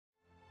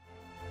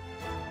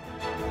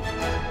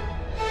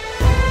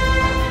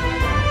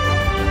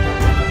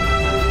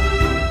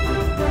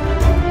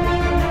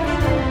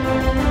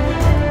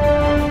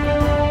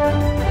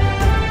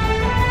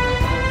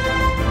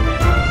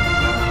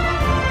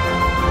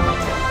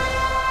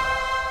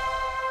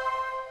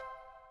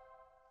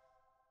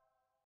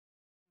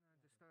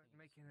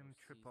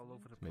trip all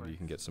over the Maybe place. you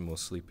can get some more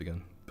sleep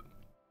again.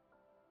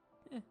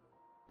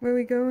 Where are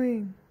we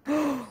going?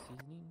 Seasoning?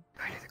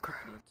 Right to the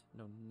ground.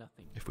 No,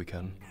 nothing. If we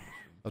can.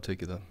 I'll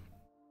take you there.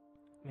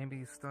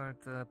 Maybe start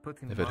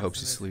putting If it helps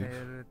moss you in his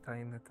sleep. hair,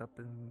 tying it up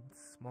in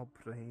small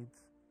braids.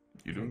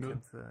 You doing good?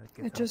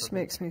 It just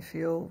makes me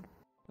feel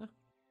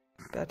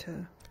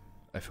better.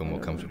 I feel more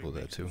comfortable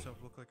there too.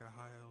 Look like a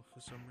high elf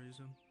for some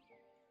reason.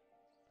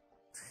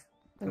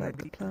 I like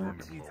the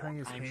plant.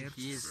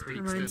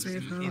 Reminds me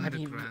of home. I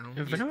mean,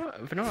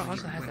 Vanilla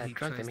also has that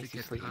drug that makes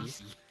you sleepy.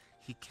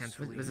 He can't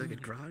Was it like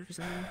a garage or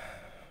something?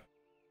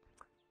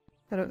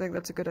 I don't think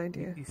that's a good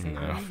idea.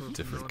 No,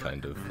 different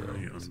kind of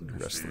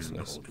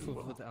restlessness.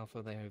 For the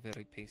alpha, they are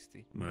very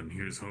pasty. Man,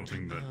 here's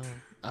hoping that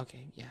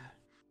Okay, yeah.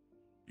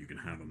 you can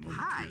have a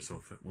moment to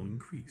yourself that will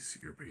increase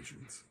your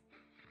patience.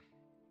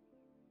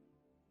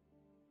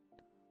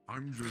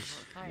 I'm just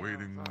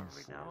waiting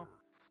for...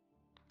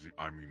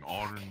 I mean,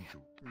 Auden to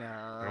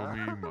tell me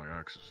my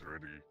axe is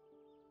ready.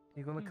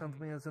 You're gonna count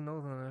me as a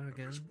northerner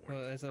again? Or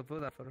as a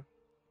Buddha?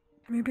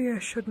 Maybe I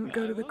shouldn't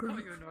go to the grove.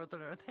 You're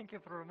northerner. Thank you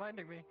for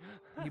reminding me.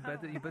 You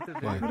better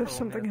Why? What if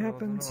something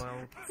happens?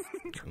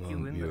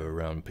 Well, you're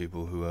around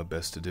people who are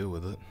best to deal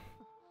with it.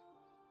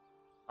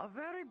 A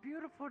very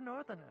beautiful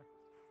northerner.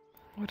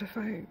 What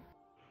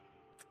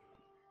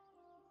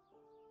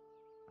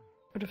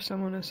if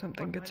someone or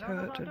something gets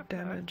hurt or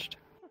damaged?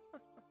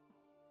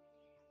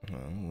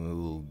 Well,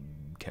 we'll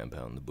camp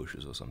out in the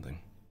bushes or something.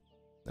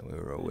 Then we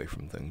were away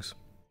from things.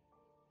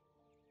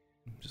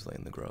 Just lay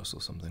in the grass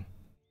or something.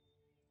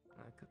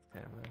 I could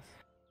care less.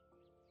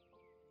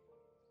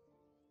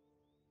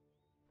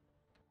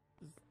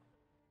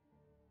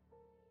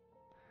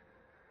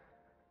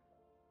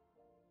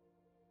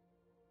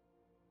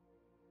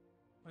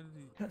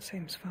 That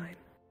seems fine.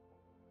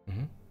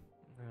 Mm-hmm.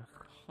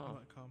 I'm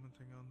not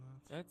commenting on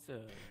that.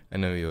 That's I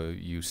know you're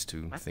used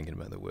to thinking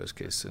about the worst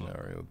case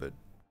scenario, but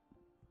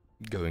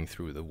going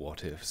through the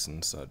what ifs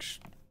and such,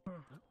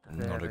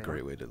 not a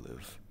great way to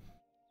live.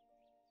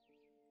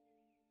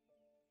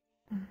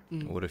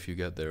 What if you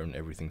get there and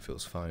everything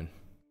feels fine?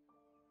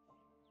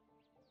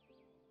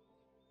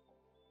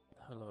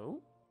 Hello?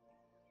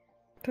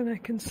 Then I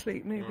can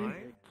sleep, maybe.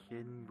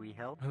 Can we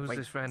help? Who's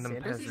this random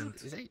peasant?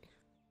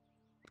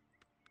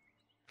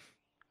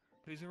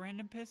 Who's a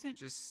random peasant?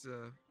 Just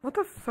What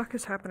the fuck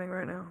is happening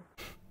right now?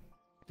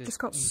 Just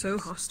got so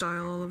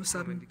hostile all of a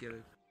sudden. to get a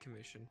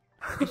commission.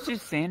 It's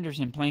just Sanders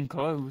in plain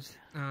clothes.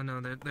 Oh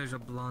no, there's a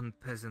blonde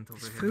peasant over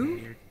here. Who?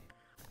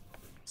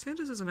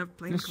 Sanders doesn't have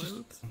plain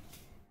clothes.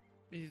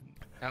 He's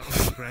out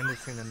there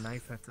brandishing a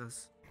knife at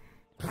us.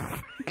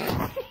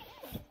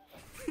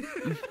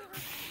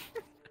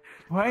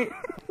 What?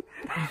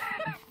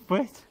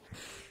 What?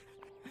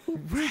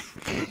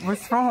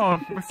 What's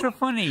wrong? What's so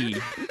funny?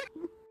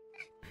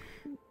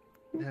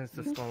 That's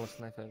the smallest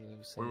knife I've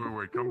ever seen.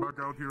 Wait, come back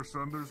out here,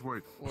 Sanders.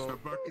 Wait,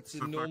 step back. It's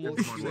Step a back normal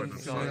into my human line.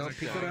 size. No,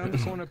 peek around the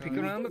corner, peek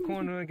around the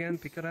corner again,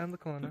 peek around the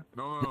corner.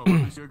 No,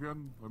 let me see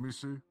again. Let me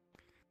see.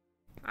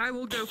 I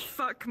will go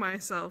fuck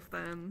myself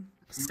then.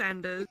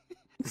 Sanders.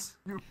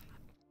 You,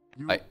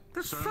 The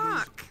Sanders,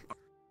 fuck?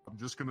 I'm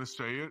just gonna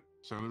say it,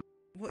 Sanders.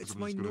 What? It's I'm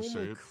my just gonna say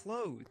normal it.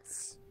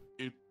 clothes.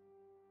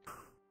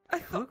 You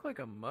look like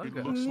a mug.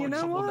 It looks You like know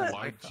someone what?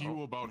 lied to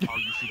you about how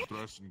you should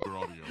dress in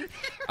Gradia.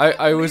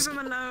 I was Leave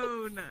him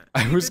alone.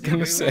 I was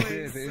gonna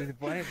say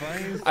Why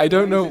I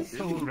don't know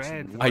so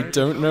red? I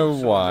don't know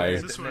why.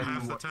 This is what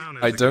half the town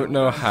is. I don't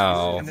know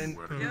how. And then,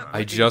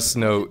 I just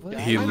know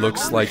he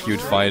looks like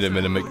you'd find him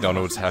in a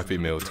McDonald's Happy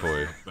Meal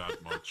toy.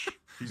 That much.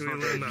 He's We not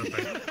learned gonna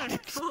nothing.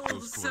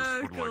 Full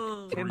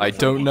circle. I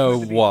don't know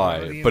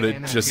why, but it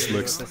and just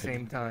Imperial looks at the like...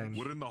 same time.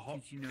 What in the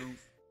hot?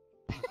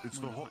 It's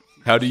the hot.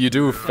 How do you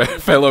do,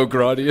 fellow He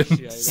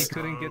Gradians?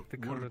 couldn't get the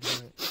color right.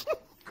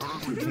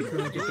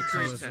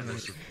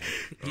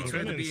 He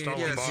tried to install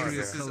a bar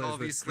this here. is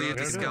obviously a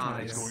It's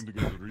disguise. going to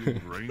get real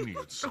rainy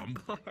at some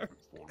point.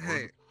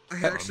 Hey,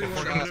 I actually If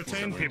want we're to gonna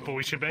entertain people,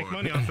 we should make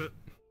money off it.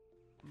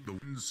 The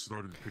wind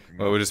started picking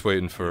Well, up. we're just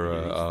waiting for,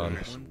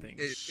 At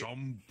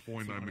some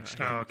point, I'm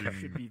expecting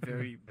Should be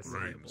very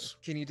rains.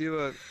 Can you do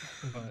a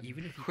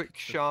Even if quick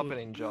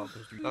sharpening job?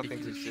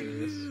 Nothing too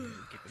serious.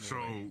 So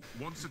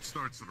once it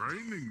starts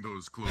raining,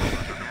 those clothes are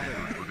gonna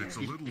be good, but it's a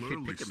little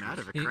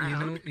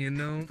early. You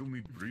know, Still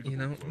need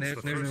breathable clothes.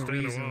 there's the a first day in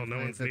a reason while, no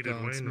why one's the needed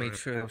dogs Wayne made right.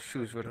 sure those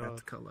shoes were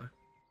that color.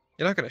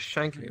 You're not gonna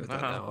shank me with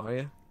that now, are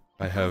you?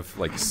 I have,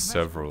 like,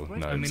 several I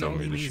knives mean, on all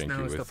me he to needs shank now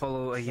you is to with.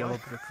 follow a yellow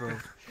brick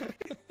road.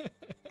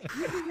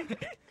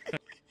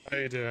 How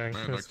you doing?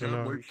 Man, Mr.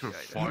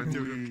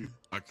 Noah?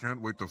 I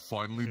can't wait to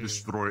finally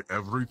destroy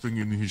everything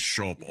in his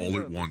shop all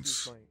at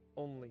once.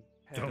 Oh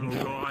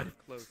God.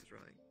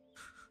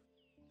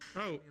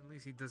 Oh, At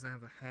least he doesn't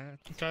have a hat.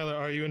 Tyler,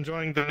 are you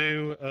enjoying the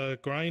new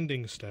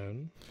grinding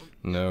stone?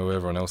 No,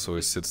 everyone else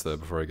always sits there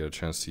before I get a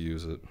chance to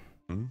use it.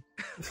 Okay.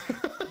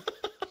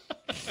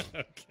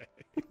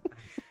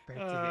 Back to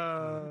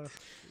the eat.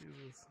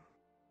 Jesus.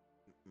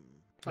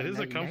 It is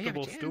Now a you have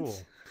comfortable chance. stool.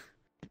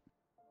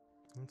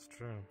 That's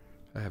true.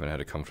 I haven't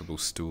had a comfortable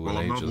stool Well,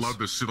 in I'm not ages. allowed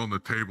to sit on the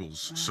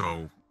tables,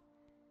 so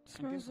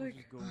Smells like.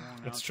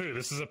 It's true.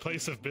 This is a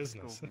place of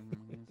business.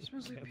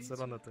 Smells like Can't pizza.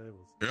 sit on the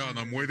tables. Yeah, and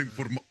I'm waiting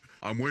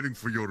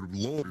for your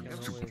lords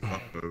to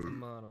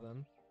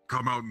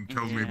come out and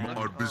tell me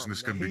our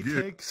business can He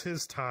begin. takes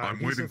his time. I'm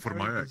He's waiting a for very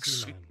my busy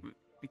ex. man.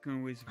 We can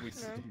always wait.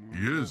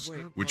 He is,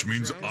 which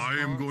means I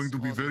am going to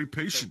be very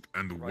patient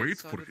and wait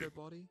for him.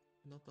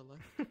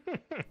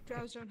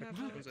 Drows don't have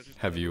hands.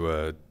 Have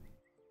you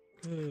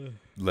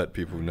let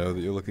people know that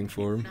you're looking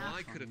for him?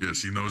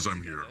 Yes, he knows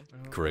I'm here.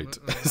 Great.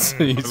 So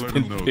he's I let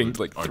been him know pinged that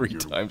like I'm 3 here.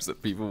 times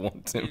that people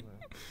want him.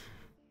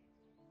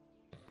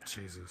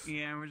 Jesus.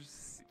 Yeah, we're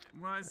just.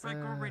 Well, it's like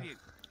already.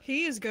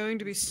 He is going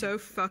to be so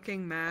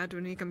fucking mad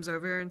when he comes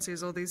over here and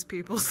sees all these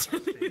people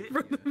standing in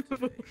front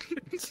of him.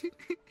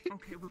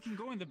 Okay, we can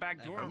go in the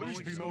back door. At Why least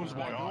don't we he just go in knows the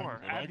why back I'm door?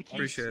 here. I have the keys.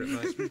 Appreciate it,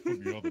 I'll speak for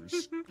the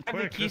others. I have the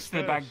Quick, keys to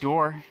this the back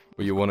door.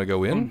 Well, you want to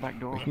go in? Back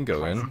door. We can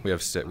go in. We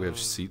have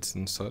seats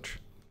and such.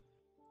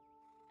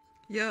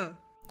 Yeah.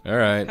 All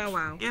right. Oh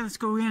wow. Yeah, let's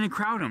go in and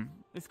crowd him.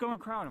 Let's go and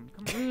crowd him.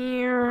 Come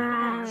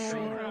on.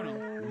 Crowd him.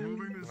 We're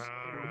moving this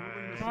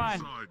Come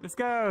on. Let's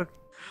go.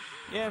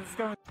 Yeah, let's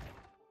go.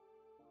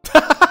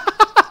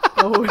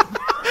 Oh.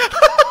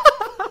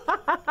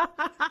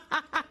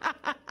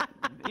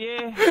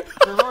 Yeah,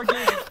 the Lord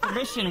gave us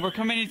permission. We're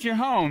coming into your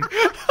home.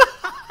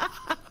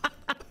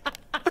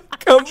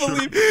 Can't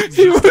believe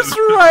he was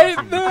right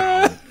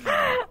there.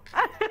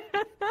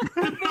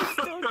 They're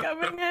still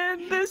coming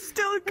in. They're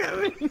still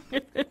coming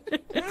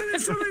in.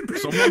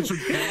 Someone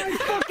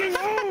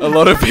should. A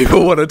lot of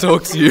people want to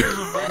talk to you.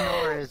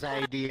 Venora's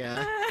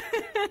idea.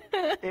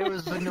 It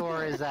was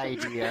Venora's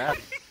idea.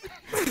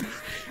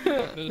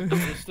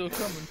 They're still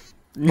coming.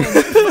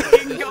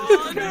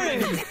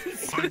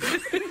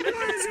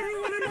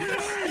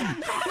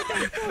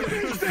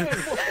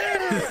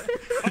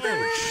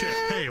 Oh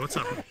shit! Hey, what's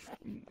up?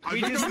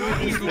 We just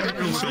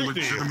It's a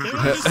legitimate.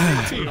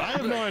 I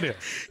have no idea.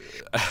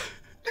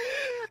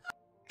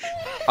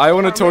 I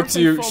want to talk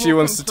to you. She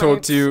wants to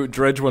talk to you.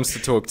 Dredge wants to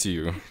talk to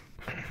you.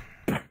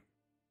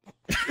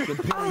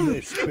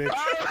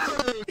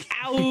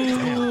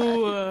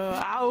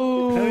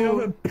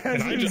 Ow!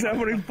 Peasants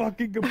have any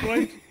fucking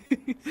complaint?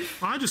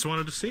 I just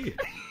wanted to see it.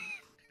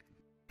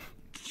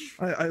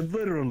 I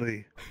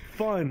literally,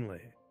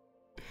 finally,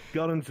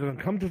 got into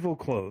uncomfortable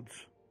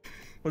clothes,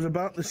 was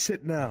about to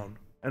sit down,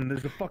 and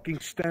there's a fucking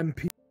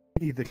stampede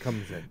that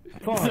comes in.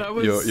 Fine.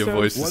 Your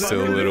voice is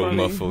still a little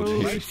muffled.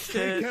 Holy You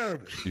shit.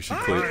 should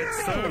clear.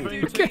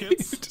 Serving Okay,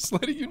 tickets. just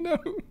letting you know.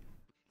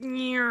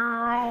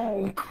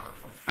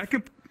 I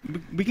could.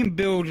 We can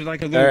build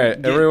like a little. All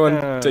right,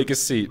 everyone, take a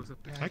seat.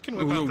 I can A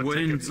whip little out the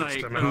wooden, ticket like,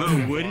 system a and little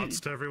offer wooden- lots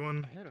to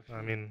everyone.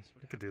 I mean,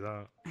 we could do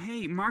that.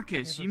 Hey,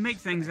 Marcus, you make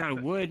things out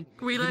of wood.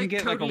 We can like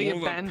get, totally like, a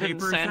roll of abandoned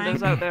paper Sanders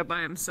thing. out there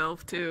by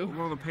himself A too.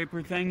 roll of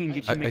paper thing and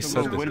get you I make a said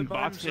little that- wooden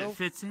box that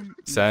fits in.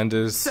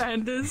 Sanders.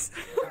 Sanders.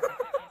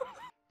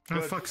 Oh,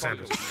 fuck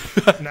Sanders.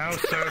 Now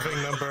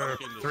serving number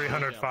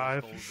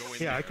 305.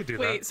 Yeah, I could do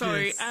that. Wait,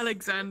 sorry,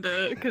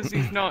 Alexander, because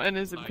he's not in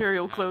his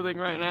imperial clothing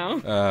right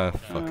now.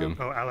 Fuck him.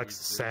 Oh,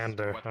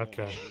 Alexander.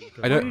 Okay. I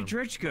Where don't. did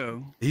Dredge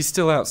go? He's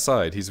still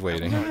outside. He's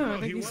waiting. No, I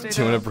think he stayed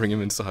Do you want out. to bring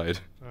him inside?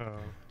 Oh.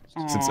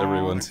 Since Aw,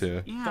 everyone's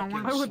here. Yeah,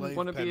 I wouldn't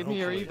want to be in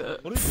here either.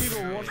 What do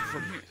people want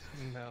from me?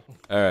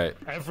 All right.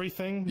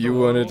 Everything? You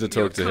wanted to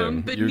talk to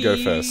him. You go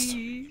first.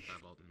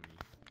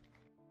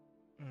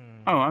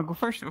 Oh, I'll go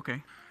first?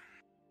 Okay.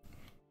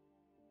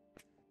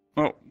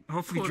 Well,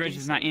 hopefully Poor Dredge Lisa.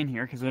 is not in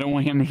here, because I don't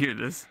want him to hear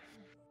this.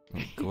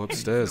 Go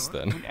upstairs I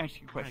then. want to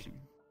ask you a question.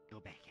 Go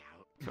back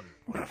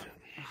out.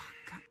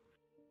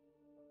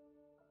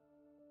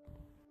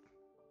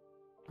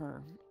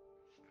 Her.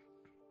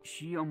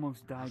 She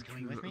almost died going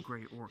through with a me?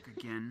 great orc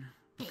again,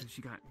 because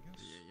she got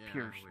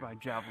pierced by a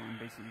javelin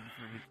basically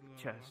through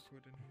the chest.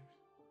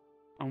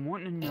 I'm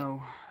wanting to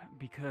know,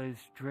 because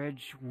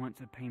Dredge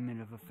wants a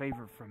payment of a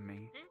favor from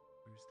me,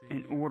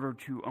 in order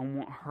to, I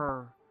want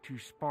her to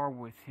spar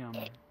with him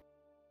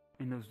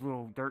in those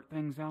little dirt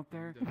things out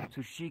there,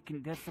 so she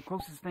can, that's the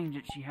closest thing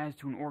that she has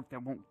to an orc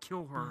that won't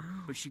kill her,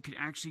 but she could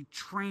actually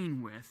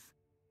train with,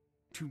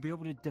 to be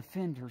able to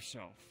defend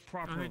herself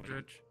properly.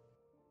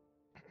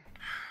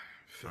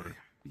 Sorry.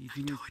 You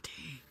think it's-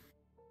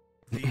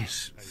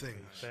 These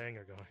things. Saying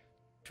or going?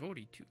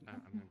 42.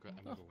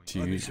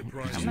 Do I'd be you?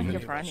 surprised do if you- any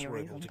of us were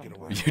able to get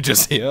away. You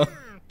just here?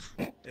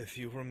 If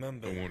you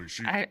remember, Don't worry,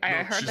 she. I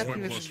heard she's that one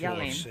he was plus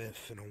yelling. one.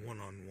 safe in a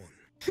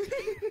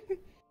one-on-one.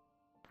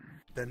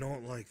 They're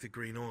not like the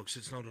Green Orcs.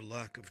 It's not a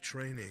lack of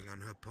training on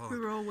her part. We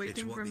were all It's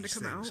waiting what for him to these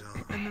come out, things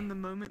are. and then the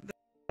moment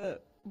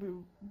that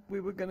we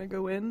were gonna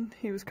go in,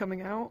 he was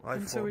coming out, I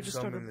and so we fought just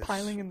some in started this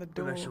piling in the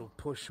door. Initial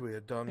push we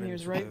had done And he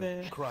was into right the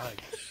there.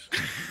 crags.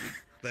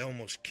 They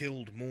almost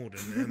killed Morden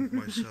and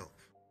myself.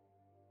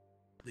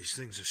 These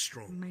things are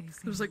strong. There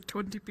was like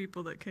 20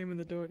 people that came in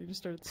the door, and he just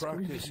started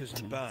screaming. Practice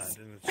isn't bad,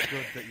 and it's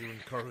good that you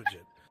encourage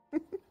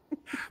it.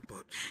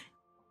 But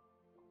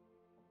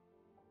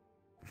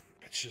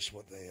it's just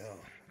what they are.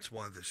 It's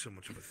why they're so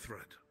much of a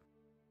threat.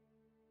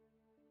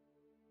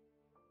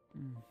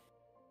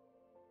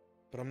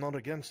 But I'm not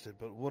against it,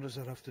 but what does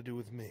that have to do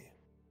with me?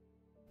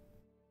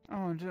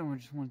 Oh, I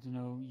just wanted to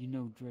know, you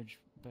know Dredge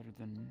better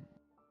than...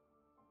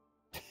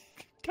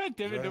 God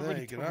damn it, Right there,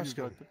 nobody you can told me ask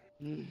about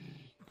him.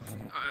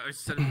 I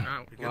said it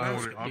out. You can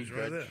ask him, I'm he's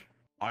right there.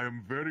 I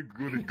am very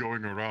good at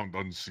going around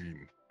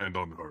unseen and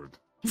unheard.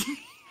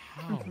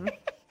 How?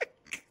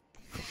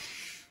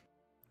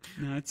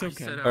 No, it's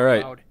okay. All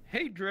right. Loud,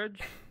 hey, Dredge.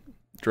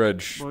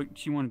 Dredge, Well,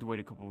 she wanted to wait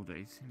a couple of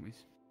days,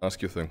 anyways.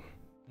 ask your thing.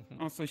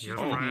 Also, she's You have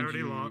going to hand priority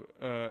you.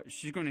 lock.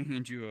 She's going to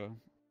hand you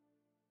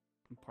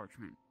a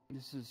parchment.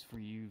 This is for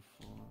you.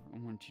 I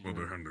want you Well, to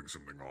they're handing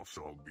something off,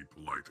 so I'll be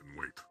polite and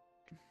wait.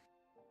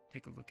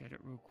 take a look at it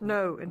real quick.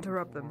 No,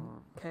 interrupt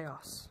them.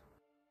 Chaos.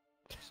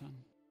 Son.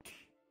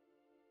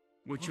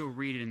 What you'll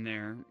read in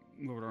there,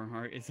 Lord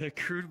Arnhart, is a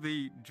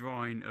crudely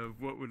drawing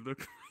of what would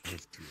look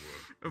like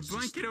a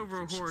blanket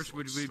over a horse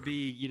would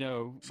be, you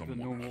know, the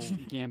normal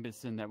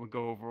gambison that would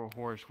go over a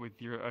horse with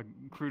your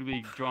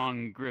crudely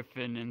drawn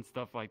griffin and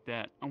stuff like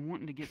that. I'm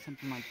wanting to get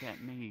something like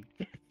that made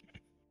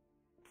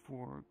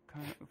for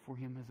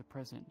him as a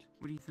present.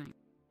 What do you think?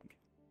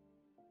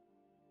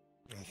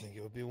 I think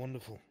it would be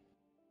wonderful.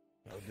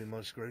 I would be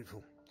most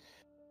grateful.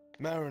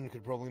 Marin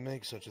could probably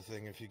make such a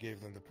thing if you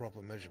gave them the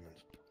proper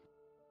measurements.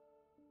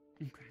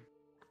 Okay.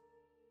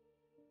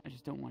 I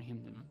just don't want him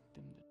to...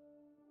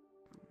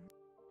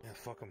 Yeah,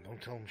 fuck him.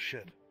 Don't tell him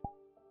shit.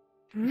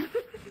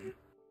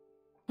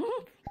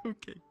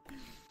 Okay.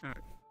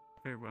 Alright.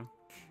 Very well.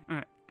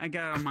 Alright. I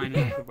got all mine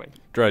out of the way.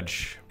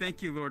 Dredge,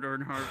 Thank you, Lord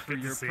Arnhart, for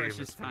Good to your see you,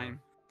 precious Mr. time.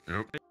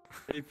 Yep. I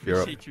You're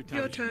up. appreciate your time.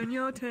 Your turn,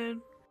 your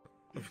turn.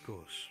 Of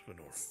course,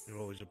 Venora. You're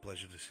always a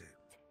pleasure to see.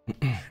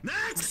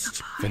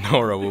 Next!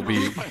 Venora will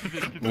be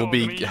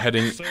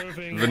heading.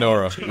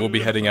 Venora will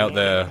be heading out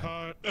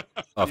there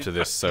after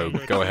this. So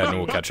go ahead and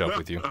we'll catch up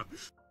with you.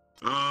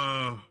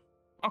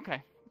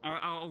 Okay.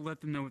 I'll let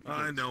them know what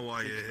I know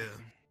why you're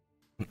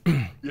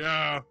here.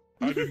 Yeah,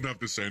 I didn't have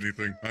to say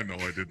anything. I know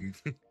I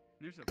didn't.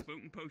 There's a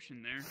potent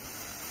potion there.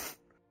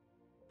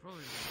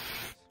 Probably.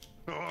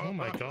 Oh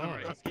my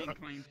god. It's getting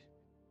claimed.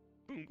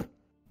 Boom.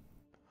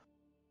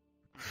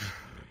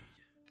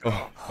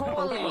 Oh,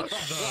 Holy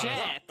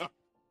shit!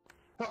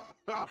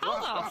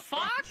 How the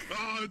fuck?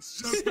 Oh,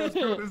 it's just as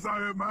good as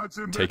I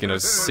imagined. taking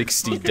us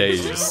 60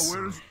 days.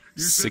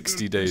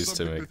 60 days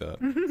to make that.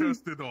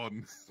 Tested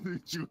on.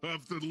 Did you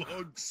have the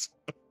logs?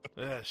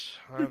 Yes,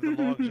 I have the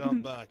logs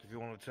out back if you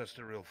want to test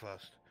it real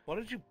fast. Why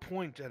did you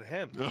point at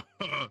him?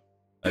 I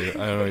don't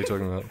know what you're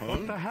talking about.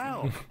 What the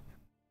hell?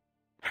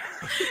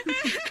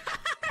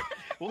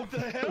 What the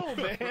hell,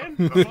 man?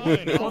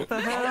 Fine. What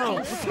the hell?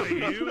 I'll fight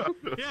you.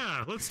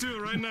 Yeah, let's do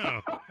it right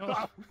now.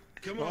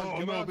 Come on,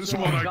 come on. This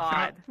one I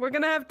God. We're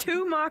gonna have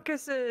 2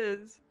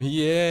 Marcuses.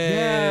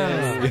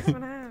 Yay! That's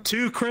what happened.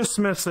 2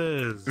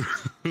 Christmases.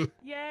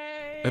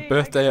 Yay! A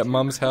birthday at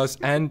Mum's house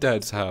and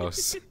Dad's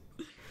house.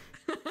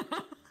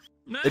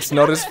 It's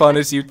not as fun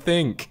as you'd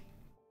think.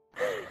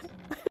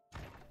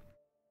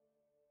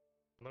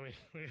 Let me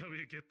help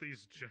you get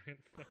these giant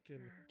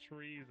fucking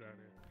trees out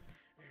here.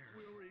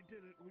 We already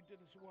did it. We did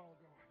this a while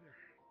ago. There.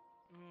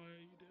 Oh, yeah,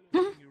 you did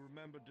it. You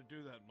remembered to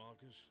do that,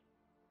 Marcus.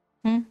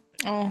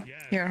 Oh,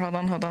 Yes. here, hold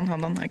on.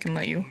 I can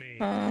let you.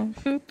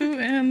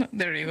 And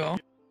there you go.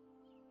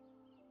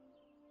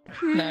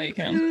 Now you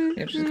can.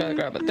 You just gotta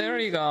grab it. There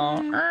you go.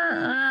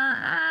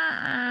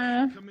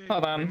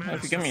 Hold on,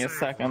 if you give me a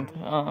second.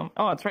 Oh,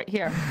 it's right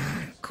here.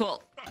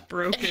 Cool.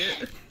 Broke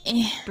it.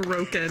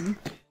 Broken.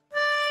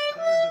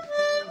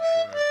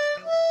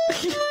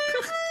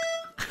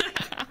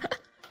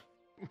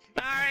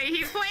 Sorry,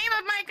 he's playing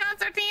with my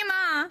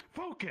concertina.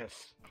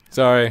 Focus.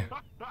 Sorry.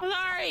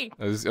 Sorry.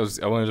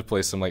 I wanted to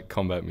play some like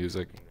combat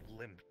music.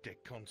 Limp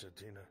dick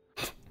concertina.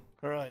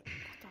 All right.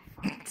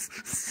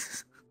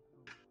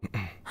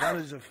 That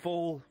is a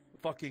full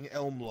fucking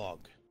elm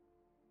log.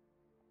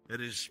 It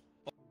is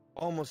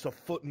almost a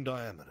foot in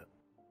diameter.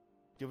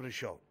 Give it a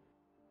shot.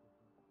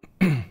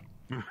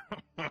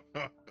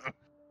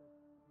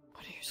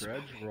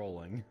 Dredge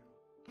rolling.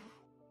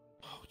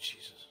 Oh,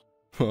 Jesus.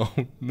 Oh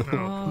no.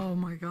 Oh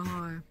my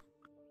god.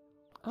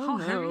 How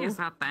heavy is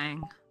that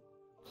thing?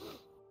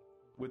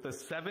 With a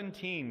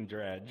 17,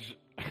 Dredge,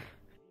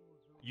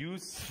 you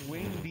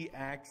swing the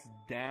axe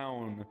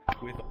down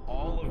with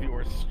all of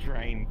your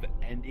strength,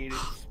 and it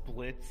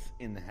splits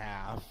in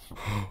half.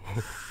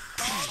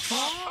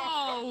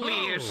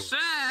 Holy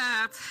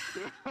shit!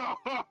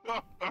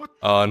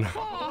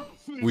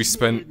 We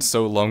spent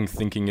so long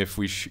thinking if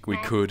we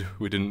could.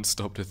 We didn't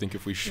stop to think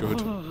if we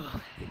should.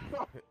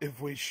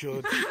 If we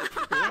should.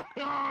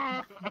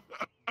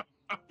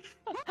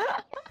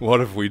 What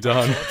have we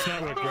done? Let's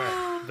not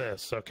regret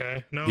this,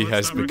 okay? No, He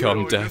let's has not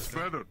become regret death.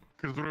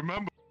 Because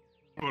remember,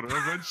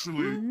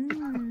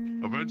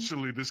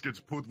 eventually this gets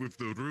put with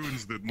the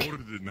runes that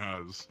Morden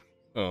has.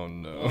 Oh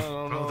no. I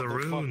don't know Oh, the what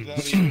runes. fuck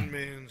that even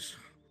means.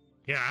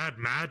 Yeah, add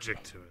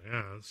magic to it.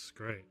 Yeah, that's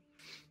great.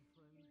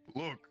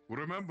 Look,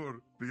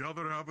 remember, the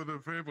other half of the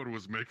favor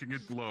was making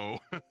it glow.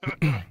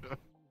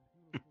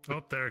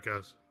 Oh, there it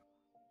goes.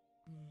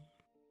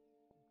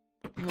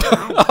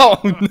 Oh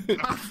no.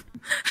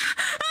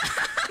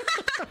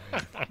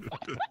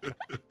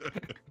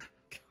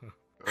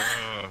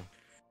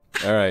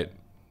 Alright.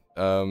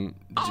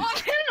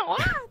 What?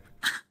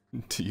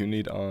 Do you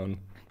need on?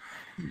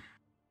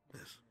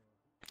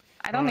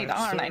 I don't need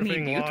on, I need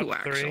surfing you to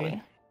lot 3.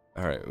 actually.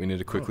 Alright, we need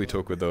to quickly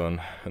talk with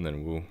Owen, and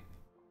then we'll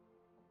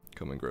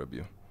come and grab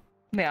you.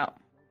 Yeah.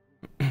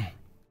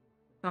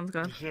 Sounds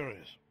good. You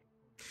serious?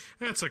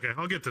 That's okay.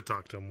 I'll get to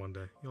talk to him one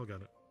day. You'll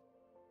get it.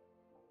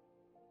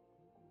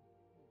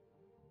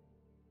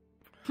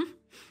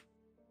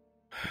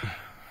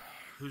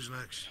 Who's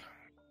next?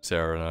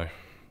 Sarah and I.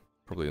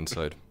 Probably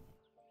inside.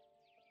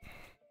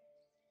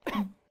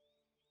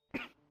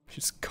 She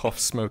just coughed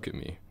smoke at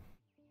me.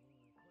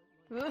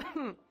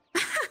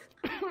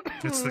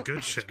 It's the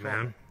good shit,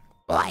 man.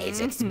 Why is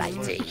it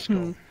spicy?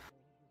 Come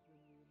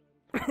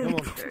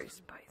on. Very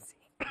spicy.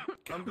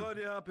 I'm glad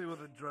you're happy with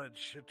the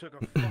dredge. It took a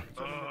fuck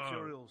ton of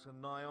materials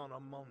and nigh on a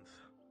month.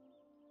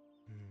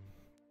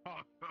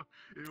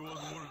 It was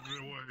worth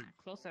the wait.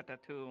 Closer to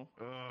 2.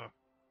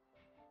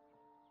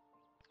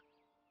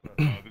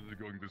 This is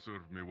going to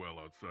serve me well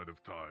outside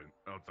of town.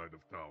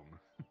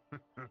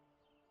 I'm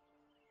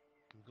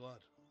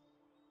glad.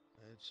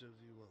 It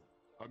served you well.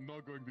 I'm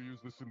not going to use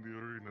this in the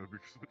arena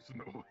because there's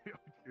no way I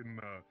can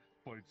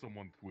fight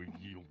someone to a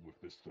yield with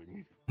this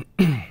thing.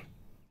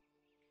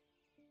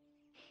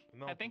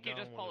 I think you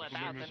just pull it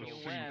out and you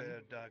win.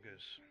 Their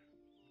daggers.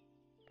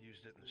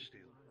 Used it in the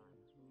steel.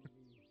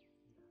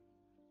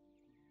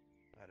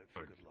 Had it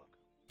for good luck.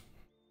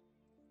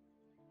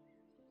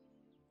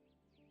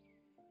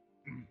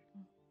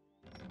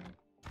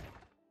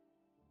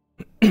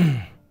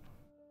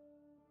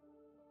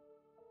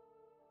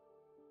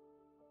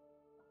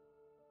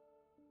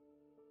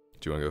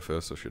 Do you want to go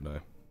first, or should I?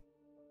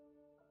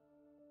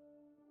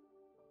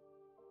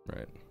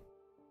 Right.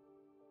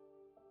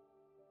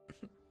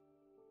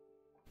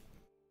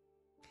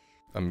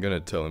 I'm gonna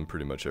tell him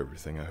pretty much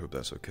everything. I hope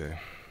that's okay.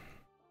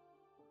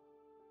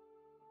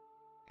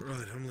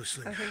 Right, I'm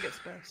listening. I think it's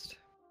best.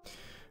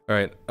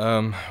 Alright,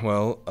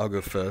 well, I'll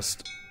go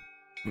first.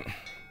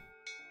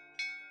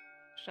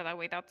 Should I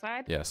wait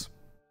outside? Yes.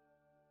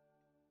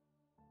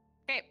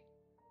 Okay.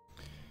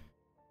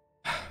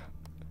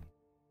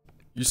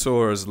 You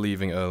saw us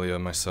leaving earlier,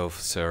 myself,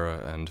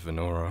 Sarah, and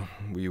Venora.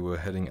 We were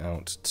heading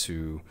out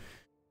to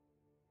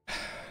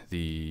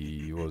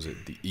the, what was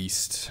it, the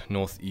east,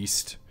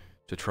 northeast,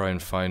 to try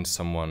and find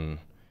someone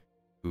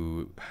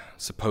who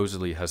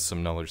supposedly has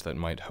some knowledge that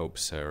might help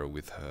Sarah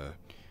with her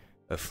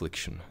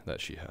affliction that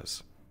she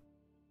has.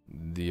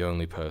 The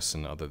only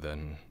person other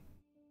than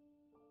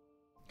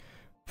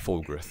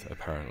Fulgrith,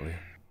 apparently.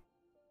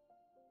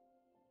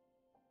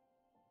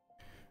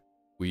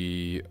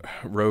 We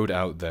rode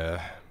out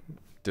there,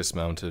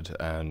 dismounted,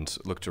 and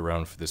looked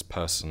around for this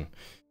person.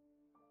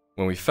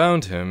 When we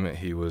found him,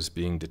 he was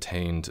being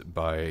detained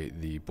by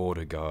the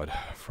border guard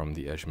from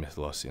the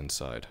Edge-Mytholossian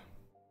side.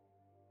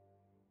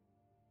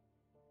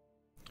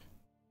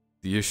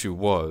 The issue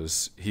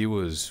was, he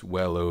was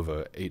well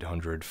over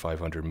 800,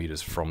 500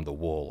 meters from the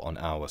wall on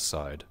our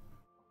side.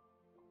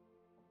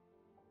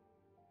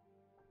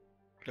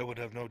 They would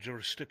have no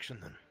jurisdiction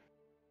then.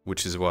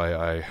 Which is why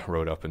I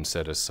rode up and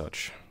said as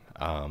such.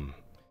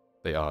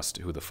 They asked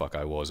who the fuck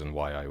I was and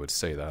why I would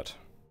say that.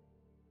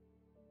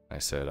 I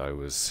said I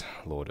was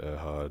Lord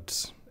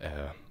Erhard's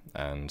heir,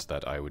 and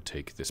that I would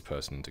take this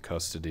person into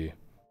custody,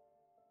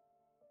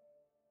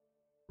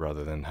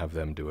 rather than have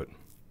them do it.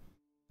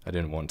 I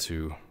didn't want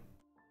to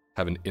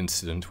have an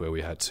incident where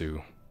we had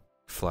to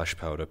flash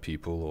powder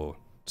people or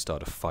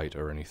start a fight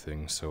or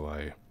anything, so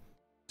I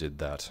did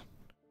that.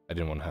 I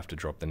didn't want to have to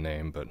drop the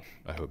name, but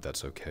I hope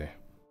that's okay.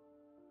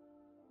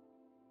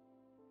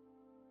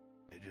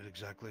 You did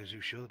exactly as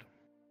you should.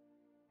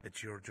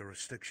 It's your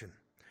jurisdiction.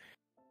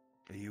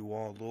 You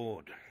are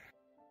Lord.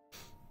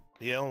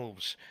 The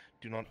elves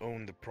do not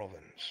own the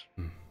province.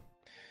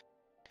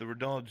 The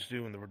Redards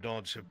do, and the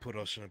Redards have put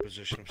us in a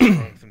position of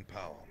strength and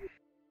power.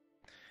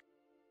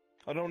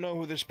 I don't know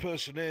who this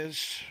person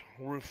is,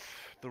 or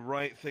if the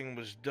right thing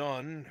was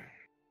done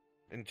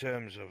in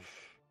terms of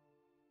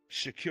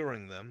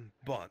securing them,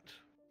 but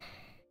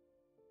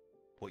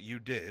what you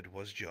did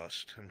was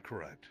just and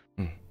correct.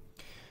 And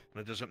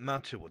it doesn't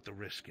matter what the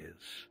risk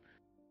is,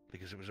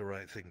 because it was the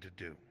right thing to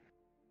do.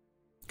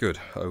 Good,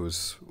 I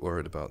was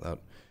worried about that.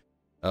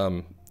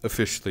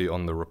 Officially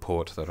on the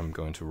report that I'm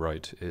going to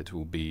write, it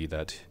will be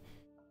that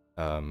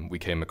we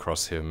came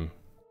across him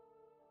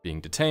being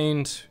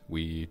detained,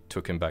 we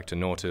took him back to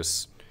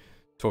Nautis,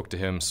 talked to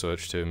him,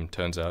 searched him,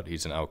 turns out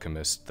he's an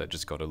alchemist that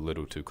just got a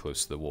little too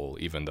close to the wall,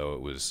 even though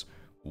it was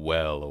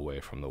well away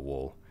from the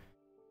wall.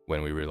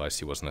 When we realized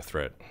he wasn't a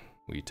threat,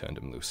 we turned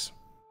him loose.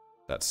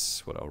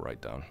 That's what I'll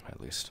write down, at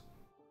least.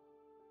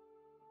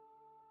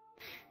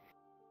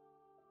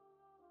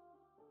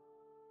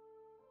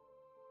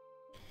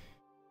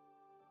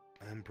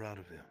 I am proud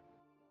of you.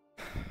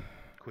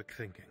 Quick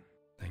thinking.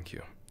 Thank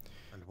you.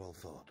 And well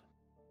thought.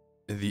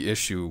 The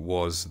issue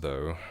was,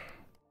 though,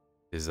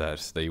 is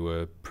that they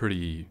were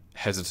pretty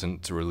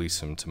hesitant to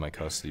release him to my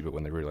custody, but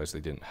when they realized they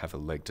didn't have a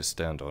leg to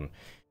stand on,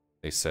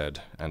 they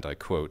said, and I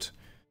quote,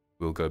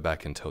 "We'll go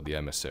back and tell the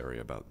emissary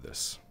about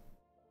this."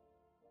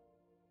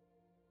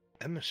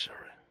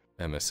 Emissary?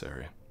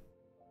 Emissary.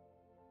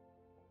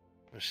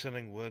 They're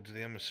sending word to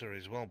the emissary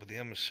as well, but the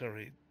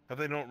emissary... Have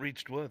they not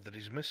reached word that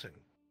he's missing?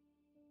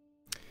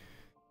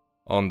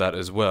 On that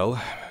as well,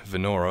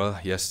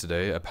 Venora,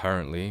 yesterday,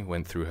 apparently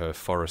went through her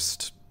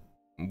forest,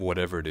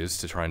 whatever it is,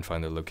 to try and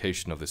find the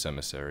location of this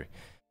emissary.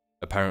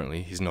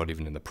 Apparently, he's not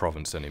even in the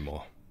province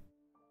anymore.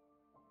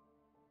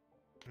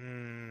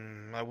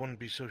 I wouldn't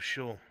be so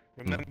sure.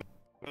 Remember,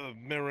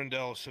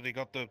 Mirandel said he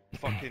got the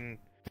fucking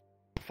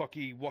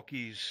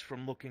fucky-wuckies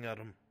from looking at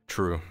him.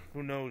 True.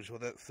 Who knows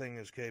what that thing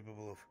is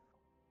capable of.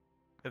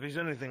 If he's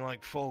anything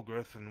like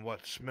Fulgrith and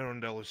what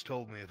Mirandel has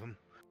told me of him,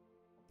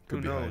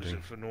 who knows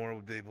if Venora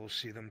would be able to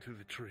see them through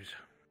the trees.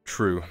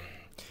 True.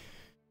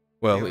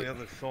 Well, the only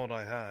other thought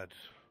I had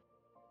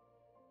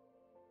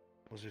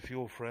was if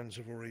your friends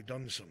have already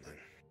done something.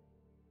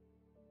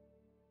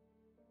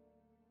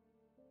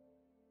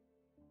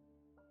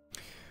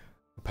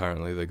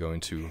 Apparently they're going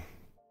to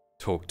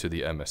talk to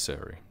the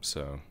emissary,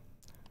 so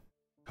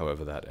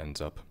however that ends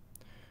up.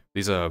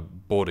 These are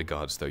border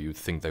guards, though. You'd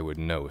think they would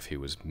know if he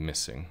was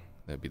missing.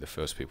 They'd be the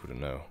first people to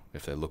know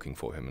if they're looking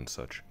for him and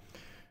such.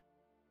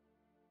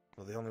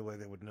 Well, the only way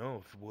they would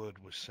know if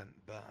word was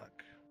sent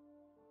back.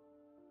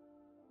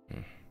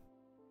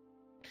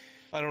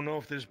 I don't know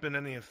if there's been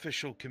any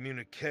official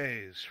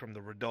communiques from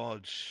the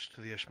Redards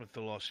to the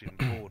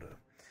Ishmael-Thalassian border.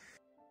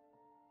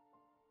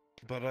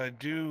 But I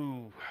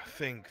do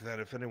think that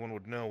if anyone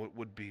would know, it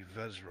would be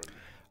Vezran.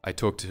 I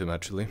talked to him,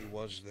 actually. He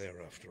was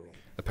there, after all.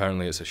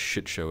 Apparently it's a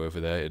shit show over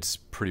there. It's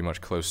pretty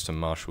much close to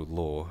martial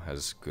law,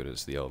 as good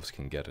as the elves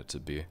can get it to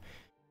be.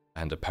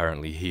 And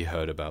apparently he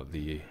heard about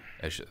the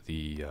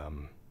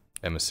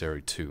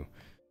emissary too.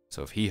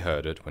 So if he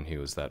heard it when he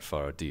was that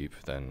far deep,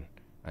 then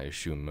I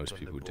assume most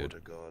people did. The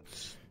border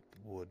guards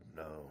would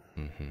know.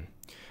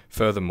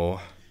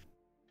 Furthermore...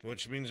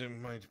 Which means it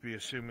might be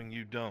assuming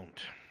you don't.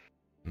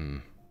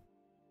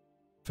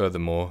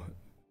 Furthermore,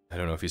 I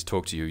don't know if he's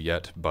talked to you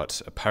yet,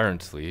 but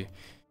apparently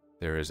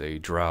there is a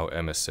drow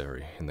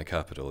emissary in the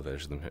capital of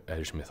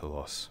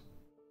Ejmithalos.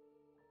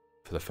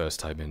 For the first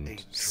time in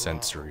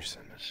centuries.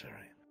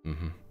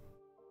 Emissary.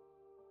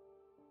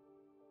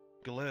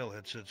 Galale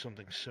had said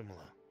something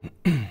similar.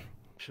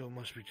 So it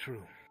must be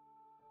true.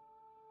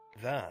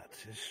 That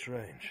is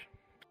strange.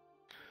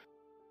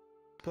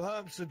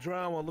 Perhaps the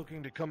drow are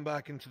looking to come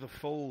back into the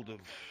fold of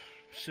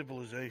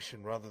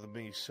civilization rather than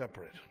be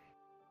separate.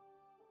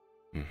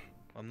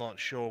 I'm not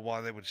sure why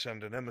they would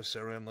send an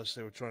emissary unless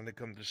they were trying to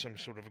come to some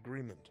sort of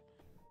agreement.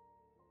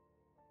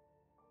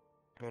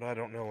 But I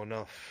don't know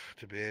enough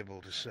to be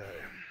able to say.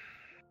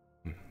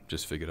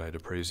 Just figured I'd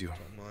appraise you. It's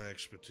not my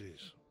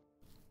expertise.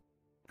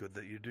 Good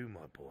that you do,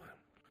 my boy.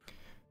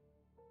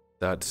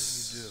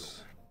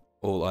 That's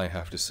all I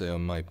have to say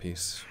on my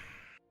piece.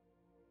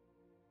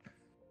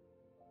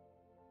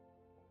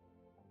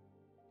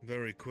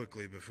 Very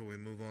quickly, before we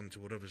move on to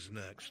whatever's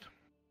next.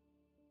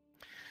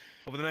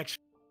 Over the next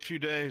few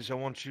days, I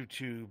want you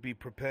to be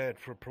prepared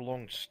for a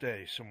prolonged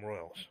stay somewhere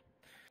else.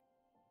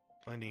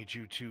 I need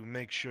you to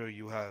make sure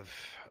you have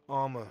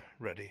armor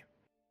ready.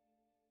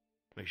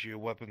 Make sure your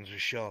weapons are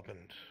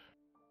sharpened.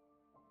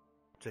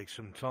 Take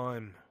some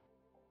time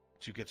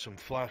to get some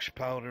flash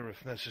powder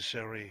if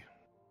necessary,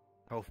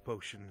 health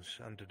potions,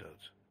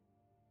 antidotes.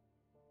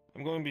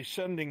 I'm going to be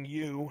sending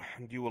you,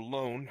 and you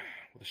alone,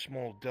 with a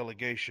small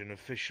delegation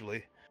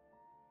officially,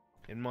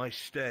 in my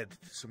stead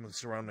to some of the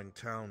surrounding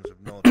towns of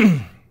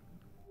Nautis.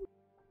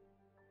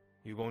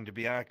 You're going to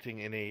be acting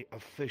in an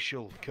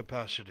official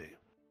capacity.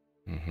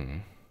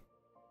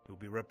 You'll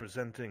be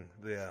representing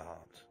the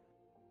Earhart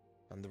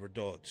and the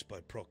Redards by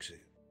proxy.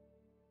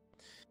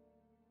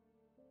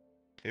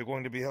 You're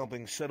going to be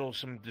helping settle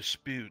some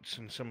disputes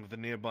in some of the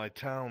nearby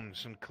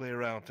towns and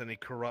clear out any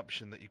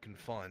corruption that you can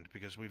find,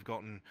 because we've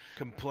gotten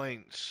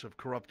complaints of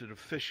corrupted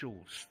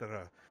officials that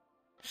are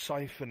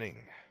siphoning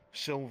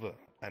silver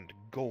and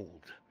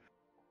gold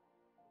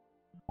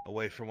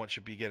away from what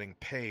should be getting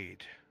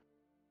paid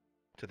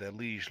to their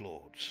liege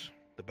lords,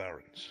 the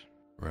barons.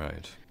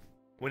 Right.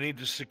 We need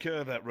to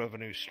secure that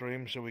revenue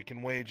stream so we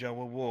can wage our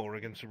war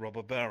against the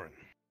robber baron.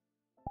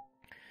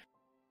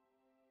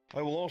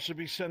 I will also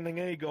be sending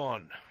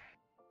Aegon.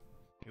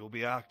 He will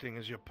be acting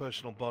as your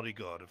personal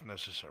bodyguard if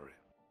necessary.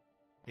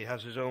 He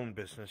has his own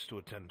business to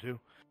attend to,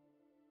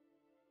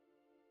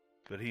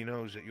 but he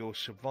knows that your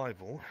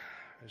survival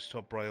is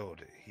top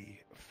priority.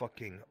 He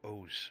fucking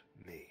owes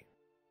me.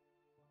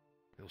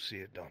 He'll see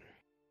it done.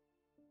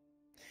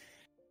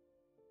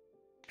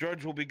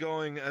 Dredge will be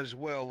going as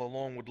well,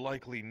 along with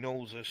likely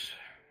Nautis.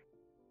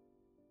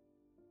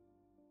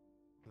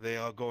 They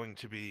are going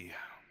to be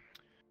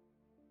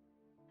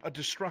a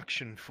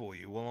distraction for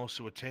you while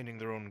also attaining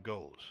their own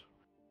goals.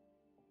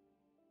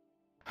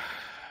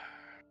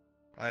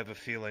 I have a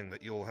feeling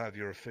that you'll have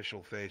your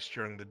official face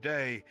during the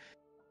day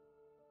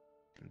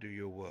and do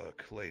your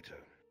work later.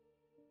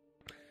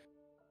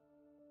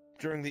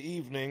 During the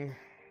evening,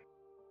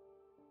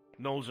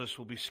 Nautis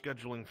will be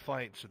scheduling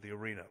fights at the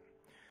arena.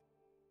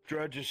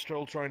 Dredge is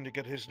still trying to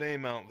get his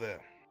name out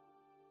there.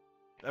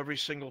 every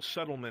single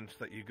settlement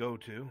that you go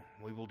to,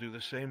 we will do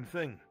the same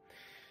thing.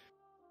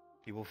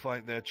 He will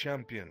fight their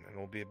champion, and it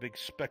will be a big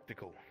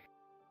spectacle.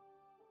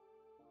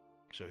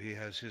 So he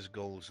has his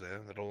goals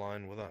there that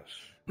align with us.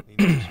 He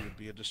knows he would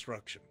be a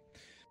distraction.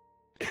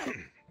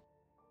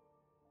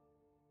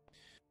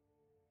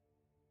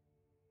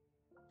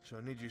 So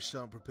I need you to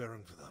start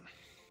preparing for that.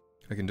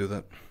 I can do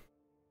that.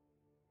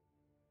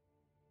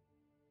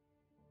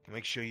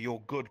 Make sure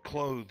your good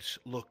clothes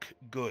look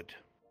good.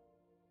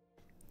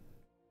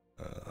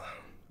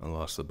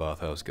 I'll ask the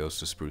bathhouse ghost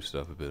to spruce it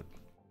up a bit.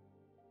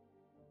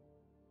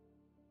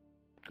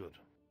 Good.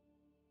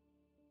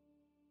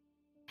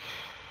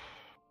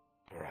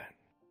 Alright.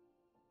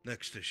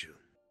 Next issue.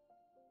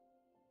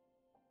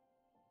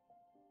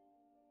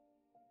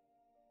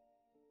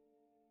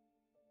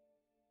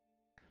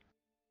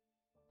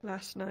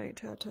 Last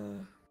night at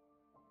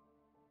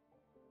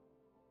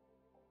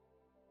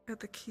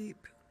the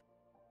keep,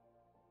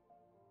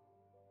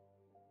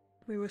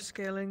 we were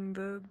scaling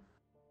the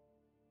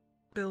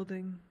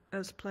building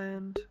as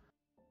planned.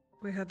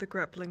 We had the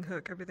grappling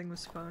hook, everything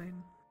was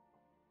fine.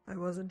 I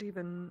wasn't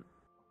even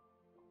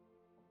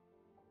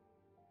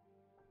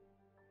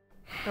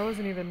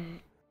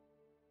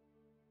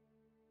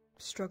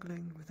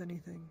struggling with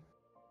anything.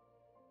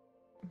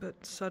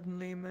 But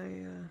suddenly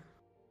my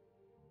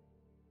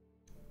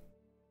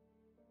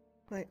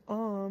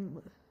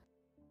arm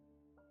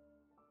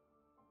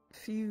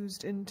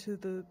fused into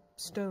the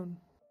stone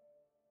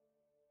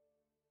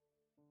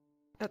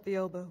at the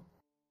elbow.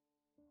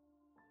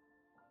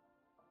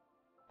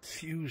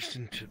 Fused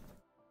into...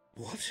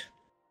 what?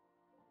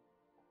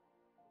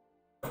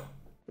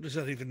 What does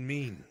that even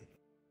mean?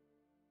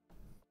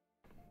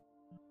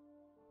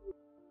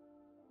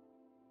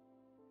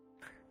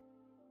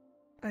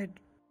 I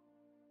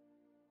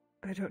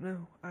don't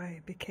know. I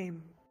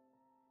became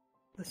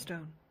the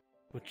stone.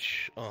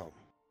 Which arm?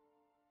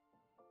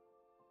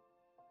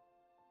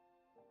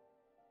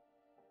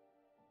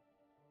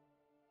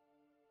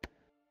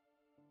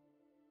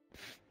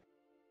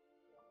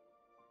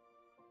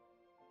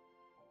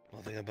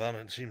 Nothing about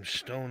it seems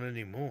stone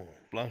anymore.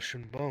 Flesh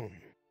and bone.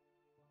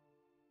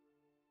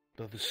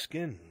 But the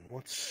skin,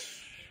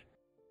 what's...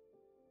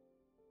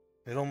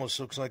 It almost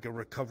looks like a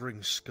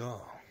recovering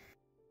scar.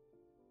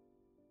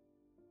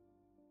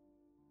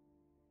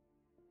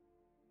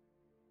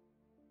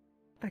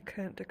 I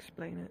can't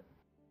explain it.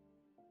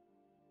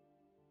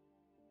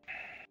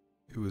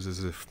 It was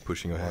as if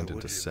pushing your hand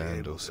into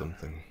sand or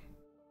something.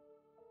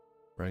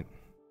 Right?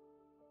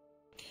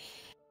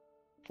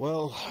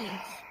 Well...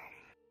 Yes.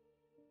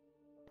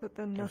 But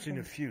then I've seen nothing.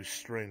 a few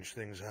strange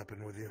things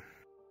happen with you.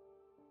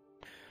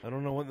 I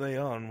don't know what they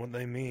are and what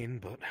they mean,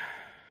 but...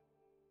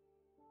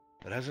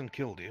 It hasn't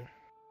killed you,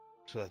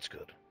 so that's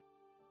good.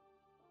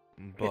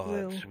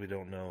 But we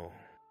don't know.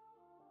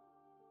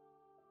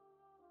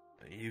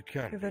 You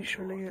can't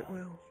Eventually be sure it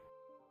will.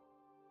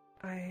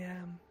 I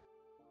am.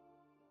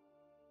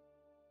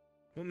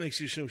 What makes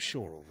you so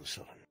sure all of a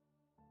sudden?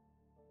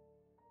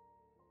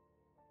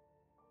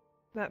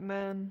 That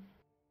man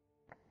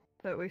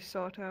that we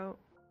sought out.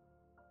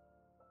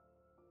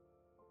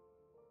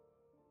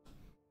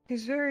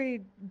 He's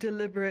very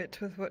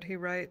deliberate with what he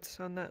writes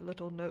on that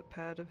little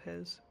notepad of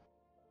his.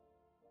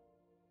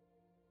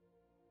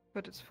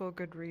 But it's for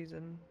good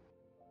reason.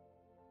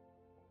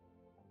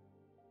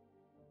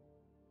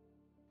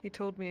 He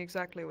told me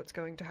exactly what's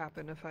going to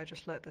happen if I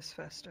just let this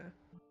fester.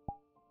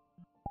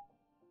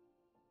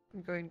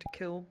 I'm going to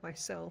kill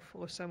myself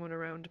or someone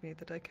around me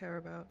that I care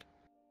about.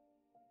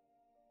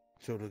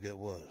 So it'll get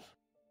worse.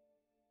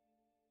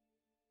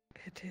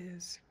 It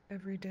is.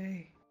 Every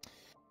day.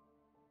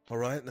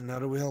 Alright, then how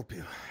do we help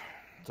you?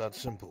 It's that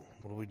simple.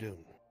 What do we do?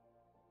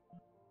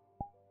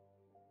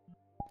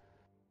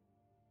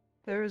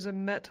 There is a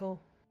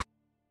metal.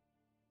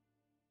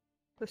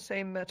 The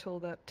same metal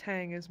that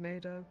Tang is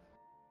made of.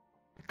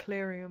 A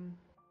clerium.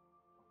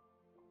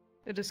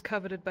 It is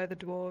coveted by the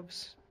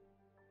dwarves.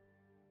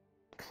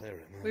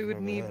 Clerium? We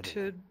would need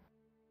to...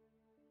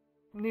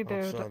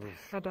 Neither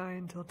had I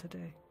until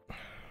today.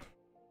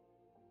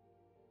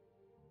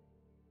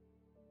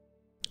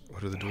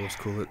 What do the dwarves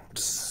call it?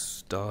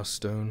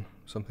 Starstone?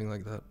 Something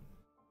like that?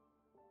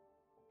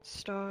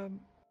 Star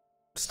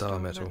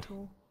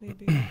metal.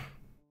 Maybe.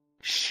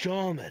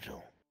 Star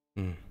metal?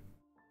 Mm.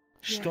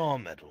 Star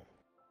metal?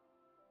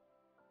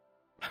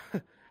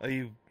 Are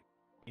you...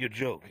 You're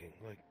joking?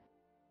 Like...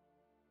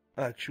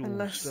 Actual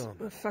Unless star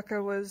the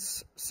fucker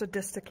was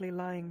sadistically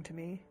lying to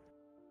me.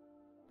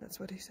 That's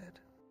what he said.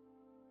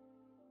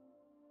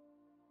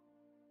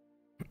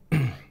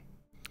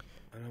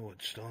 I know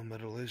what star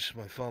metal is.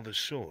 My father's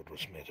sword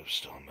was made of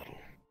star metal.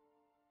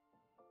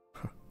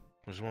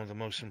 It was one of the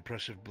most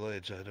impressive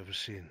blades I had ever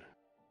seen.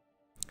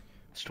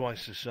 It's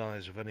twice the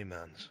size of any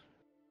man's.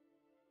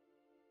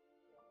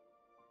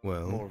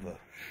 Well... More of a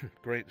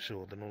great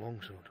sword than a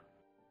longsword.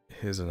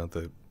 Here's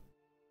another...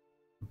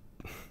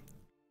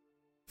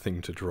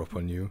 thing to drop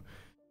on you.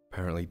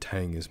 Apparently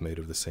Tang is made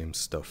of the same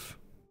stuff.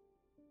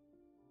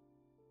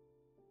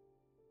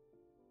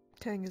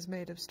 Tang is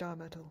made of star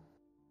metal.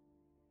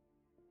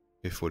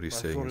 If what he's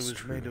I saying thought is it was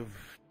true. made of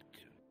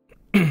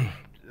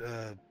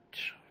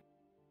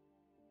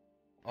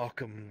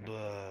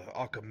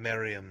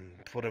Archimerium,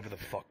 whatever the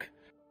fuck.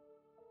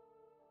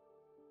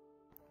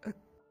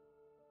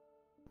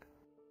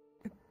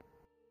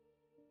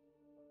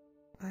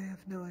 I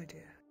have no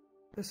idea.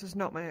 This is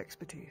not my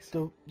expertise.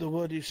 The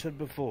word you said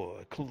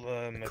before,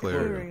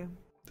 Aquarium.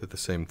 They're the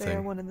same They are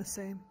thing. one and the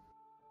same.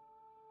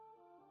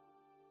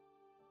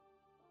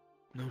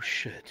 No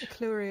shit.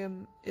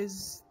 Aquarium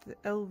is the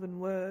elven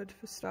word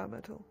for star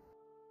metal.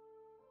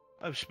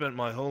 I've spent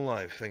my whole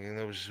life thinking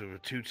those were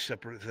two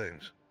separate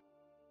things.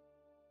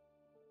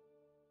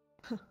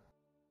 Huh.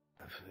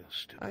 I feel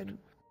stupid.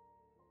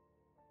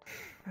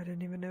 I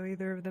didn't even know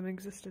either of them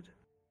existed.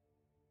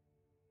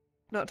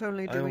 Not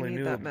only I do we only need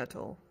knew that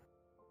metal.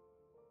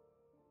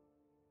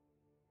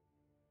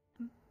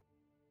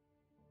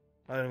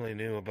 I only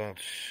knew about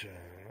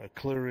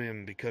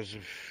Aquarium because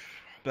of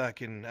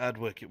back in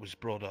Adwick it was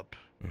brought up.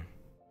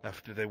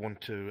 After they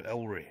went to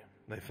Elry,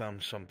 they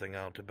found something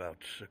out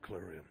about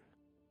Aquarium.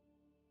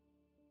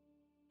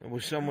 There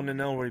was someone in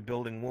Elry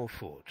building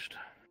Warforged.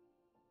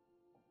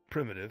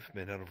 Primitive,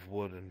 made out of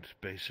wood and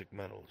basic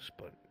metals,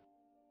 but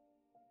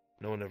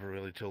no one ever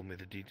really told me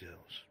the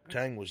details.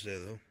 Tang was there,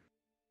 though.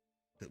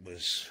 It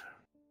was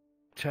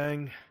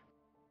Tang,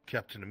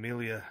 Captain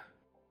Amelia,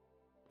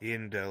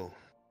 Ian Dell,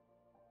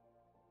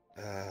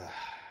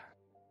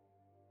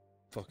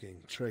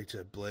 fucking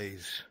traitor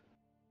Blaze.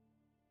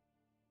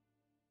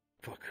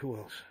 Fuck, who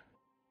else?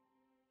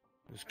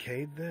 Was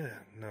Cade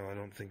there? No, I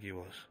don't think he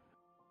was.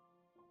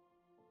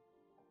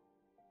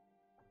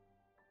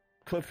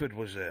 Clifford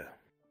was there.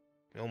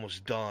 He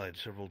almost died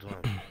several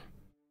times.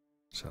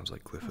 Sounds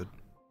like Clifford.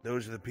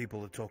 Those are the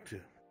people to talk to.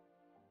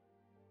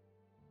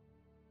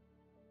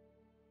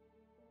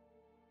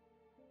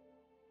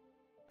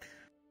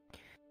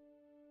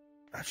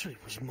 Actually,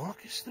 was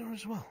Marcus there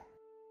as well?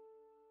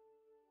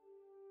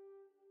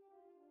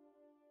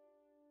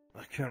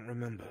 I can't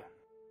remember.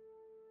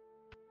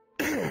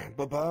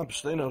 But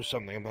perhaps they know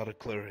something about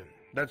Aquarium.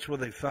 That's where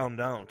they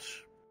found out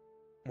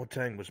what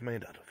Tang was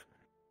made out of.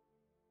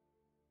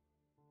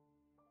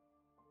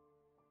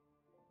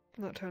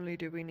 Not only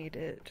do we need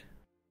it,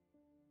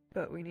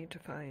 but we need to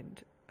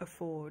find a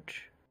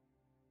forge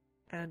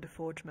and a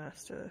forge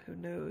master who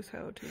knows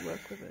how to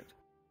work with it.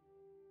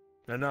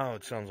 And now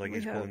it sounds like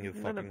he's pulling your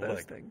none fucking of those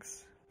leg.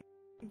 things.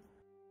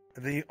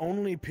 The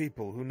only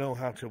people who know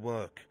how to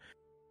work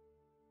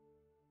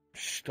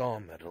star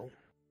metal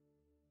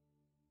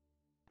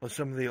are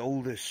some of the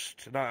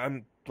oldest,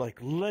 I'm like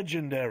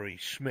legendary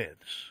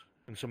smiths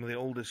in some of the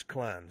oldest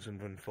clans in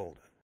Vunfolda.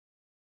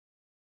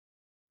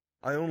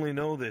 I only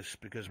know this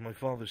because my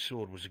father's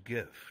sword was a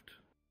gift.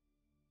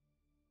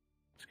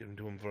 It's given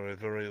to him by a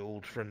very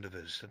old friend of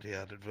his that he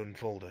had at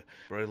Vunfolda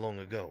very long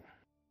ago.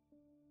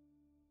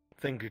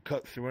 Thing could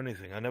cut through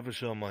anything. I never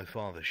saw my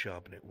father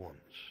sharpen it once.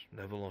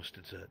 Never lost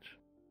its edge.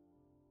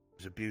 It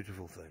was a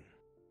beautiful thing.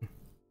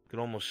 Could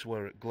almost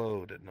swear it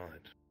glowed at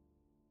night.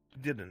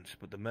 It didn't,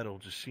 but the metal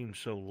just seemed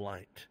so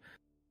light.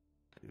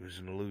 It was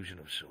an illusion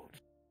of sorts.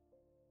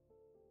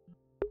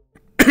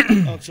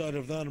 Outside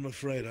of that, I'm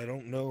afraid I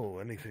don't know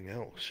anything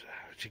else.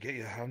 To get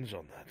your hands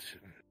on that,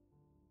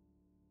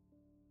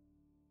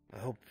 I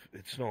hope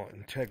it's not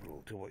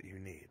integral to what you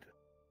need.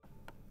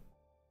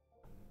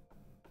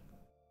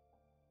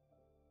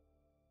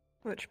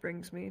 Which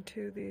brings me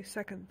to the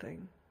second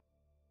thing.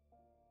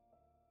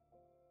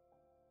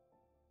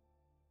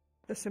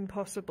 This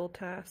impossible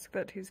task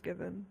that he's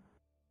given.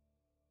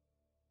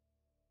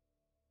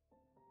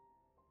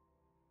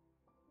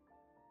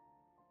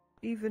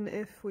 Even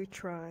if we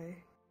try,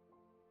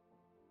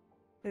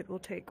 it will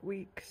take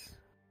weeks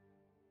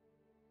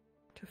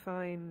to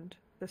find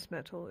this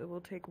metal. It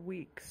will take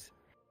weeks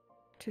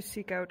to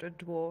seek out a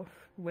dwarf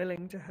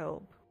willing to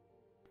help,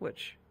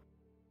 which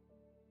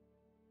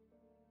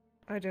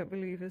I don't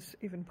believe is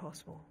even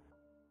possible.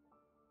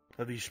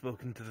 Have you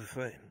spoken to the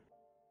Thane?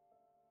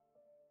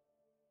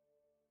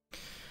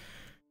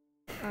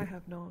 I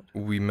have not.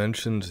 We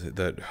mentioned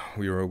that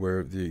we were aware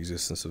of the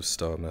existence of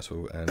star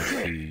metal, and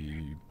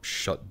he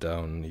shut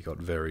down. He got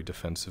very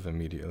defensive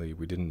immediately.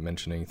 We didn't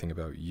mention anything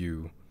about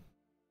you,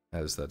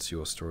 as that's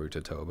your story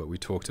to tell, but we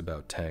talked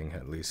about Tang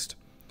at least.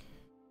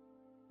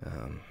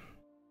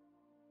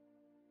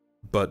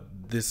 But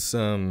this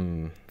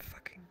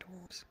fucking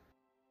dwarves.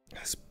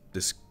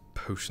 This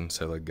potion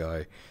seller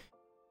guy,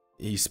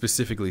 he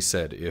specifically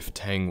said if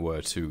Tang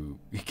were to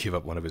give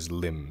up one of his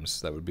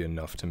limbs, that would be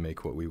enough to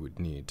make what we would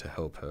need to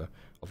help her.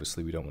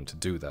 Obviously, we don't want to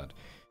do that.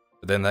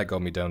 But then that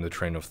got me down the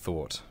train of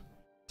thought.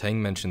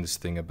 Tang mentioned this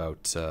thing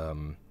about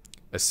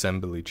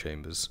assembly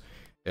chambers,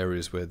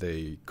 areas where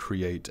they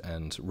create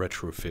and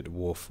retrofit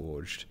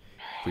Warforged.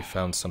 If we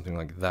found something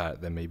like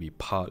that, there may be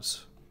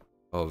parts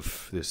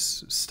of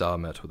this star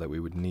metal that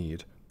we would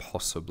need,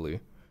 possibly.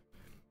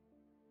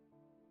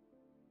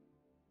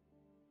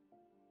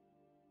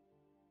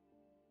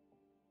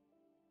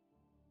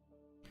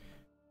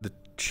 The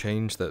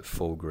change that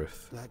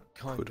Fulgrith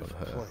put on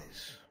her.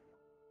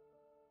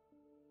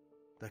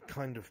 That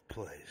kind of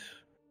place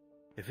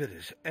If it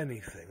is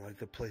anything like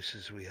the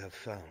places we have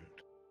found,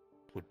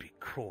 would be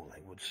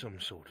crawling with some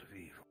sort of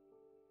evil.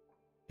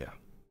 Yeah.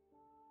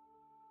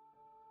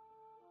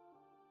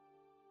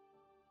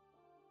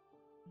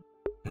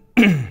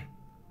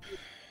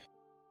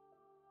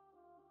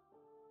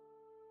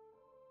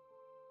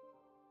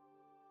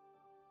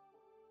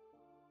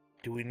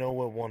 Do we know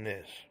where one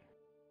is?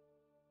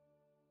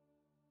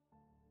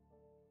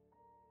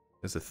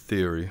 There's a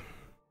theory.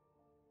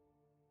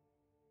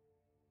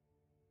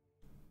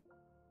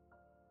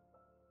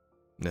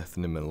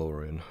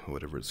 Nethnimilorian, or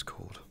whatever it's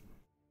called.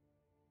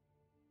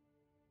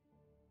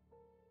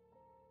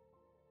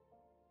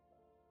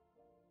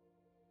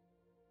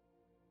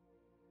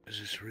 Is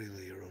this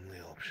really your only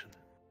option?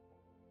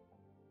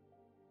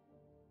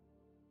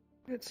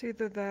 It's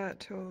either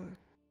that or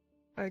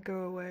I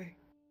go away.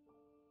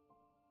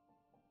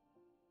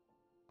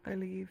 I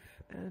leave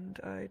and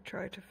I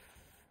try to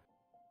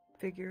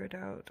figure it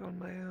out on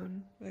my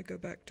own. I go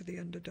back to the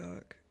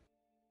Underdark.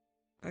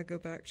 I go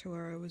back to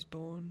where I was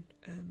born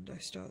and I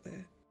start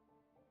there.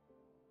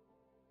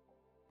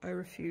 I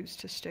refuse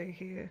to stay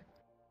here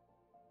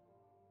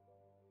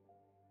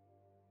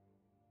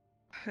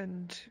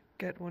and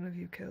get one of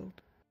you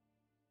killed.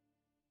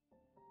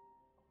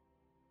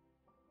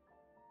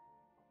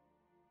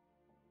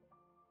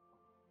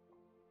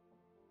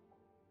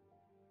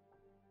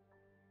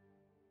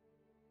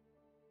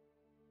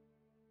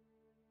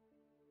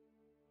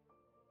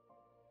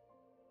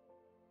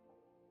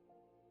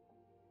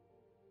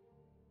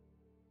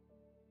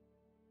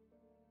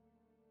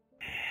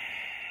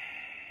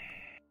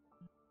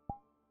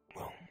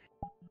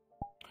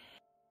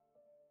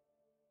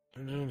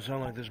 It doesn't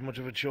sound like there's much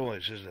of a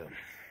choice, is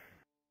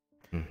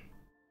there?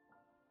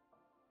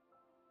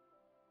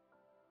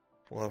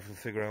 We'll have to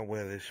figure out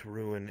where this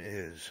ruin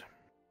is.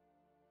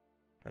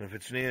 And if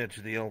it's near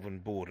to the elven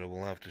border,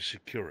 we'll have to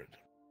secure it.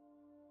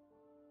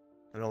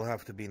 And it'll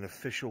have to be an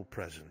official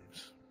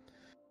presence,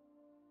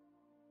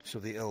 so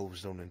the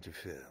elves don't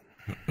interfere.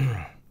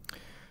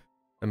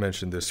 I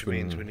mentioned this Which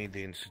means we need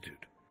the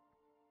Institute.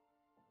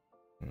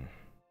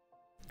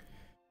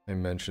 I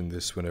mentioned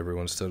this when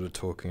everyone started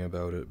talking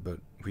about it, but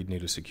we'd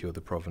need to secure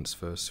the province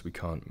first. We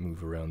can't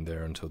move around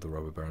there until the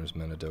robber baron's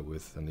men are dealt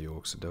with and the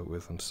orcs are dealt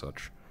with and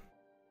such.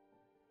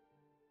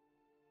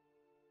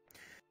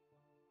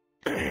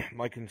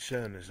 My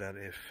concern is that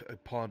if a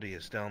party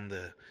is down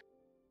there,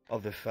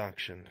 other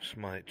factions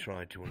might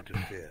try to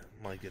interfere,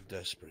 might get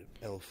desperate.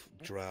 Elf,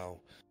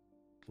 drow,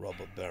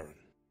 robber baron.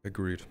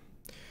 Agreed.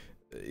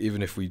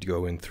 Even if we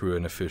go in through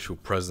an official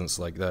presence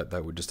like that,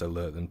 that would just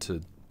alert them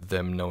to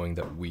them knowing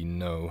that we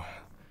know.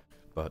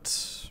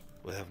 But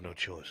we have no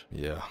choice.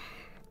 Yeah.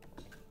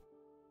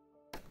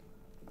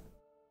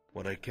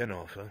 What I can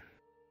offer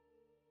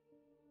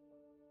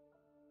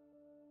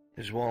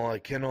is, while I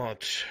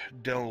cannot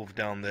delve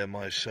down there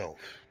myself,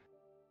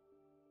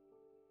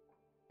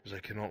 because I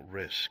cannot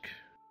risk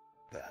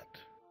that,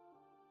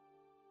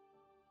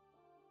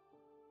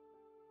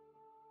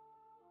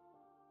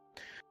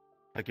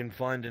 I can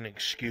find an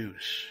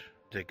excuse,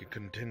 take a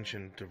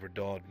contingent of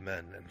Redard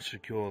men and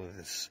secure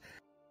this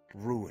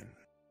ruin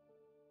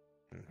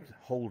and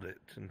hold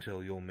it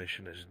until your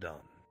mission is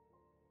done.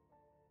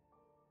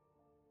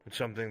 It's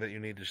something that you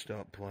need to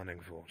start planning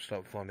for.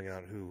 Start finding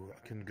out who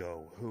can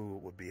go, who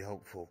would be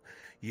helpful.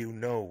 You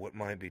know what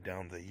might be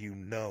down there. You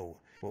know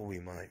what we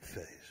might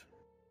face.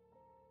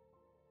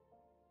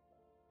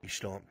 You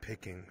start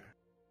picking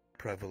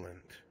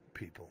prevalent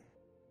people.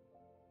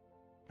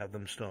 Have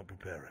them start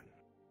preparing.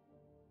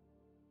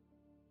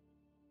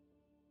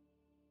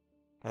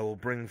 I will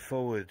bring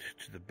forward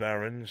to the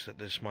barons that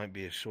this might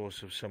be a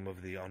source of some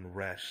of the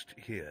unrest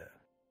here,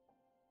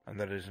 and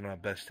that it is in our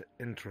best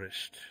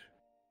interest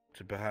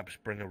to perhaps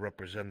bring a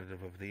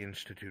representative of the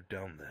Institute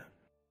down there.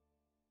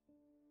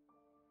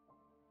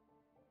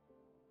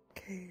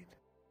 Cade.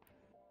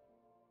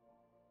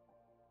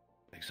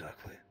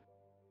 Exactly.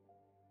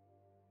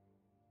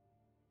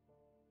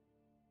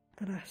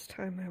 The last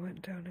time I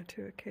went down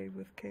into a cave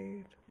with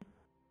Cade,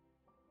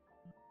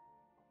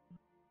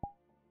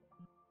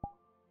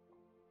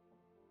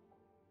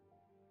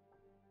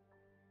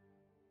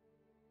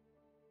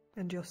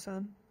 and your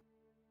son?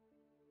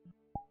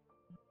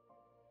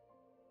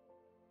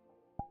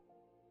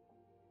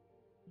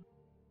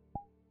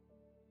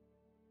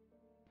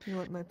 You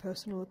want my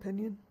personal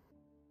opinion?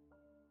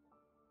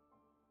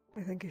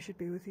 I think he should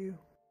be with you.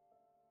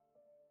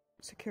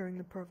 Securing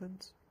the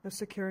province, or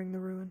securing the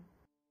ruin.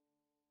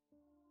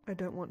 I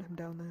don't want him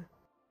down there.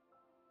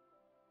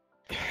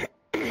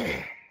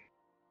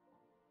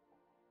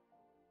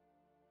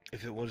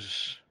 If it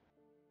was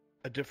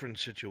a different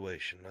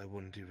situation, I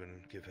wouldn't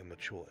even give him a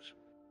choice.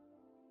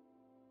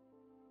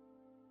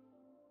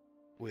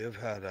 We have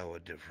had our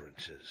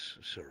differences,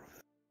 sir.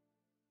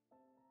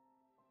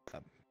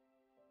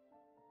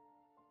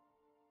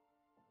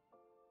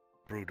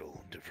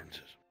 Brutal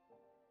differences.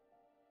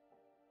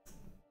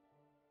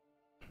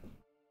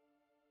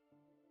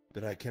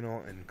 But I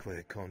cannot, in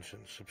clear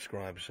conscience,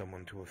 subscribe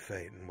someone to a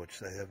fate in which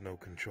they have no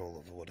control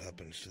over what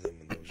happens to them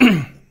and those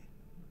around them.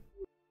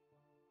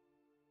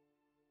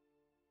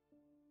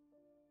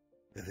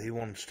 If he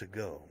wants to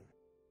go,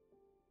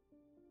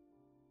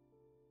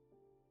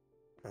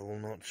 I will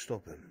not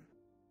stop him.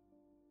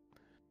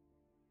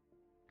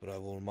 But I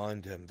will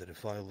remind him that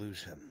if I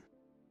lose him,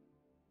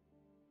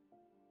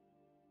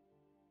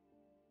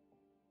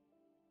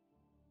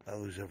 I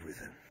lose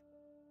everything.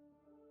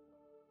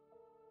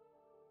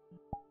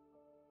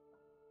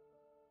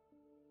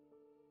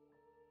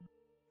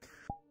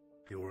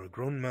 You are a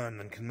grown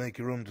man and can make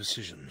your own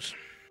decisions.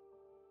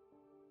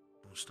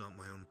 I'll start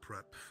my own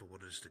prep for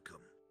what is to come.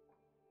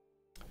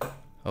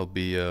 I'll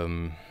be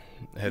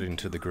heading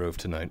to the Grove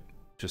tonight,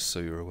 just so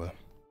you're aware.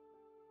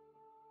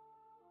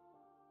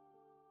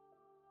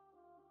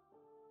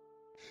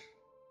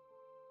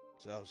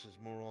 This house is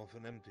more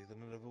often empty than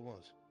it ever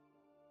was.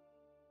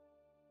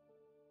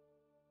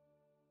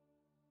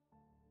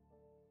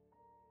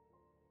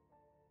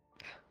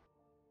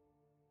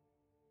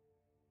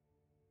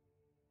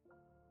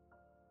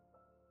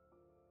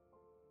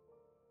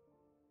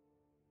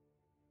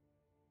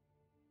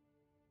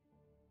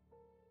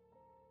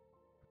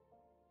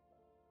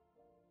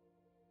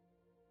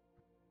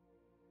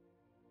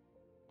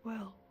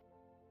 Well.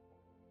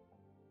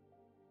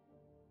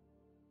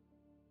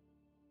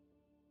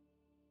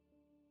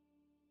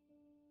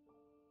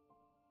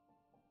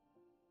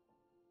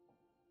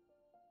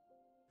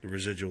 The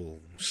residual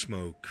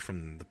smoke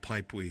from the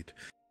pipeweed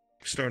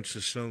starts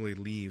to slowly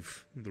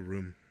leave the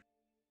room.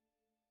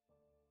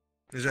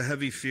 There's a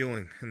heavy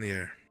feeling in the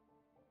air.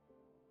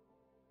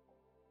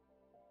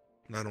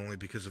 Not only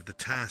because of the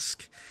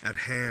task at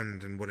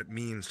hand and what it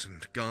means,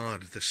 and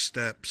God, the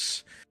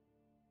steps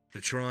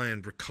to try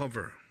and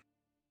recover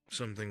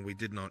something we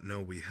did not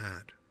know we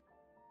had.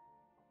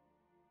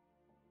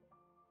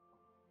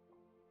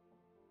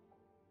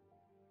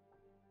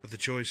 But the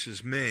choice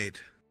is made.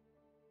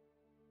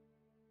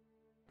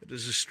 It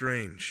is a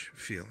strange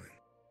feeling.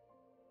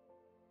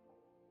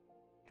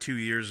 2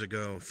 years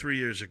ago, 3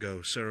 years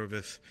ago,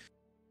 Saravith,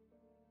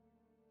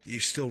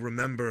 you still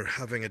remember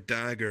having a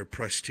dagger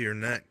pressed to your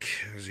neck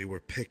as you were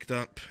picked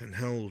up and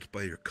held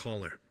by your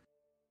collar.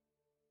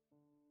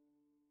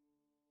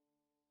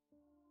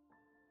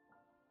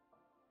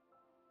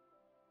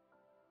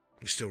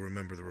 You still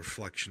remember the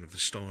reflection of the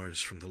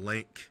stars from the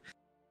lake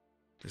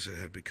as it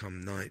had become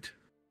night.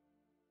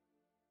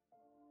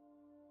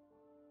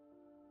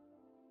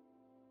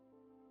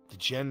 The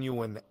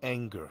genuine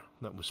anger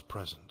that was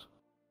present,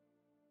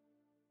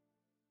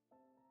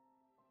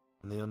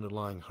 and the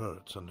underlying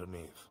hurts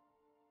underneath.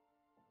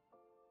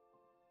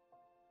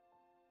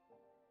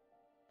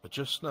 But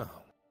just now,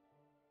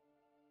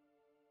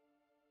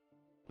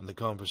 when the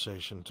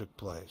conversation took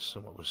place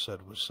and what was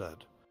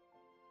said,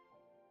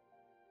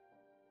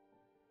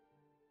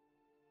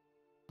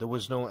 there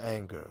was no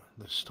anger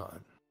this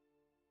time.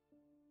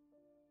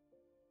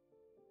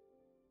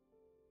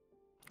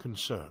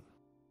 Concern.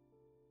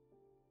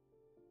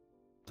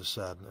 The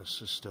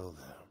sadness is still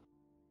there.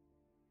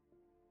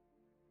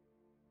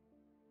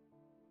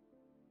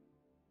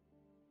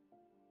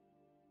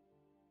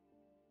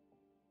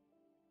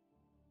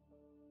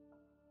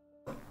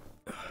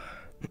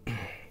 I'm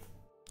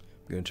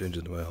gonna change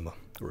into my armor.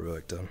 We're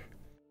back down.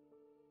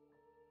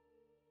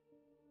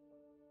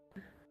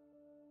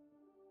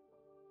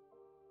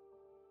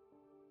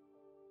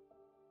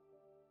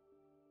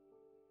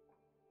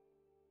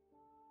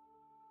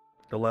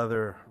 The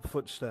leather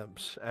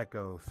footsteps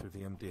echo through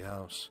the empty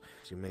house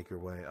as you make your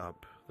way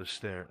up the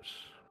stairs.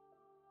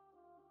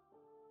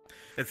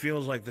 It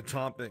feels like the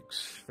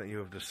topics that you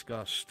have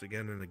discussed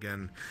again and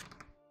again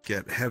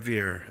get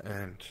heavier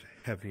and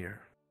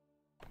heavier.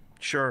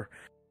 Sure,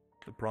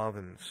 the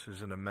province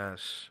is in a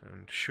mess,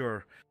 and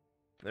sure,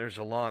 there's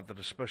a lot that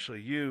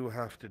especially you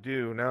have to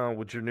do now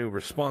with your new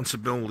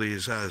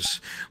responsibilities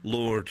as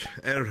Lord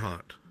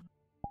Erhard.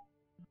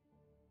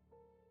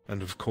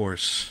 And of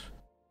course,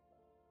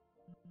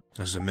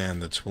 as a man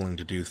that's willing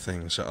to do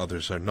things that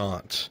others are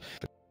not,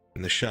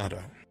 in the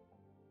shadow.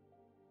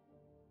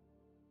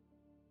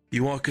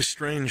 You walk a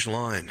strange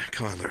line,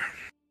 Kyler.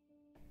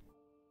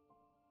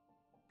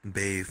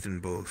 Bathed in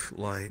both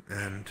light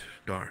and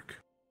dark.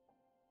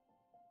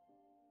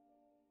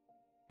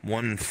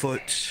 One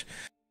foot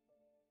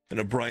in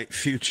a bright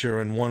future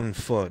and 1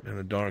 foot in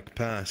a dark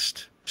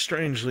past,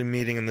 strangely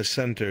meeting in the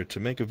center to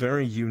make a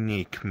very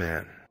unique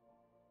man.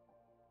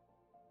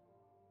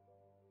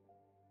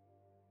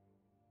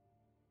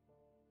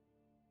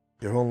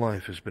 Your whole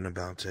life has been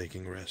about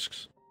taking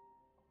risks.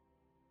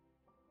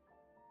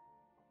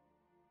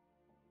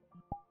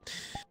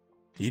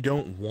 You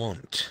don't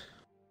want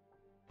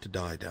to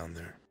die down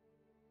there.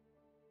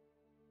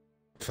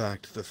 In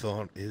fact, the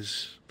thought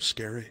is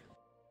scary.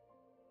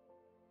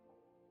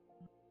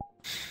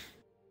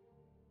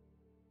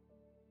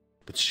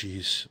 But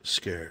she's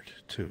scared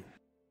too.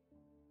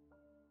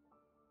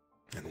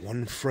 And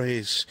one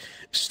phrase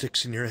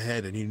sticks in your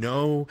head, and you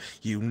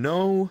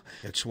know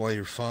it's why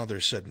your father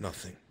said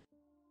nothing.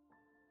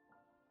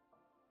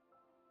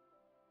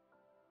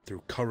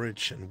 Through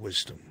courage and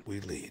wisdom we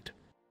lead.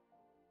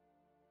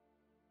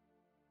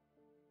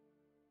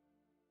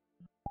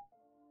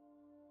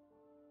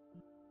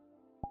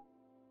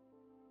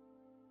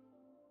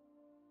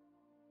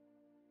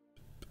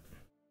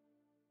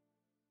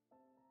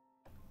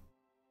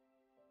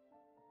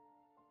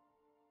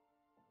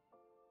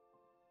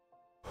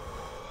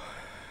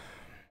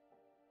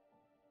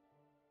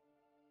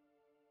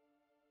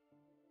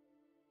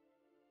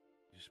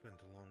 spent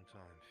a long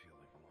time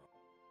feeling alone.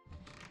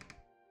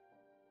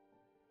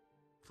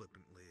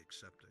 Flippantly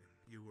accepting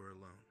you were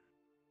alone.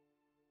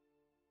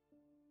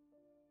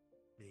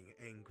 Being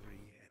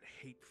angry and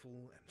hateful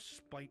and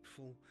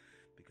spiteful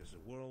because the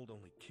world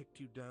only kicked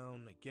you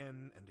down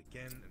again and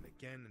again and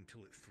again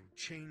until it threw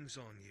chains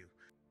on you.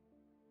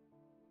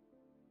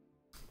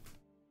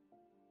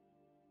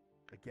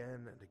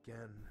 Again and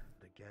again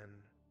and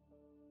again.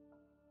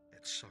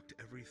 It sucked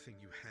everything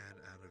you had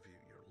out of you.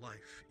 Your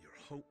life, your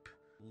hope,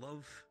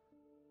 love.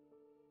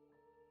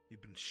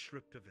 You've been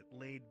stripped of it,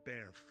 laid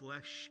bare,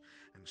 flesh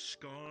and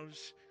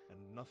scars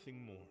and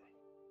nothing more.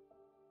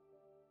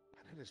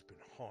 And it has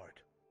been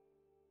hard.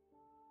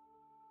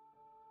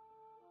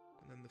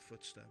 And then the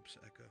footsteps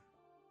echo.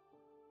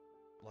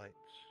 Lights,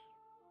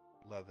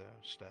 leather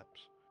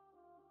steps.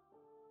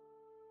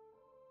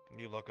 And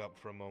you look up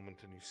for a moment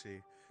and you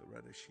see the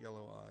reddish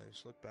yellow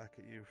eyes look back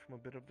at you from a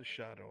bit of the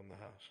shadow in the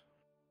house.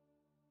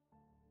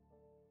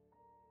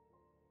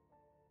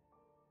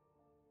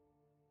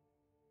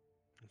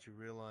 And you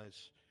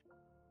realize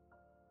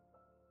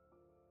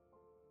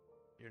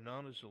you're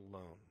not as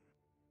alone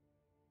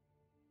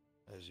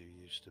as you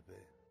used to be.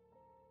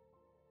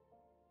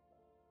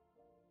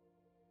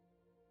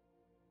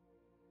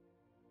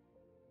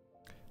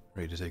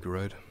 Ready to take a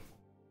ride?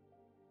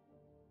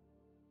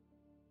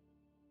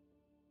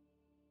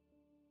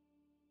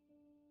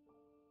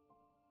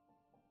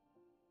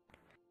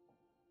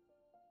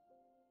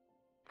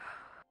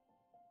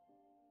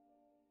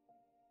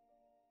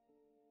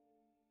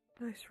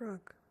 Nice rug.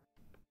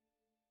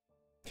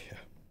 Yeah.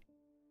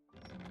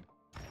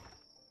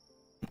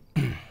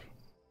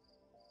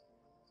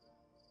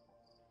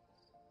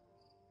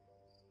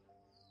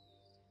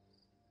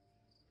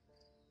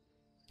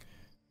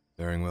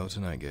 Faring well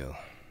tonight, Gale.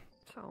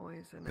 It's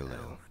always an Galil.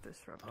 elf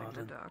disrupting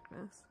the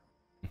darkness.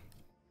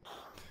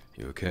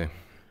 You okay?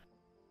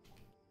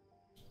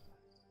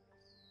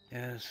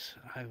 Yes,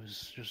 I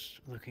was just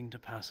looking to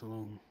pass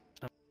along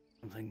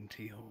something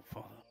to your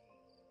father.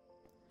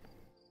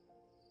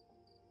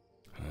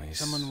 Nice.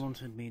 Someone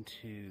wanted me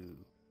to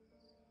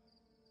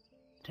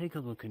take a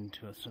look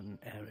into a certain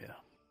area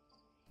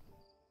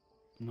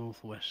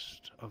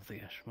northwest of the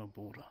Eshma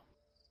border.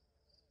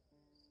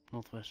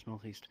 Northwest,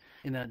 northeast,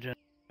 in that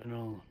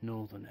general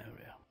northern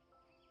area.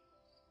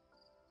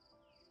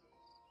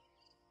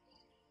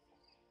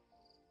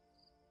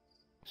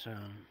 So,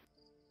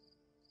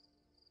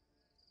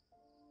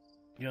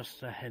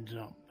 just a heads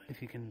up,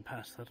 if you can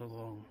pass that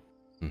along.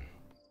 I'm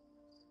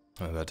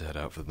about to head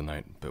out for the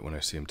night, but when I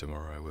see him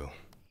tomorrow, I will.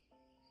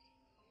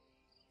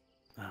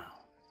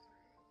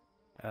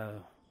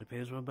 It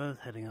appears we're both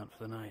heading out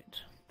for the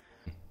night.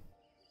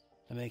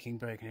 They're making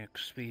breakneck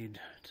speed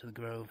to the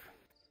grove.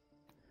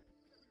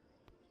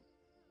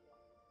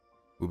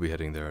 We'll be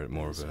heading there at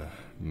more of a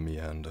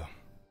meander.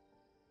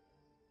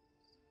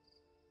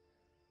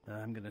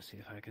 I'm gonna see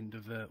if I can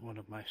divert one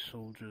of my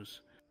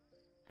soldiers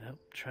to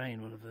help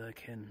train one of their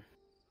kin.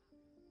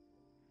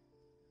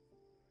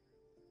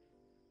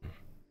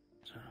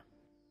 So,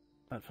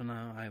 but for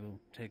now, I will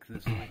take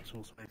this light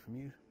source away from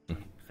you.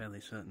 I'm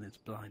fairly certain it's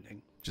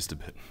blinding. Just a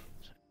bit.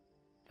 So,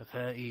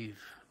 prepare Eve.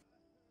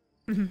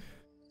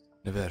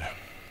 Never.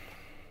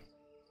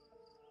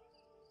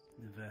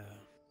 Never.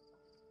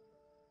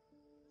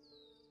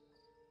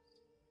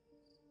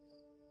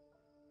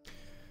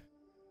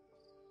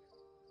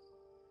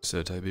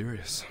 Sir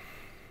Tiberius.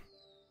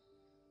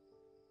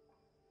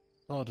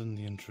 Pardon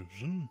the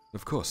intrusion.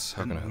 Of course,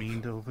 how can I help? Didn't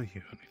mean to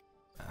overhear anything.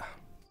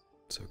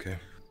 It's okay.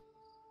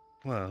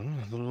 Well,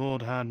 the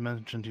Lord had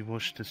mentioned he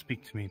wished to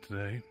speak to me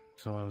today,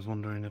 so I was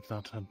wondering if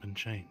that had been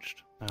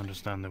changed. I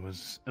understand there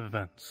was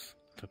events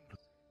to...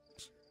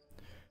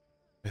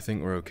 I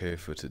think we're okay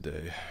for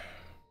today.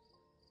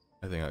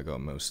 I think I got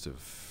most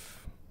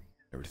of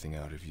everything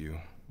out of you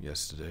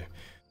yesterday.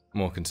 I'm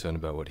more concerned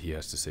about what he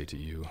has to say to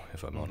you,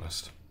 if I'm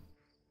honest.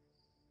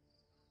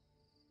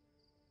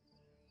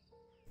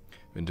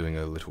 Been doing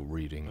a little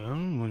reading,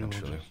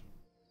 actually.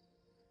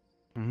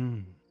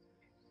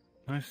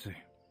 I see.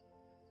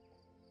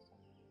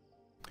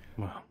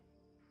 Well.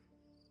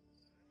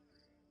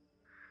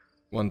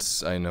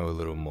 Once I know a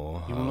little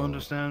more, You will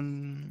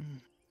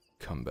understand...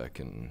 come back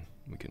and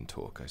we can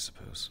talk, I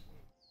suppose.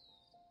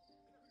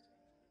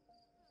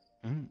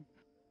 As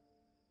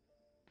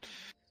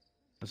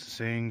the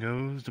saying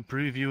goes, the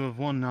preview of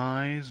one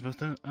eye is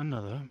with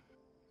another.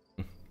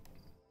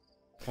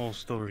 All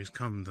stories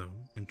come, though,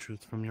 in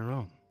truth, from your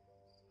own.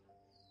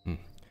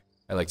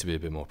 I like to be a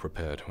bit more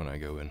prepared when I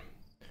go in.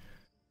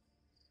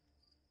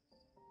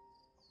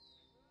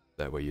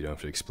 That way you don't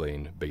have to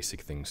explain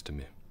basic things to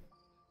me.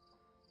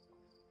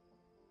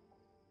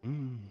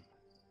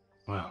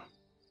 Well,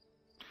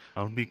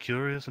 I'll be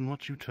curious in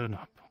what you turn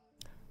up.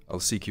 I'll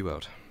seek you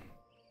out.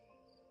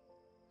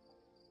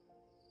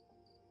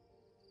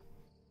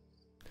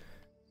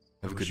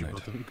 Have a good night.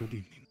 Good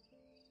evening.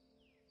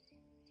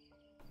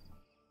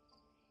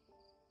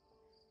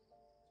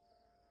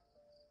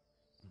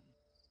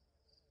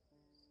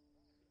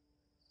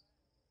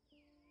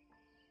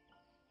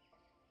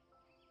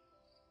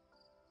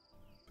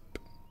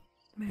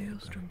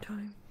 Maelstrom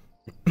time.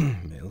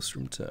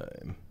 Maelstrom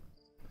time.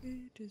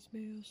 It is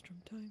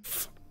Maelstrom time.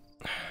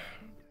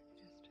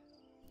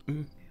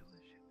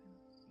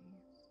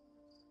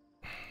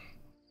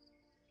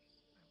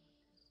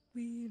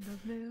 We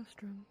love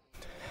Maelstrom.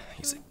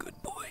 He's a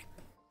good boy.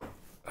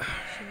 So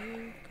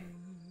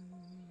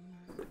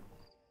good.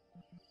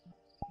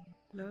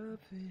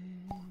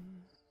 Loving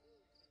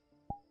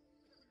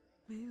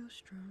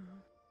Maelstrom.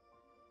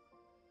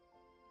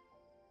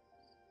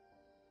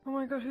 Oh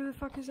my god, who the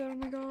fuck is that? Oh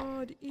my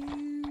god,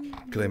 ew.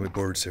 Claim a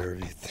board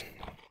service.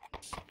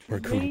 We're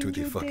coming to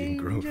the fucking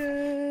grove.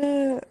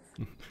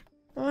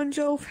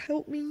 Anjolf,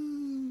 help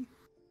me.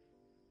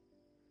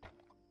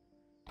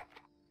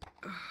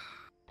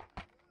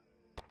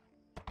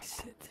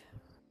 Sit.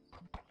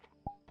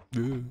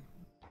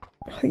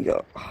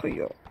 Hiya,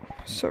 hiya.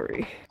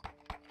 Sorry.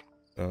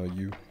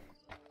 You.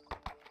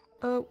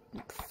 Oh,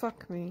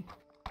 fuck me.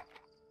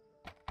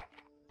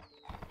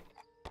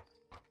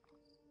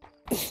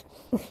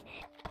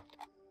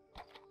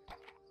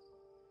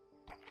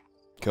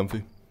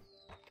 Comfy?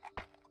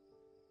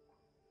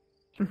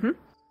 Mm-hmm.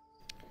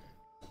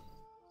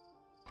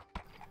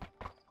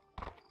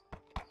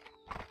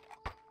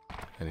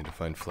 I need to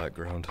find flat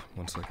ground.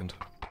 1 second.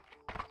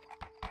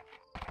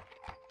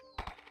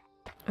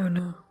 Oh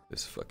no.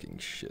 This fucking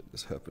shit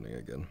is happening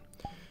again.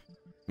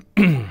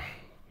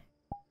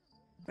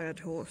 Bad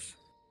horse.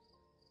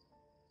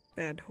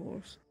 Bad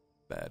horse.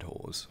 Bad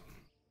horse.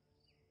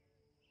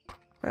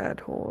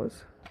 Bad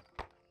horse.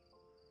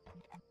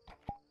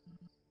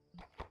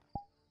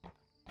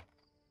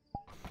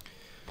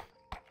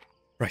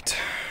 Right.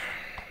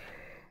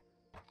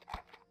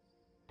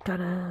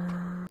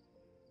 Ta-da!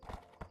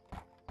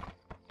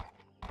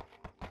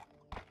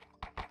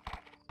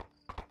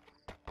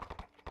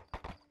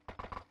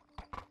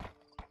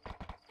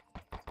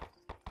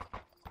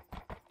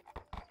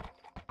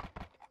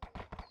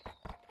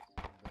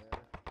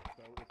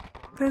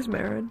 There's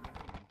Marin.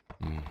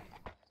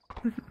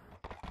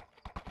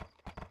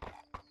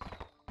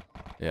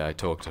 Yeah, I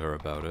talked to her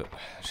about it.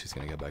 She's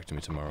gonna get back to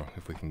me tomorrow.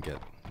 If we can get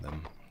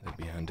them, that'd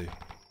be handy.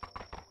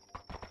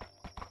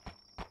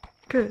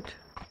 Good.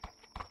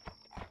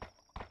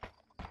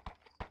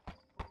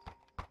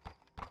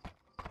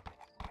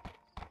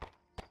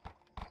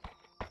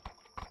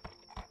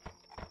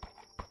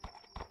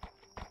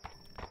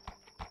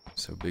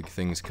 So big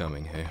things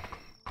coming, hey?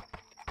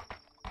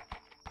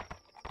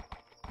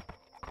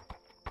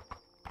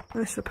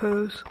 I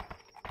suppose.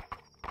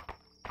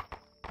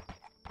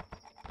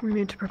 We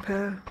need to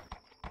prepare.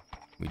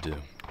 We do.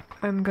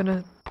 I'm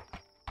gonna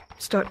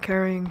start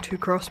carrying 2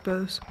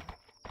 crossbows.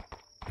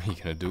 Are you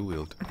gonna dual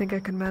wield? I think I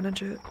can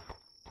manage it.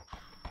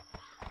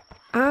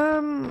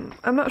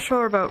 I'm not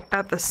sure about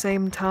at the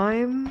same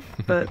time,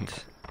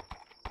 but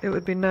it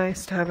would be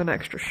nice to have an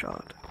extra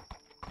shot.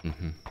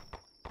 Mm-hmm.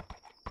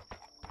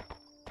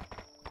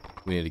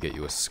 We need to get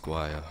you a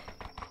squire.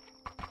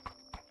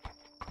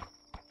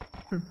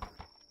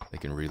 They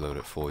can reload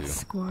it for you.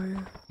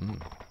 Squire.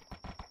 Mm.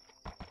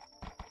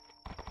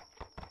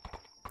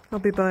 I'll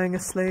be buying a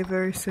slave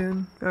very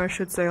soon. Or I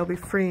should say I'll be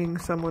freeing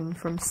someone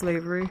from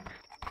slavery.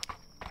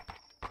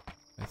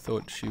 I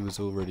thought she was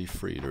already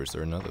freed, or is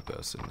there another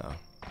person now?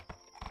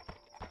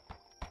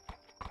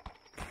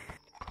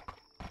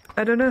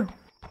 I don't know.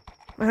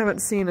 I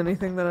haven't seen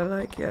anything that I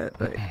like yet,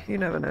 but you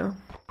never know.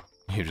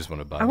 You just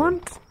want to buy I one.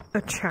 want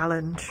a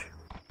challenge.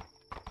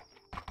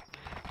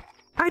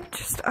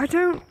 I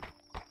don't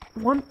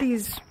want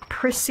these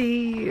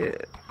prissy,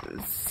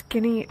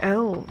 skinny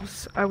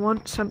elves. I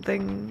want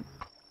something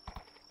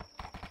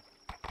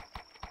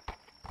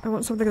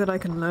that I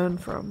can learn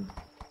from.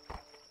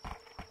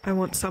 I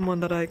want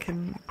someone that I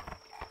can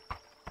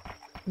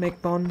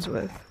make bonds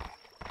with.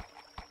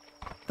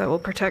 That will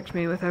protect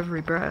me with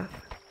every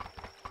breath.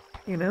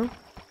 You know?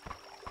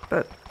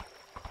 But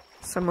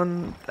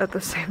someone at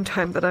the same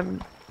time that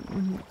I'm...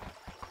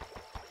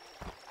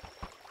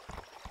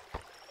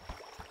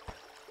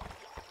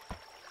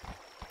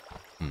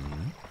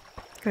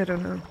 I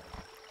don't know.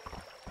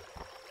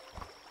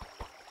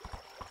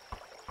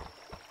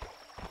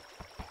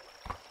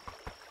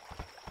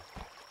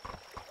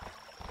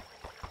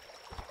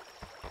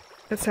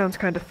 It sounds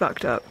kind of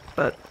fucked up,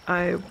 but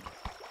I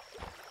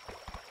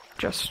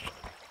just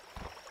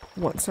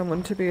want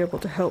someone to be able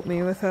to help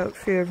me without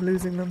fear of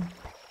losing them.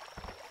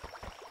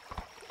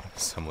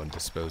 Someone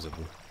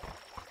disposable.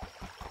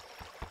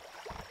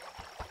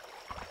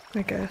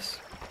 I guess.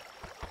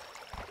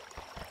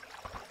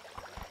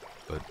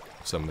 But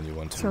someone you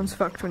want to... Sounds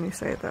fucked when you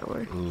say it that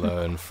way.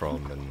 learn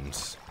from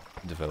and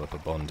develop a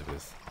bond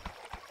with.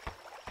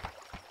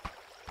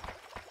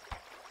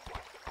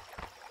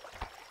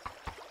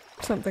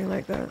 Something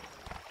like that.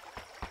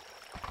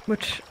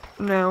 Which,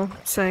 now,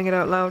 saying it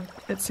out loud,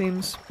 it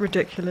seems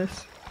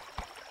ridiculous.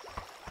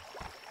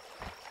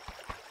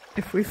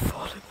 If we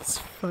fall in this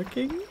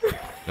fucking...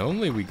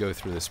 Normally we go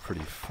through this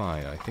pretty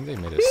fine. I think they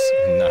made us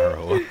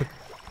narrower.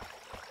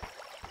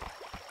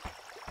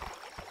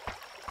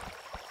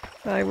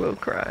 I will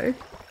cry.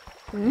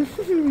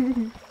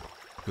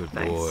 Good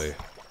Nice. boy.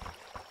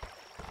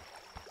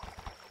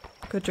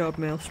 Good job,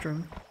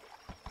 Maelstrom.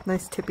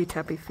 Nice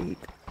tippy-tappy feet.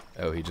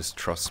 Oh, he just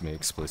trusts me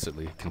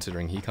explicitly,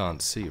 considering he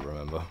can't see,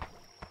 remember?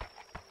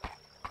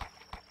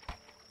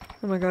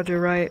 Oh my god,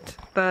 you're right.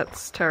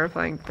 That's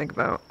terrifying to think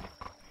about.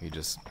 He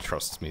just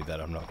trusts me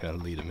that I'm not going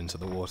to lead him into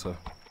the water.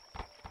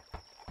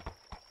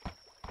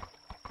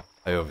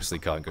 I obviously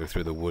can't go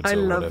through the woods I or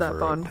love whatever that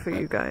bond for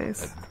you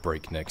guys. At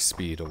breakneck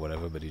speed or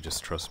whatever, but he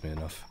just trusts me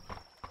enough.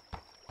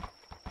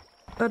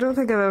 I don't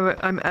think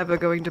I'm ever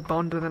going to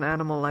bond with an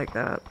animal like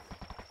that.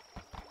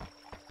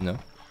 No?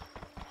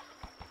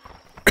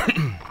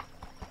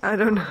 I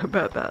don't know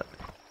about that.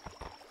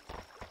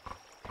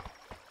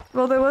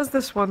 Well, there was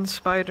this one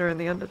spider in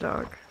the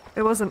Underdark.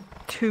 It wasn't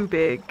too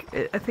big.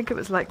 I think it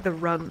was like the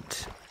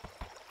runt.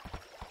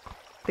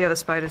 The other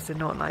spiders did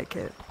not like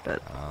it,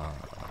 but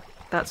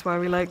that's why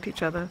we liked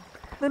each other.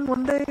 Then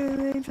one day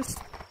they just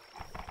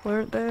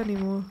weren't there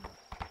anymore.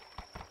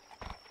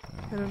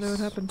 I don't know what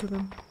happened to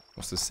them.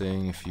 What's the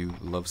saying? If you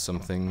love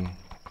something,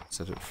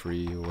 set it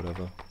free or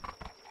whatever?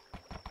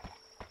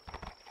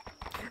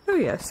 Oh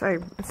yes,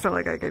 it's not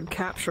like I could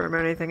capture him or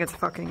anything. It's a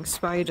fucking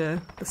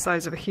spider the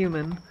size of a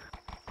human.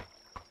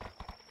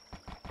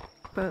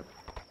 But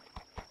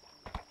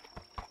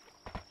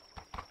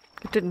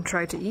it didn't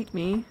try to eat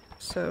me,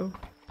 so...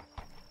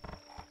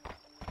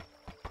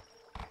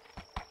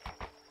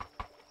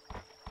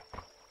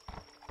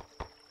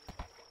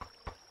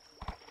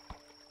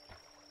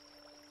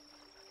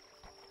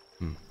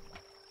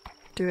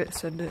 Do it,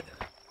 send it.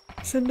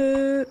 Send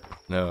it!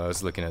 No, I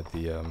was looking at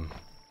the,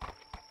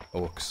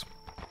 orcs.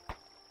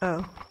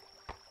 Oh.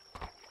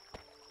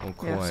 All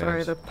quiet. Yeah,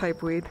 sorry, the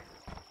pipeweed.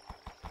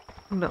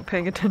 I'm not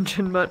paying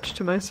attention much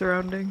to my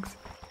surroundings.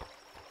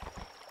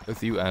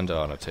 Both you and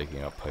Arn are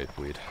taking up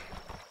pipeweed.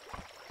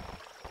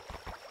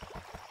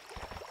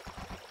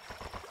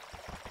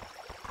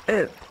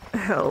 It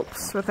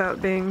helps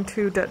without being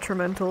too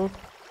detrimental.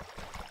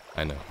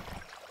 I know.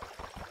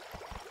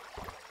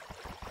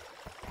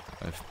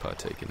 I've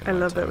partaken in I my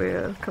love that time. we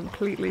are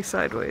completely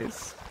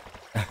sideways.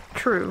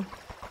 True.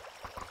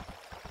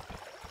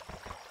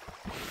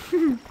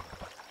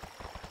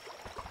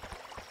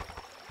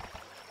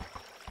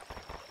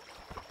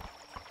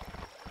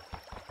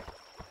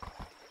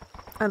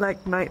 I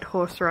like night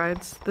horse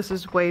rides. This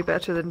is way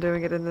better than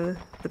doing it in the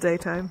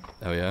daytime.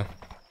 Oh yeah?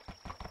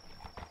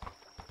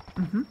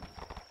 Mm-hmm.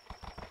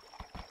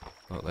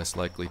 Well, less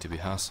likely to be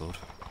hassled.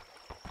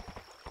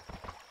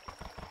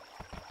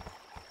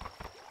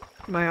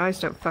 My eyes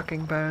don't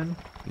fucking burn.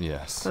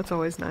 Yes. That's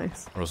always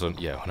nice. We're also,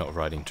 yeah, we're not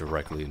riding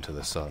directly into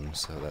the sun,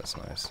 so that's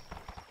nice.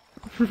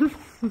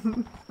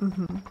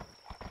 Mm-hmm.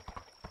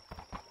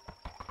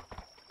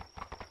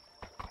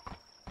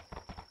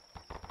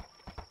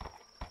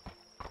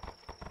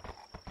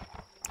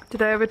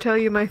 Did I ever tell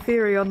you my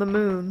theory on the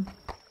moon?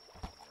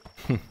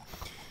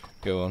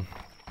 Go on.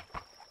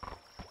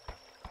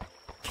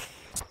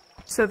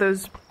 So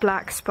those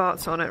black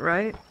spots on it,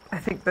 right? I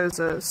think those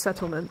are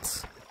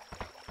settlements.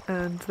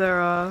 And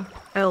there are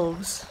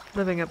elves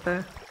living up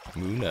there.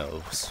 Moon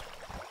elves.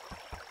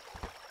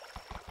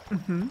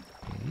 Mm-hmm.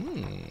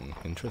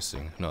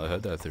 Interesting. Not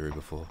heard that theory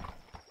before.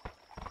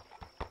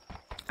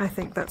 I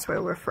think that's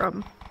where we're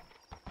from.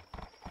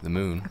 The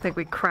moon? I think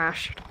we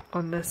crashed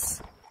on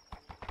this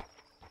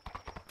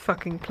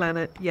fucking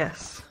planet,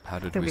 yes. How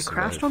did I think we we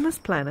crashed survive? on this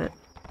planet.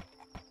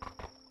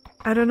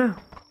 I don't know.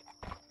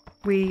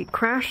 We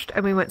crashed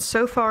and we went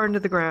so far into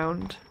the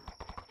ground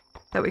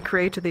that we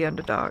created the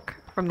Underdark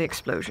from the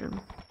explosion.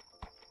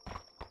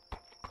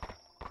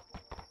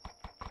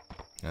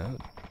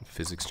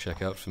 Physics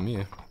check out from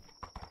you.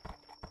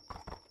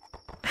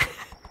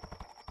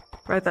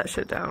 Write that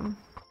shit down.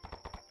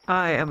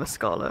 I am a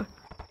scholar.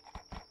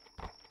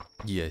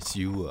 Yes,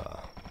 you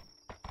are.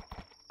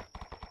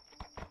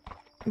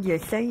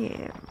 Yes, I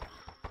am.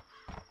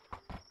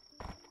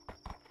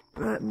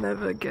 That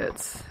never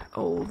gets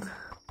old.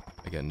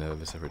 I get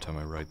nervous every time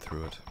I ride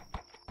through it.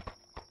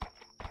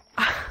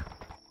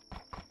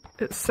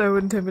 It's so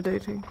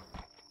intimidating.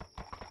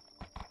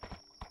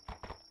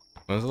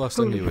 When was the last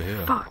time you were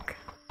here? Fuck.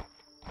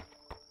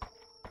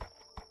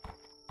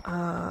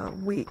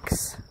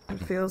 Weeks, it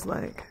feels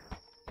like.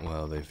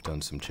 Well, they've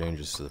done some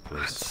changes to the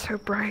place. It's so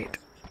bright.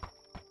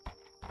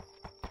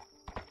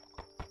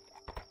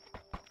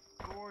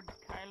 Lord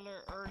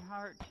Kyler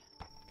Earnhardt,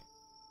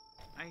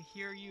 I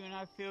hear you and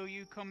I feel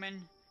you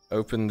coming.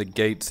 Open the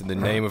gates in the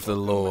name of the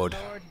Lord.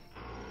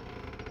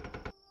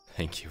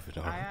 Thank you,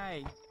 Vidar.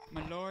 Aye, aye,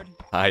 my lord.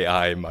 Aye,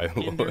 aye, my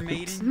Yonder lord.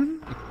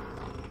 maiden.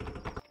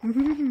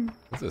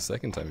 That's the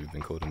second time you've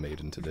been called a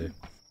maiden today.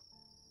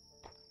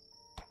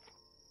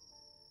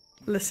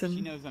 Listen.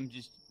 She knows I'm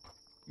just...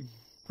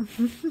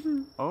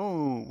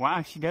 Oh,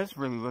 wow, she does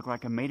really look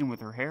like a maiden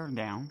with her hair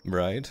down.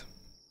 Right?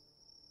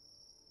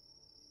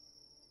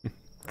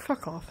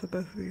 Fuck off, the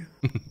both of you.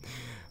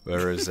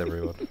 Where is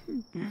everyone?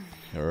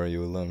 Or are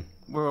you alone?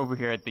 We're over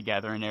here at the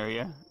gathering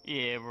area.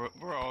 Yeah,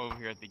 we're all over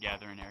here at the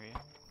gathering area.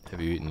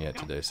 Have you eaten yet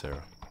today,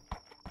 Sarah?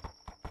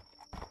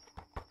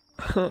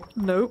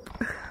 Nope.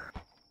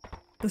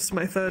 This is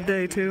my third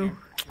day, too.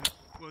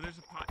 Well, there's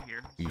a pot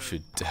here. You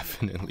should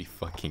definitely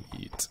fucking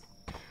eat.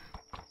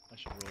 I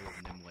should roll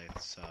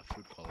Nimlate's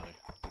food quality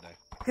today.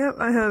 Yep,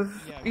 I have.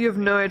 You have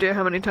no idea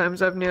how many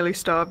times I've nearly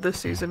starved this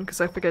season because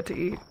I forget to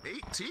eat.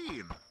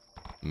 18.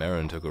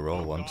 Marin took a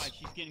roll once. God,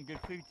 she's getting good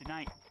food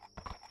tonight.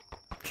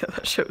 Yeah,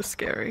 that show was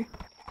scary.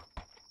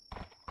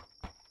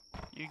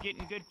 You're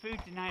getting good food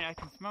tonight. I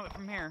can smell it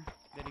from here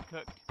that he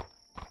cooked.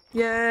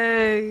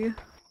 Yay!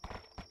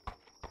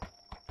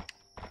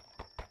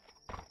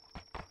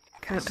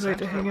 Can't wait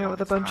to hang out with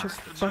a bunch of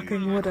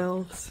fucking wood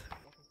elves.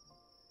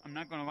 I'm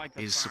not gonna like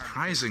the is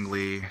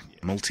surprisingly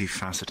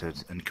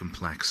multifaceted and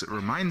complex. It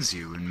reminds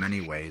you in many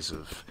ways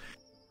of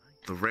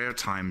the rare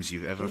times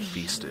you've ever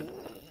feasted.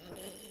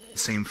 The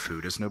same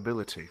food as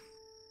nobility.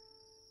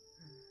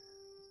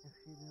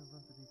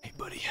 Hey,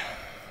 buddy.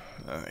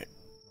 Alright.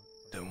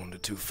 Don't wander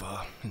too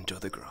far. Enjoy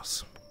the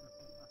grass.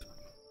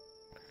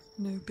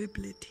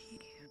 Nobility.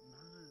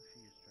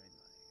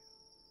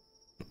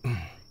 In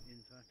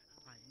fact,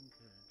 I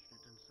encouraged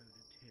it, and so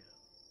did Tyr.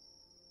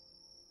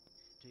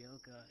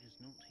 Tioka is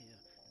not here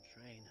to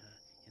train her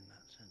in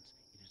that sense.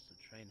 It is to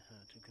train her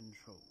to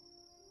control.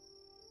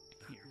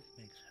 That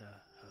makes her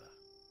her.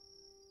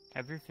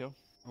 Have your fill.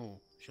 Or,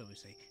 shall we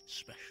say,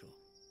 special.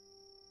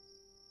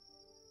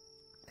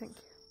 Thank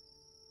you.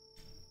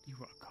 You're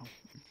welcome.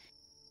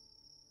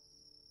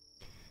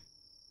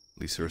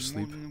 Lisa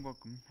asleep. More than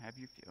welcome. Have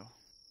your fill.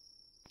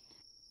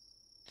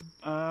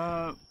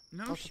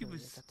 No, she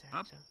was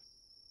up.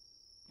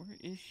 Where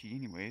is she,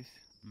 anyways?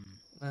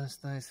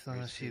 Last night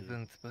she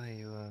went by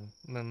your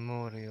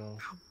memorial.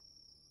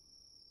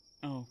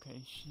 Oh, okay.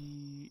 Is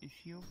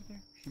she over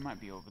there? She might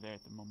be over there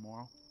at the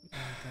memorial.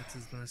 That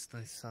is last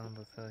I saw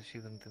of her. She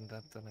went in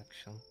that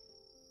direction.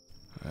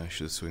 I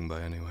should swing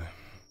by anyway.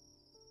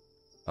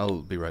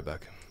 I'll be right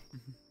back.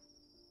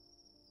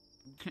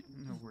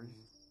 No worries.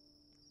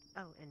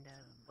 Oh, and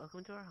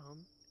welcome to our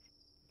home.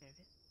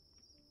 David.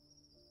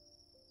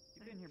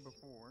 You've been here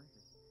before.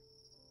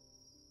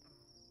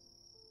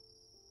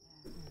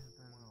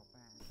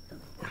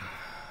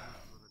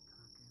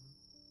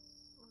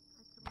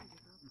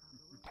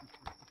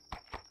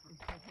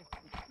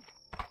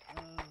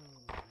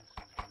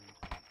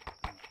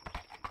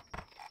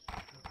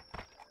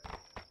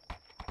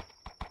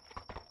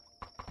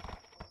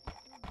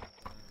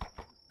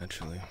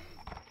 Actually.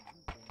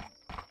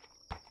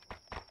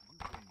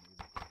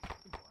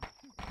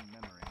 In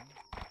memory,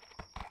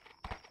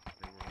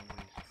 they were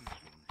always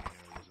peaceful and the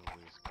air was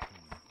always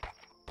clean.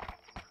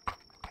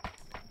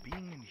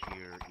 Being in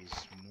here is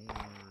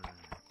more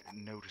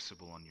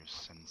noticeable on your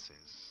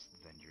senses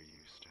than you're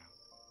used to.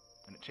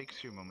 And it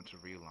takes you a moment to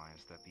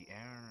realize that the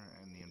air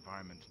and the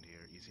environment in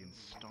here is in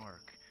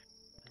stark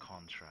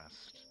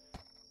contrast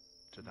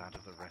to that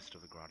of the rest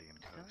of the Gradian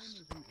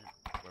coast,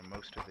 where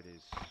most of it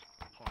is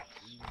hot,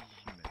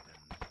 humid,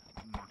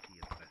 and mucky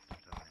at the best of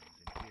times.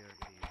 And here it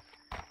is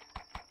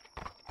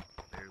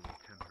barely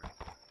temperate.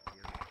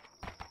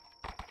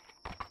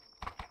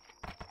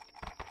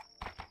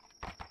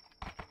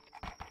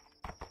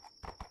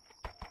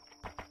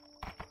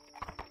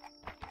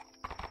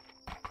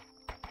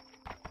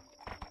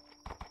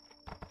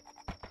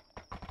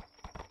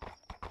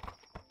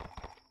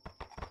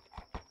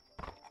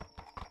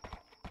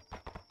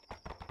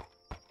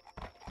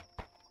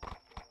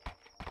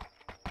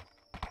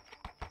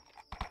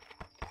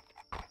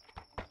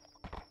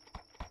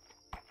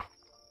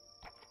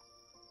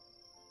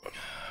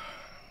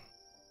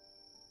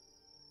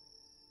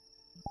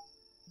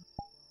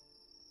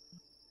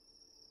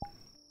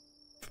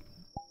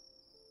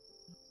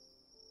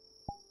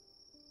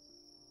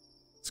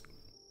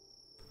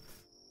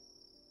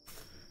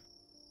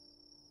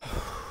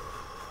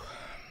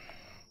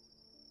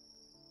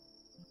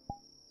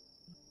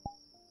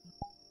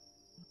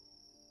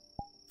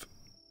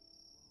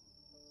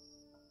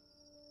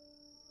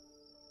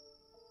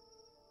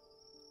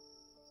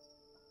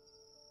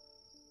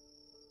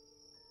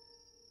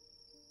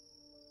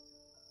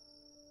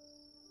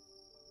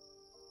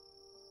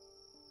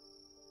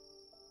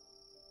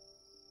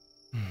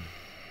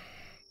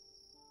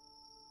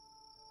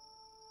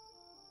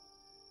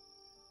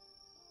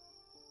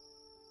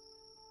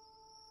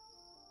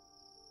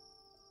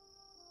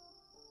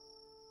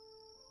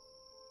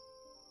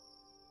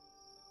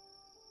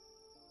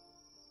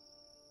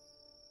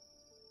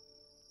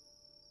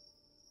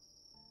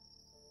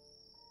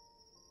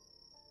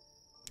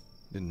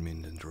 Didn't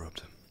mean to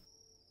interrupt.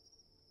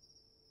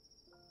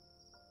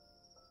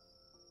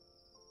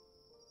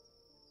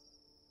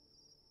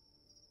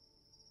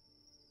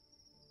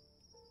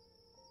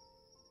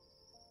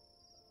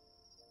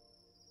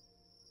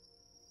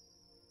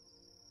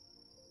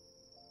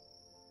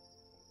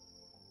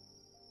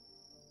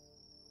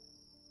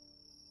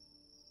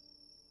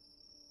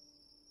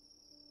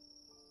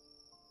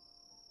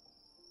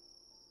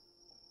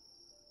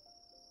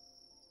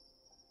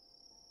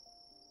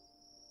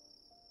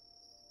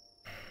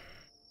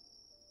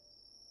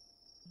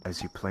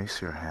 As you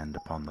place your hand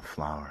upon the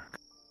flower,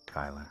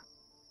 Kyla,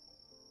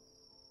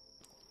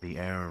 the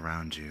air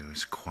around you,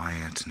 as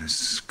quiet and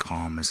as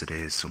calm as it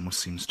is,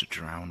 almost seems to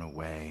drown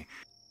away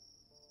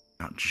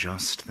Not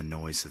just the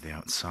noise of the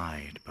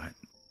outside, but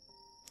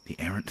the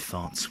errant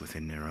thoughts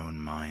within your own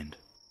mind.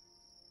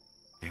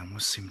 They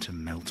almost seem to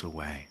melt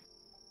away.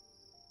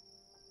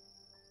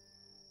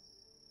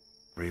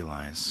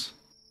 Realize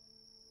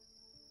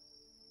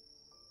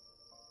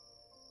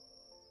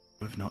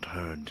you have not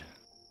heard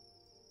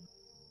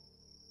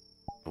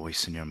a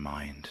voice in your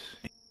mind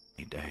in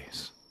 8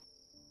 days.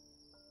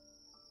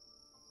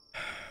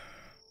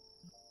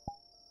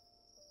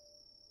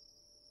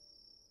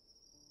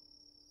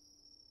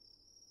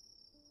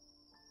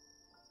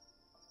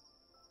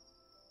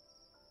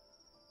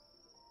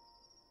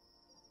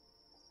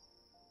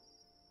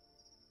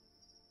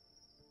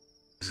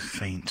 There's a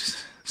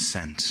faint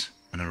scent,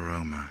 an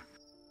aroma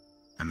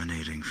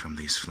emanating from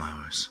these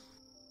flowers.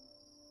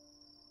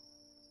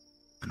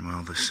 And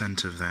while the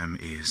scent of them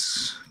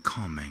is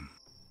calming,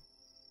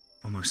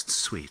 almost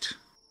sweet,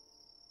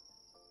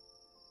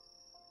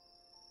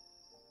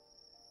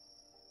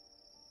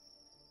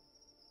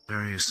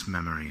 various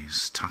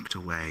memories tucked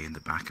away in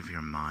the back of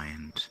your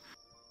mind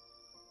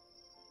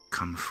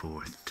come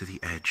forth to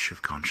the edge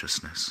of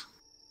consciousness.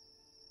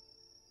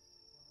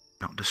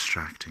 Not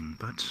distracting,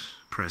 but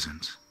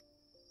present.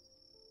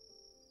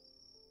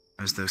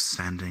 As though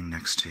standing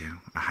next to you,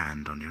 a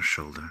hand on your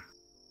shoulder.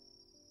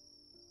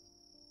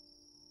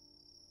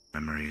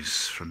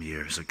 Memories from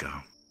years ago.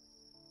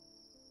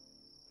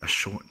 A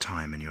short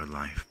time in your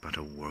life, but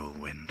a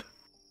whirlwind.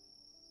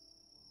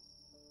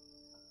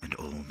 And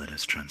all that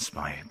has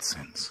transpired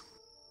since.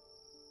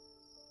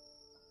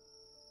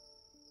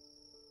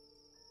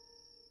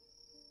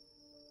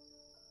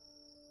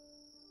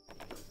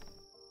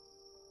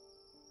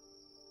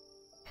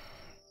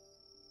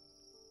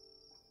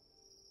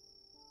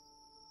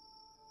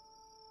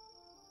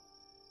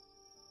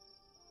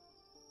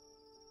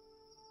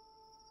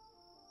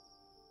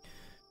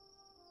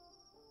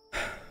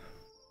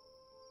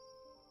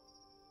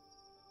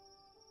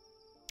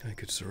 I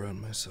could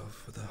surround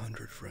myself with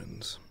 100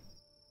 friends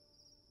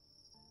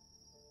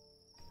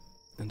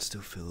and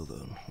still feel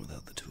alone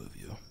without the two of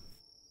you.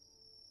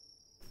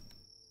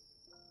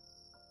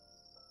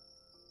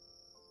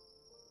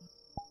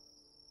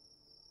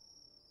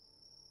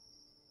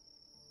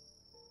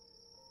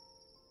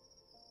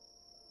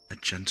 A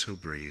gentle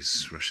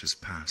breeze rushes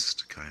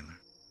past, Kyler.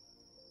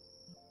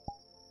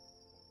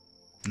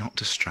 Not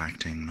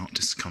distracting, not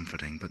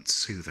discomforting, but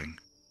soothing.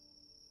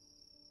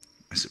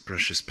 As it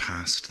brushes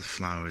past the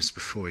flowers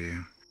before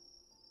you,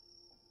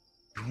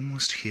 you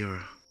almost hear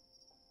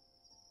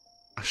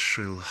a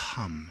shrill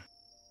hum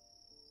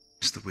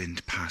as the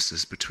wind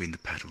passes between the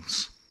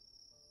petals,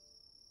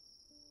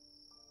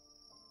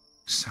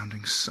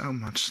 sounding so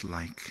much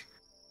like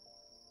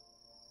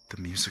the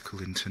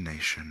musical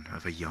intonation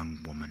of a young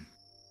woman,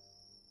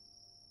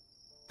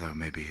 though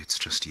maybe it's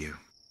just you.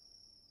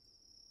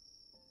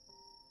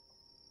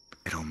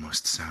 It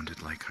almost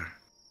sounded like her.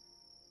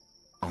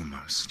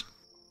 Almost.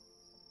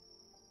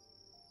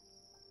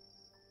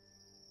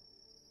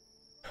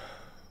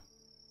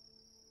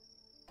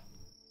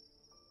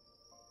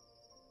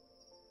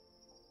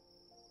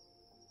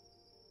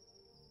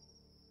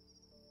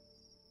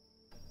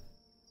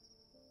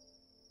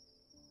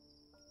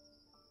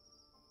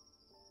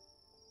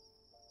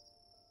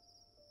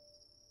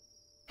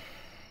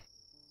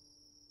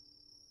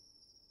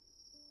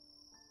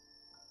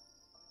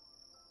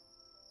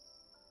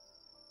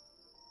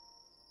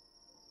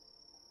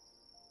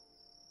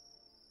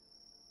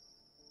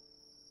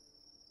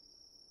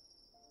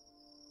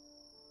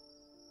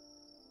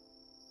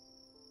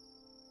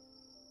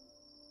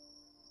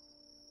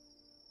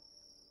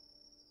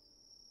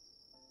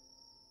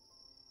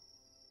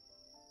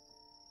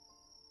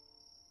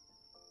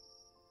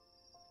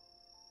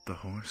 The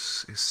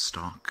horse is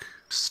stock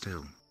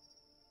still.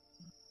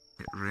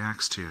 It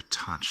reacts to your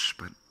touch,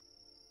 but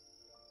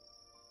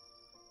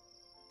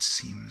it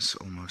seems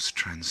almost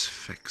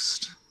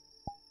transfixed.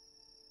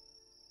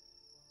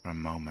 For a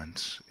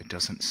moment, it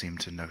doesn't seem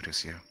to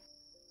notice you.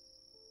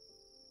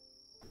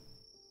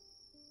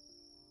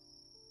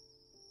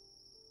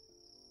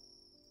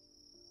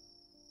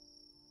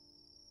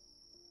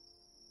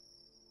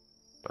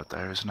 But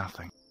there is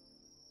nothing,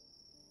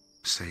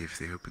 save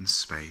the open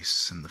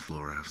space and the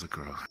flora of the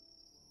grove.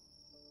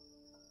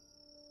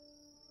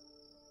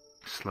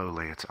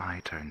 Slowly its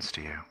eye turns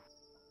to you.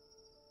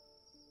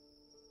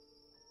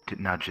 It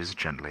nudges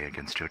gently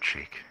against your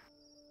cheek,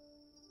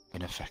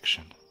 in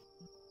affection.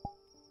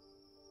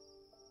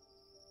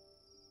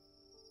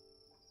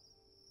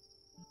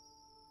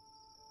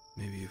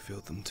 Maybe you feel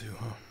them too,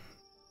 huh?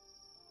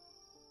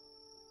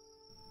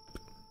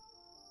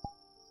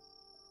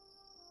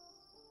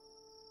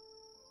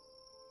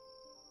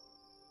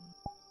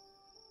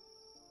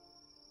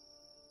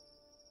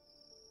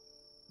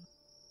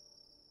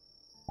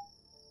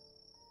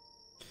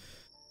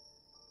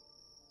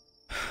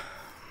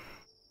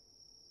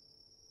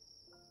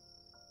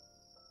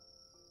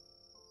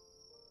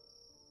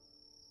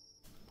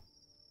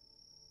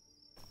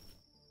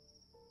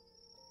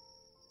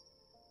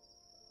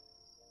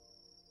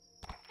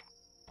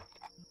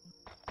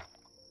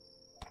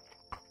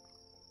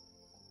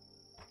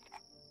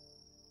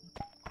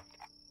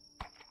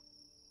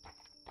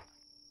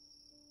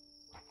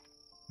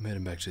 I'm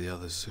heading back to the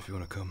others if you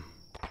want to come.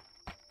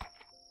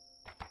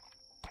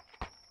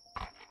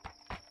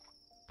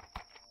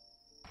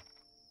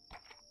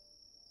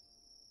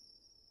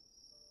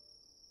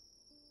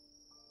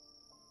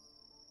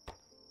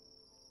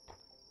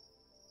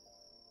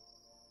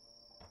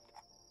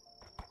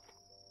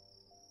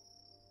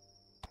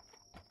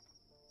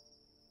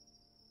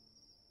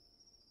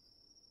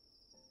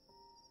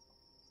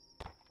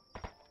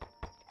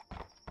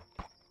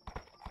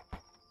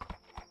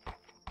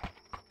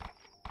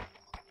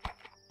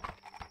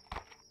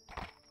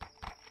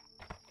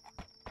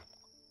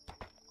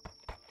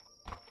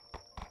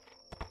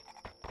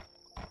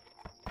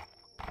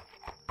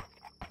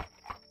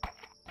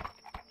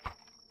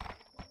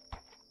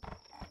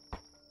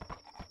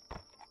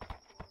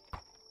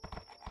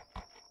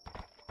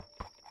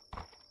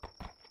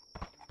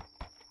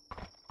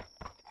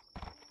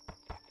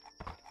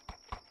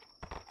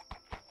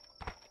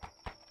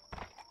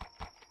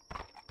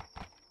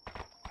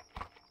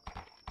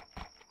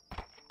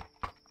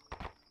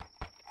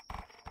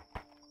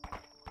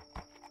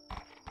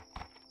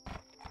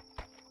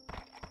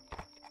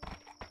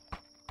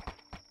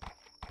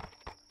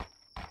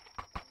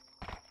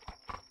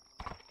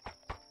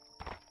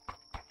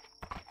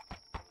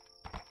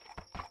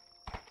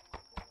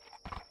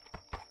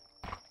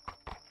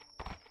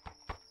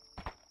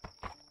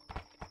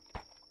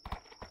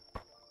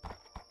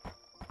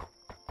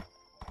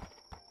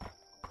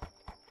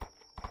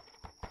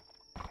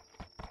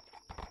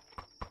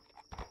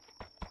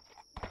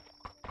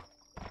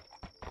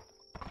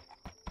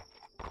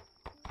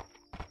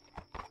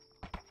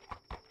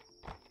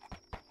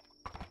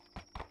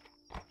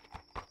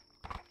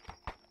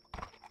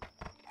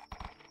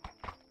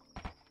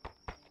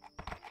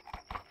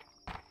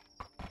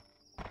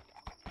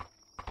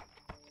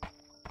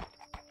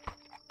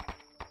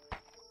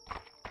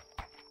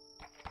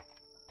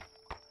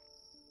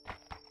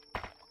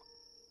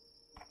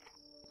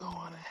 Go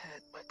on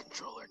ahead, my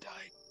controller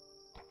died.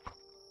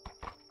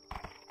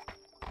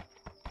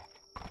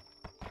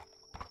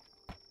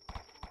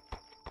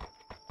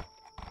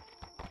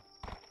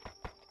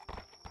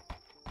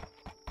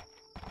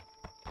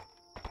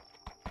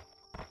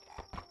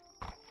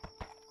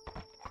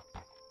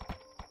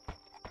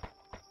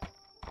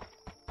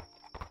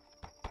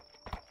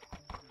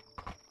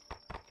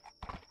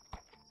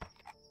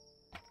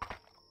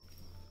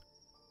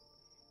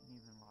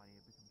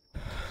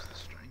 It's the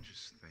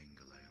strangest thing,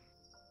 Galeon.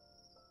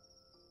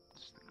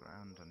 The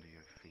ground under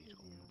your feet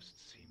almost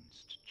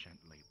seems to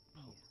gently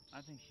pulse.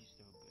 I think she's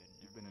still good.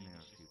 You've been in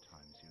here a few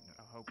times, you know.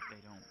 I hope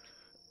they don't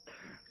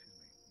Excuse me.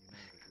 You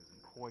know this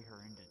isn't... coy her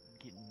into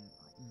getting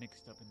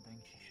mixed up in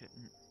things she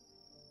shouldn't.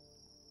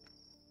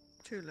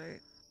 Too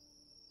late.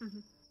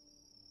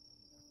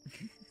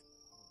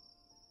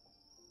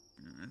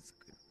 That's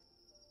good.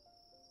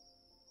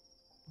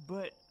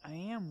 But I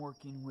am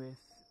working with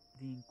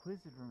the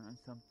Inquisitor on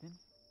something.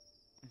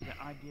 It's the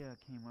idea I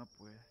came up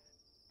with.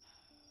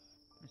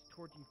 Miss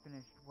Torchy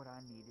finished what I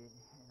needed,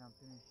 and I'm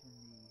finishing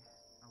the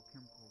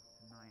alchemicals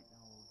tonight, and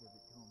I will give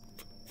it to him in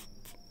the morning.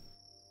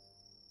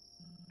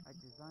 I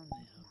designed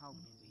these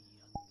pouches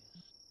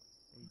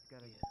that he's got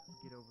to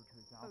get over to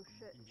his alchemy.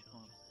 Oh shit. He's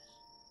gonna-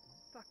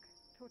 Fuck.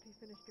 Torty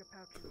finished your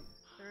pouches.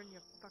 They're in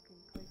your fucking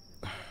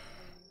places.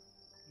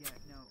 Yeah,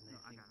 no,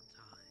 I got him.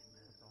 Sorry.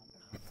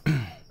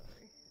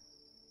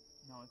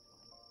 No, it's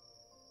fine.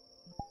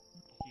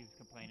 She was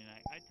complaining.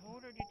 I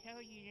told her to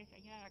tell you this.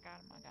 Yeah, I got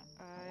him.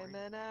 I'm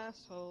an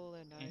asshole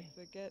and I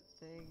forget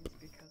things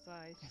because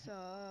I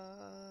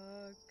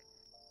suck.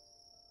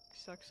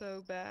 Suck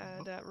so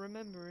bad at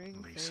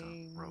remembering Lisa,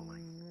 things.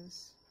 rolling.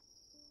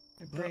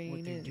 My But what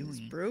brain they're is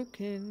doing-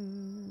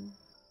 broken.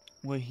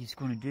 What he's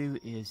going to do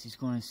is he's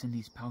going to send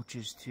these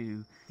pouches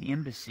to the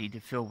embassy to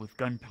fill with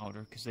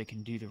gunpowder because they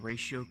can do the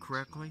ratio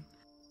correctly.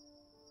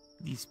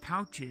 These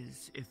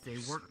pouches, if they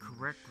work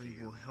correctly,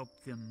 will help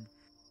them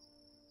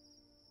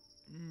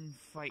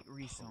fight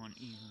Risa on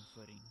even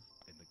footing.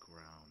 In the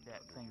ground. That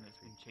under thing your that's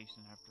been feet.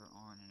 chasing after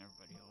Arn and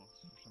everybody else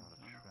for some Not a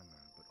time.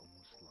 tremor, but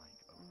almost like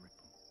a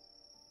ripple.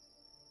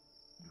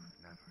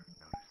 You've never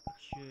noticed this.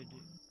 Should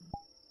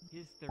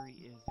his theory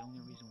is the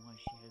only reason why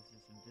she has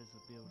this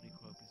invisibility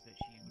cloak is that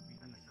she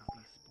releases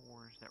these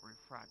spores that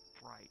refract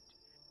bright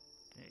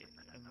that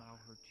allow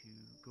her to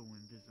go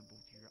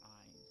invisible to your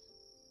eyes.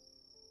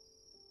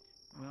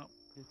 Well,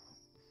 this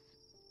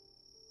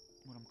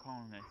what I'm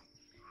calling a,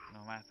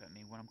 don't laugh at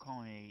me, what I'm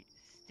calling a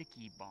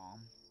sticky bomb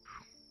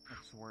of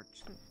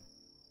sorts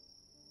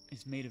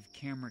is made of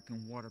cameric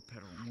and water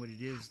petal. And what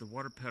it is, the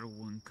water petal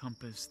will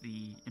encompass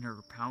the inner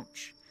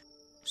pouch.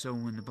 So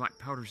when the black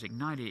powder's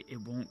ignited,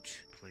 it won't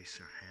Place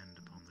your hand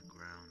upon the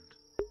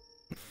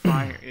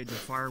ground. the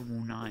fire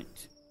will not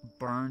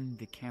burn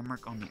the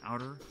cameric on the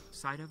outer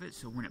side of it.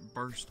 So when it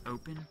bursts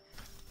open,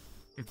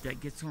 if that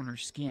gets on her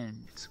skin,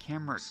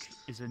 cameric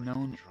is a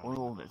known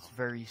oil that's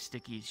very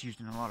sticky. It's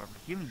used in a lot of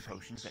healing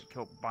potions that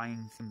help bind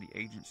some of the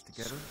agents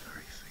together.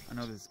 I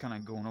know this is kind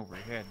of going over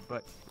her head,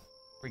 but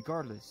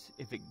regardless,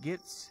 if it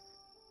gets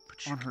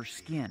on her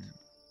skin,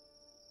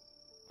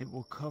 It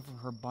will cover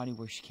her body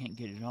where she can't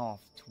get it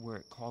off, to where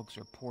it clogs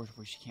her pores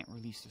where she can't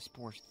release the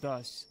spores.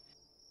 Thus,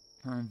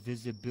 her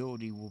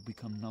invisibility will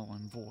become null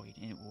and void,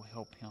 and it will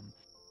help him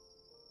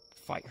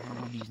fight her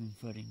on even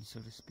footing, so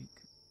to speak.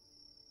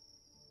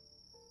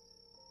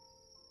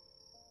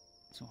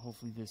 So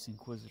hopefully this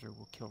Inquisitor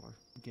will kill her,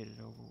 get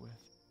it over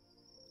with.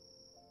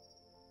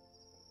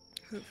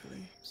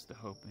 Hopefully. It's the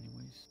hope,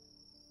 anyways.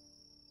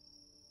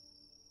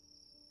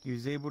 He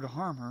was able to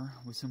harm her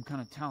with some kind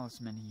of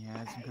talisman he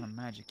had, some kind of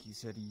magic he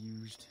said he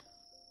used.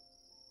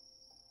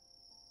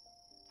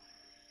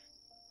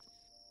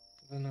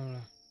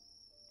 Venora.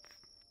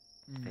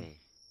 Faye,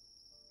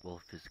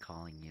 Wolf is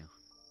calling you.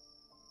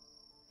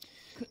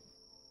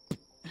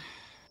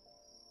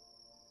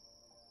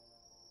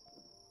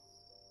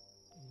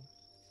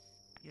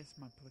 Yes,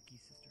 my plucky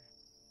sister.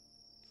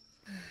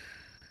 Get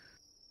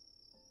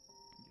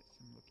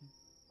some looking.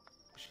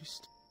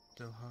 She's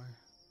still high.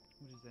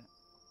 What is that?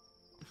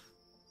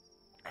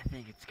 I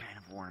think it's kind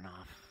of worn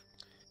off.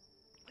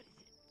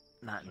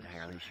 Not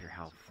entirely sure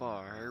how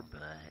far,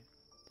 but...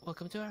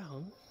 Welcome to our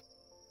home.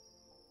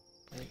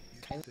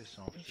 Use this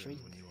option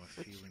when you are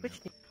feeling out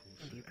the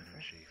pulse of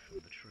energy from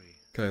the tree.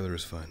 Kyler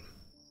is fine.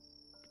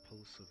 The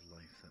pulse of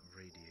life that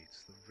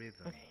radiates the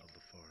rhythm of the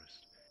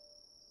forest.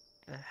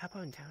 How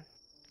about in town?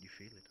 You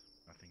feel it.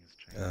 Nothing has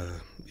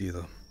changed.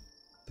 Either.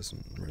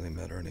 Doesn't really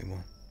matter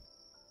anymore.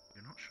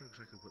 You're not sure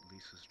exactly what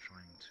Lisa's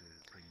trying to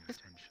bring your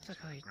attention to.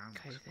 The ground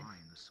looks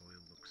fine, the soil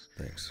looks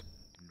Thanks.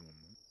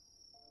 normal.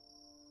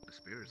 The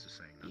spirits are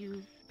saying that.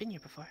 You've been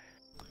here before.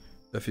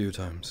 A few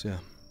times, yeah.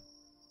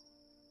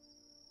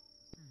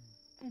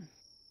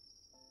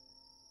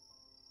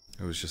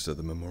 I was just at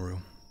the memorial.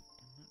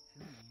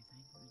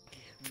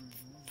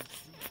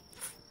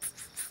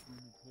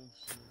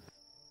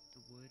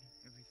 The wood,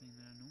 everything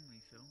that I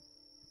normally feel.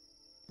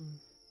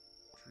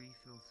 Tree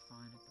feels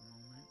fine at the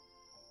moment,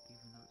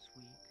 even though it's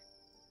weak.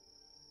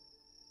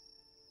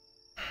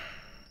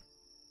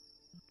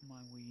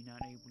 Why were you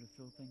not able to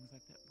feel things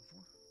like that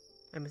before?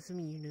 I'm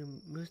assuming you knew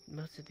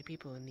most of the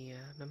people in the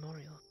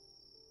memorial.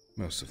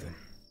 Most of them.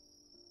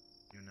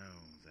 You know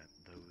that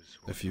those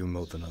who A few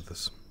more than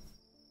others.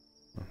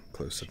 Well,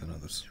 closer than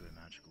others. to a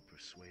magical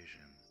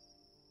persuasion,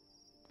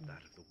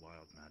 that of the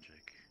wild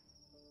magic,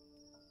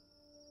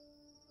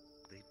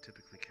 they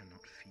typically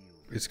cannot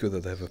feel. It's good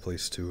that they have a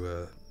place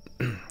to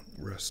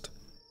rest.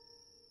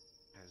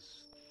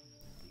 Has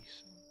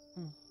Lisa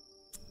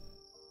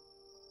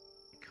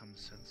become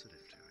sensitive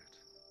to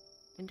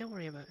it? And don't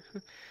worry about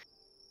it.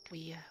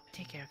 We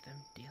take care of them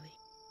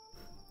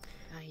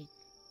daily.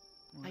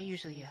 I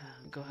usually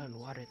go out and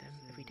water them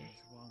every day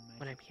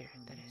when I'm here.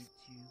 That is.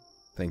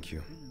 Thank you.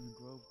 Been in the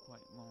grove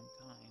quite a long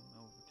time,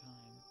 over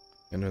time.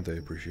 I know they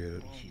appreciate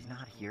it. When she's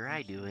not here,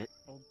 I do it.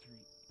 Alter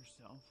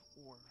yourself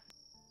or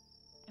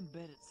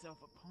embed itself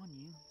upon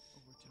you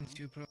over time.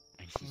 You probably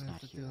And she's have not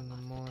to here do in the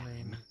half the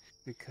morning time.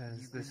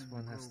 because You've been this in the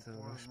one has grove to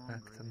far rush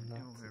back to longer than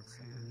Nautis Elv ever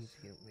has.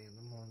 immediately in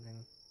the morning.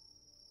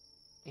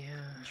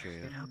 Yeah. True.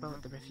 But how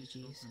about the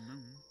refugees?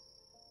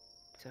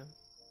 So,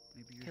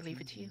 Maybe can I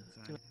leave it to you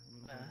to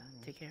inside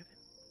take care of it?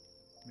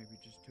 Maybe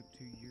it just took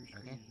 2 years for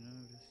Okay. you to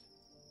notice.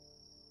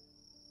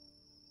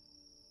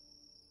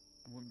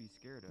 I wouldn't be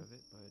scared of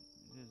it, but it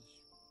is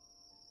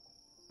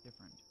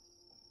different.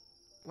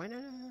 Why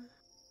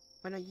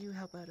not you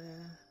help out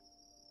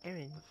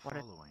Aaron? The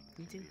following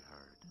can be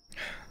heard.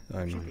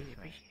 I'm Should be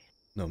appreciated.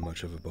 not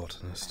much of a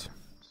botanist.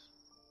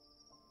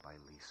 By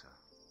Lisa.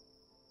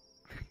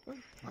 Well,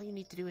 all you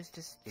need to do is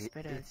just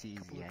spread a It's couple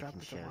easy, of I drops can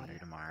of show water. you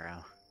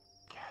tomorrow.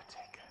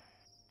 Caretaker.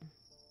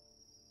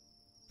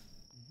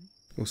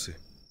 We'll see.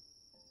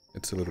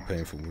 It's a little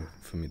painful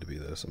for me to be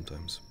there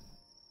sometimes.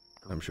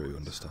 I'm sure you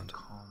understand.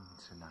 Calm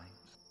tonight.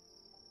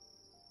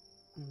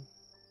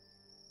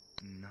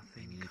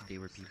 Nothing. I mean, if they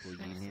were people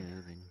you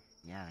knew, then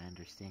yeah, I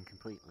understand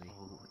completely.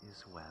 All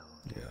is well,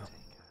 Yeah.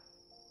 caretaker.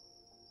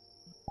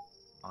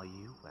 Are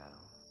you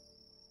well?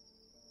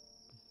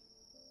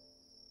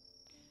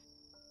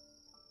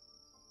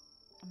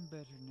 I'm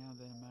better now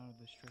that I'm out of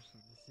the stress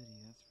of the city,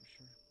 that's for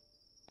sure.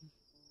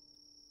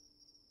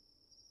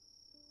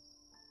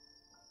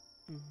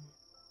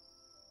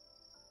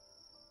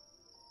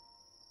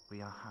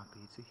 We are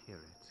happy to hear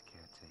it,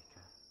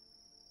 caretaker.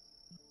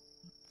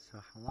 So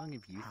how long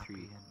have you Happy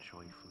three and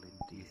joyful you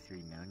indeed.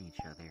 three known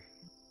each other?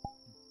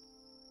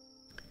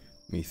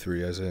 Me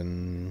three as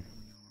in...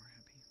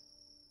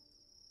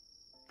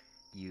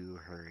 You,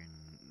 her,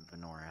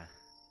 and Venora,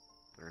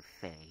 or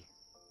Faye.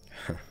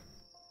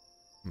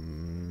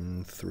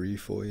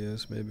 3-4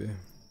 years maybe.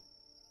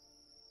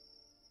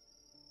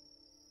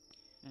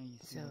 Now you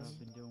see So, what I've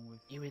been doing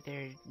with you were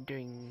there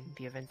during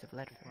the events of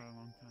Ledford. for a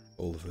long time.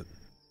 All of it.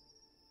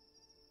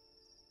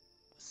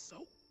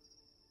 So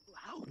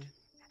loud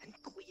and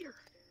clear.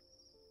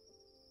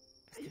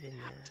 Must have been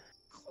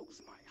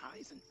Close my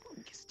eyes and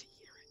focus to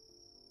hear it.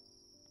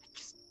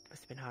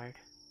 must have been hard.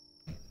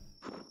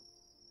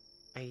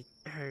 I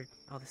heard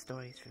all the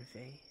stories from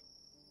Faye.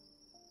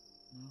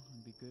 Well,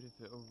 it'd be good if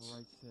it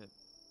overwrites that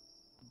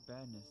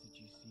badness that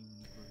you see when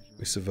you close your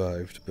We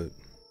survived, but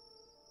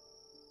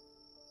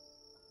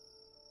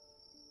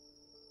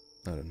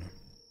I don't know.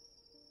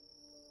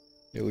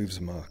 It leaves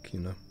a mark, you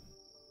know.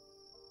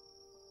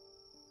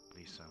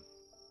 Lisa,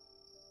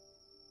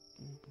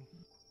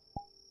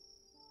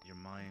 your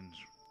mind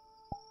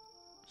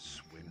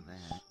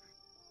swims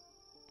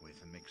with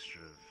a mixture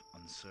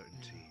of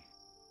uncertainty,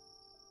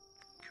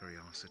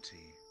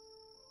 curiosity,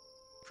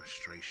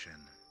 frustration,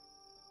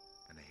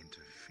 and a hint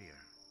of fear.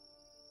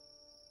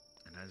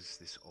 And as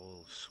this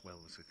all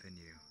swells within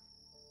you,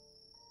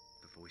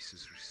 the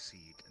voices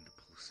recede and the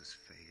pulses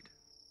fade.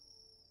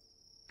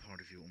 Part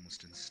of you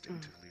almost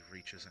instinctively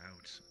reaches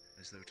out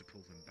as though to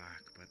pull them back,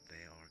 but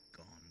they are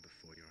gone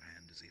before your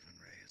hand is even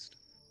raised.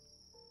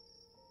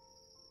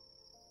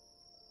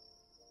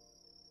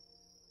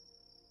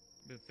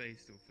 The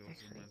face still feels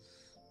as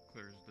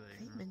clear as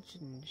day. I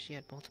mentioned she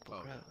had multiple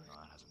groves. No,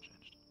 that hasn't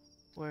changed.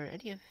 Were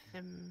any of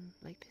them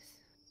like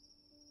this?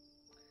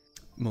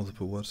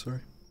 Multiple what, sorry?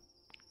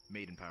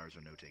 Maiden powers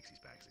or no takesies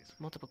backsies.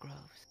 Multiple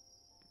groves.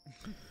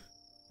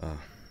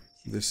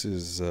 This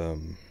is,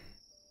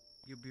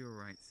 You'll be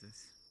alright,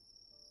 sis.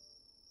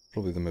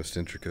 probably the most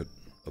intricate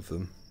of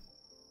them.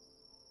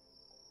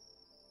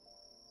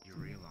 You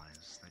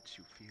realize that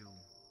you feel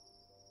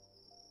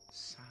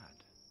sad.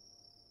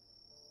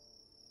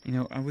 You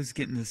know, I was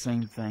getting the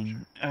same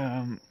thing.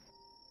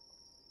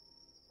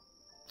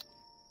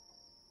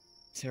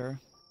 Sarah,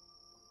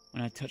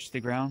 when I touch the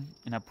ground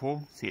and I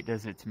pull, see, it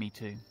does it to me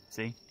too.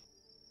 See?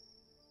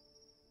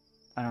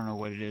 I don't know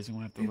what it is. I'm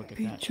gonna have to look at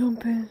that.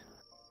 Jumping.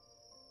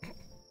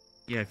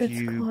 Yeah, if It's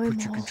you put your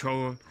primal.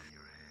 controller,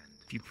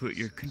 if you put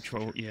your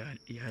control, yeah,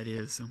 it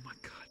is. Oh my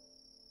god.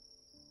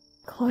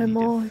 Climb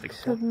all,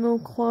 except no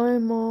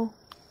climb all.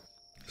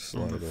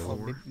 Slide all.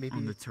 Maybe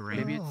on the terrain.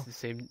 Maybe it's the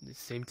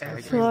same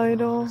tag.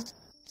 Slide all.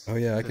 Oh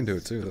yeah, I can do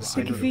it too. That's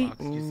Sticky simple.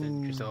 feet. You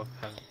said yourself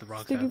have the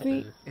rocks Sticky have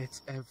feet.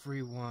 It's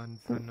everyone,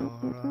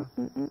 Fenora.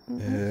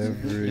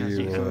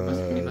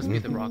 Everyone. It must be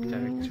the rock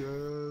tag.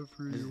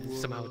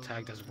 Somehow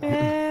tagged as rock.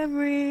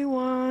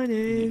 Everyone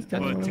is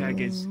Well,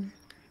 tag is.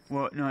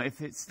 Well, no,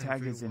 if it's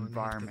tagged as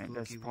environment,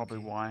 that's probably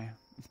why.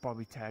 It's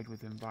probably tagged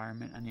with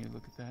environment. I need to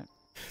look at that.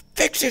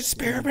 Fix it,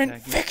 Spearman!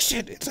 Fix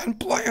it! It's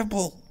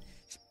unplayable!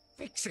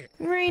 Fix it!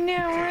 Right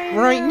now,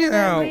 Right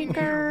now. Right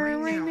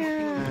now.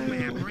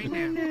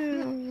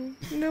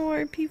 No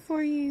RP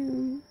for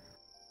you.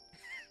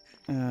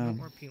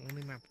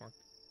 Only map part.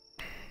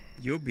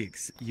 You'll be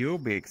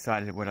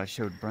excited what I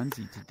showed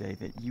Brunsy today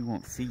that you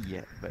won't see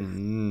yet. But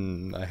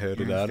I heard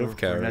it you're out in of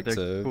store for another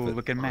character. cool but-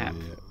 looking map.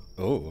 yeah.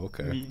 Oh,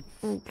 okay.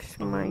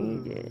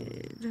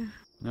 Excited.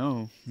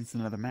 No, it's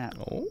another map.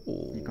 Oh.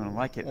 You're gonna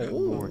like it,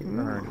 Lord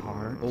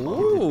Earnhardt.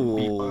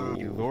 Oh.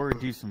 You Lord,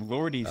 do some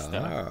Lordy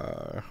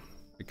stuff.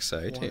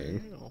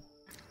 Exciting.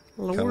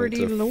 Lordy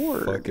Coming to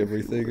Lord. fuck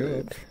everything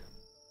up.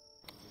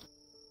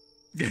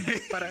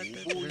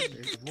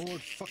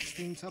 Lord fucks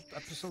things up,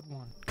 episode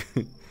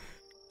 1.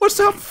 What's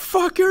up,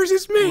 fuckers?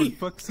 It's me,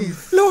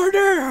 Lord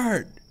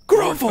Earhart.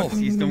 Grovel.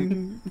 Fucksies,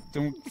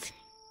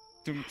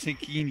 don't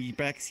take any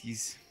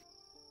backsies.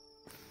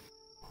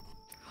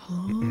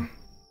 Huh?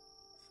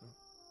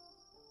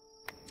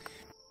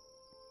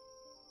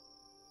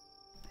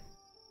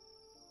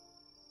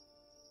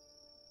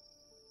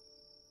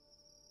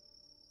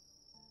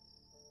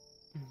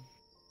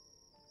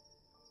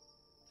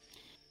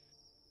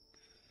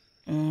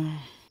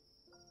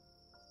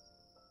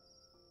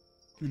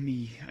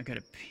 I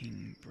gotta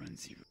ping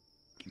Brunsy.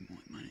 Give me 1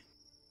 minute.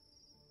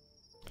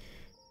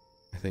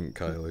 I think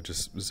Kylo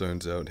just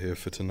zones out here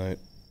for tonight.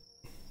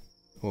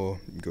 Or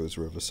goes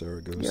wherever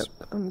Sarah goes. Yep,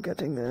 I'm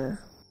getting there.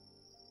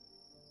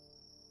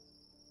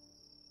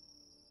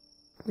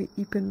 We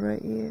eeping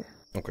right here.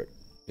 Okay.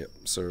 Yep,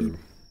 so...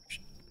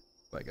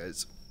 Bye,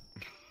 guys.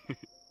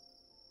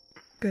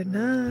 Good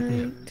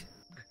night.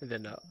 And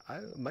then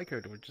my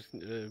character would just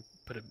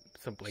put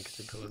some blankets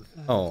and pillows.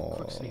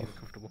 Oh,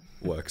 Comfortable.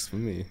 works for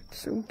me.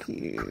 So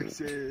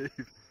cute.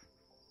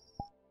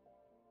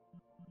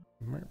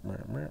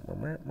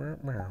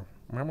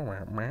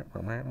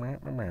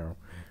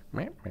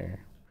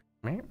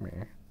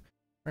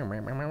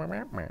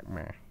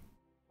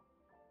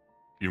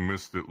 You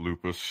missed it,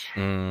 Lupus.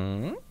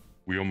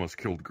 We almost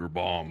killed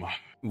Gerbom.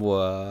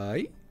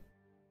 Why?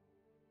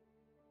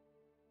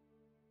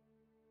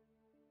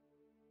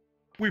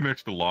 We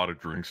mixed a lot of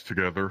drinks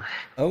together.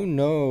 Oh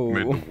no.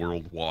 Made the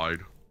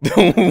worldwide.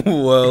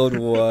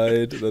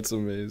 Worldwide. That's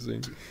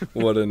amazing.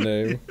 What a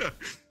name.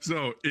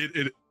 So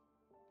it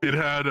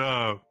has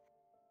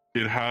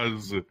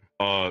the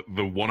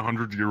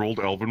 100-year-old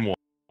elven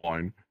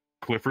wine,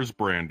 Clifford's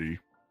brandy,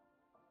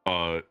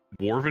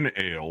 dwarven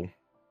ale,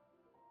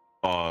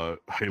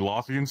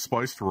 Halothian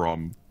spiced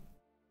rum,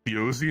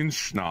 Theosian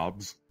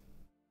schnapps,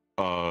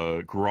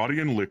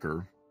 Gradian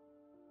liquor,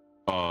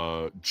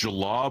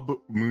 Jalab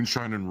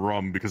moonshine and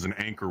rum because an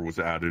anchor was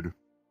added,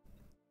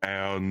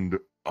 and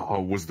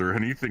was there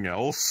anything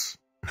else?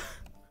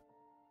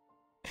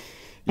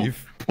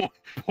 You've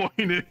point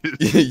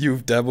is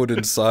you've dabbled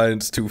in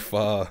science too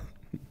far.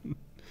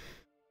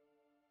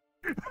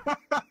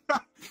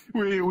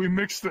 we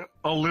mixed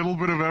a little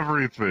bit of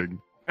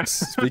everything.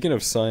 Speaking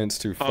of science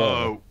too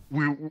far,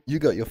 You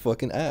got your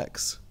fucking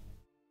axe.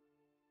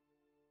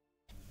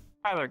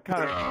 Kyler,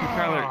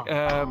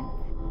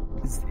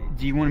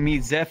 do you want to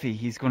meet Zephy?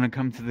 He's going to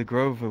come to the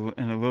Grove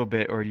in a little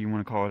bit, or do you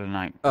want to call it a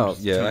night? Oh,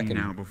 yeah, I can.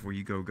 Now before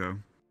you go.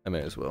 I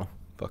may as well.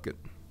 Fuck it.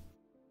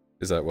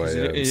 Is that why It'll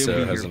Sarah be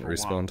here hasn't for a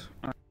while. respawned?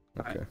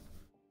 Okay.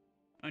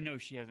 I know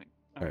she hasn't.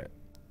 Alright.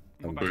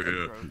 But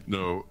yeah,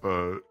 no,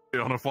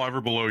 on a 5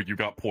 or below, you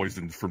got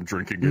poisoned from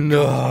drinking it.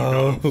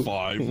 No. 5.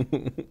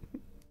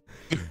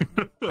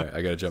 Alright,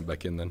 I gotta jump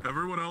back in then.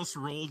 Everyone else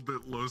rolled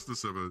bit lows to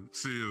 7.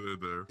 See you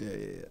there.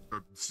 Yeah.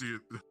 See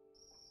you.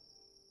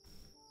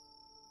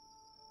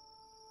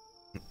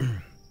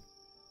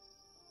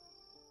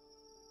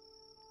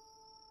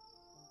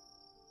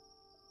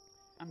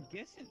 I'm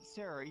guessing,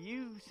 Sarah, are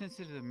you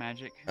sensitive to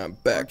magic? I'm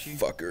back,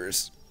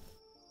 fuckers.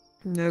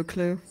 No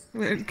clue.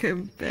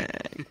 Welcome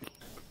back.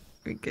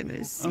 We're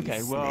gonna see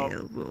Okay, well,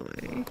 Snail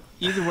Boy.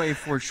 Either way,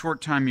 for a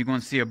short time, you're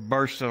going to see a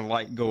burst of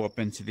light go up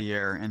into the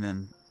air, and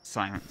then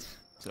silence.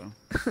 So.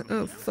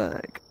 Oh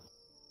fuck.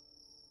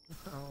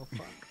 Oh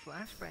fuck,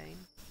 flashbang.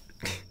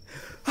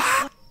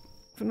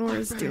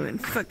 Fenora's doing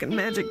fucking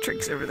magic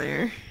tricks over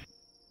there.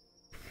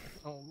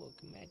 Oh look,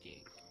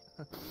 magic.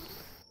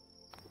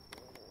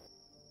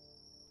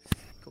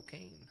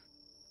 Cocaine.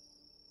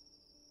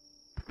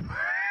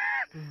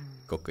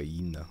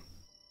 Cocaína.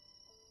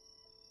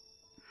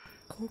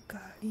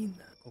 Cocaine.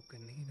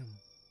 Cocaine.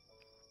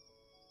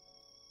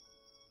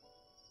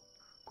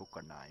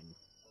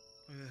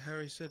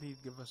 Harry said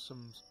he'd give us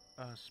some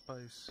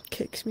spice.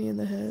 Kicks me in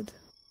the head.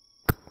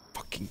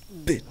 Fucking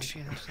bitch.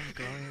 You have some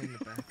guy in the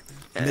back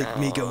there? Make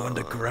me go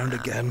underground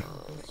again.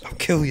 I'll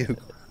kill you.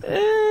 You're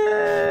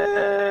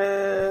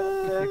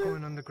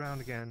going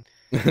underground again.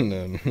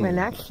 No. Well,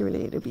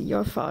 actually, it'll be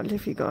your fault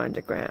if you go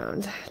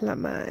underground, not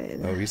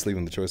mine. Oh, he's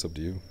leaving the choice up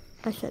to you.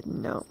 I said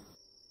no.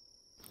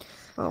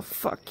 Oh,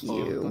 fuck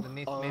you.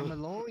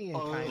 Mandalorian,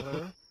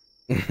 Tyler.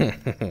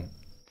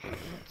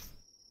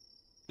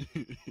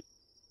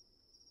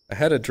 I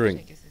had a drink.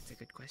 I guess that's a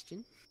good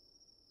question.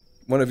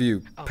 One of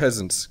you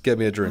peasants, get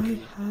me a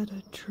drink. I had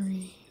a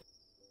tree.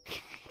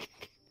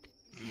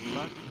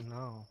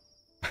 No.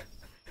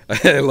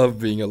 I love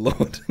being a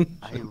lord.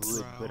 I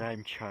would, but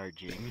I'm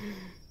charging.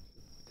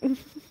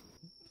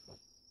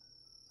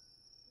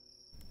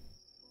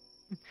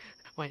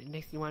 What,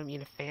 next you want me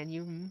to fan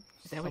you?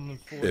 Is that what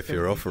If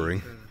you're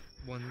offering.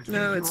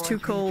 No, it's too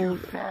cold.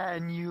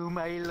 Fan you,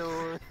 my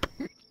lord.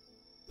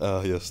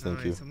 Oh, yes,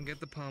 thank you. Someone get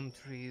the palm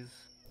trees.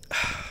 Do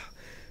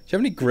you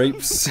have any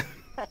grapes?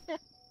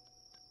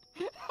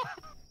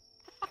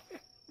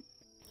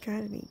 Got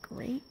any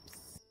grapes?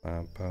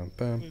 Bum, bum,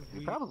 bum.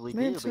 You probably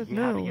Man do, said but you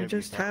no, have to we get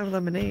just yourself. have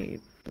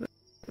lemonade.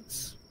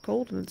 It's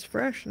cold and it's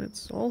fresh and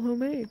it's all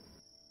homemade.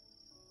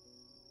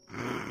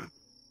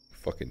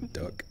 Fucking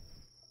duck.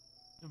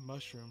 The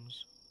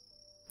mushrooms.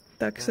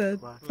 Duck said,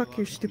 fuck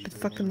your stupid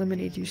fucking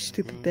lemonade, you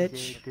stupid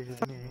bitch.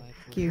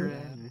 Fuck you.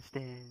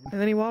 And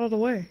then he waddled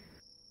away.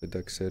 The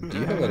duck said, do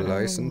you have a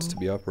license to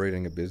be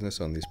operating a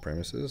business on these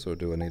premises, or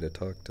do I need to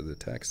talk to the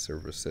tax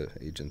service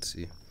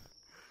agency?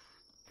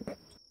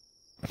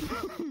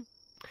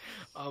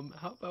 How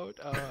about,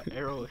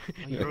 Arrow? Are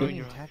you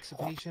bringing tax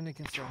evasion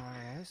against the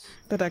IRS?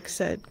 The duck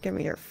said, give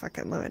me your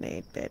fucking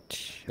lemonade,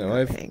 bitch. No,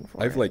 I'm paying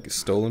for I've it. like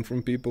stolen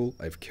from people,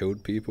 I've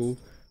killed people,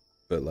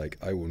 but like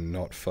I will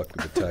not fuck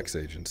with the tax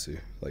agency,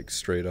 like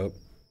straight up.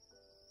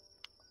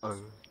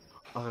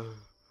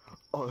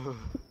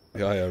 The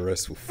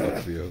IRS will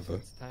fuck me over.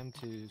 It's time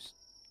to...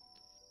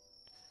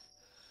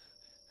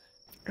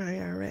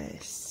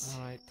 IRS.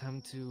 Alright,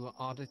 time to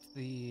audit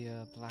the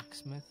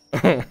blacksmith.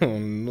 Oh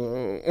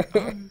no.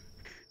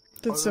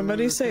 Did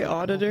somebody say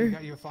auditor? You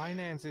got your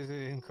finances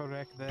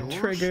incorrect there.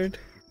 Triggered.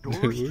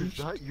 Dorst, is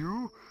that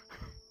you?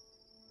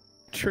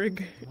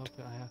 Triggered.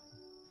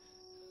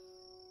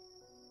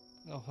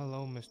 Oh,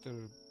 hello, Mr.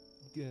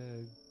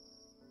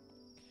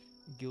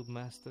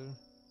 Guildmaster.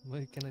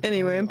 What can I tell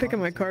Anyway, you? I'm picking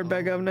my Honestly, card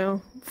back up now.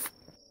 And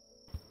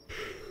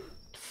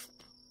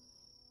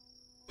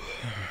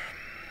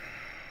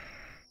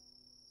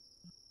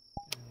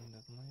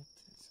that light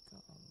is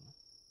gone.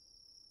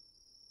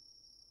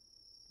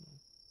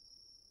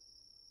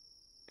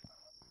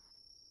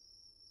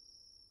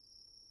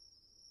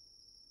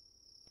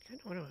 I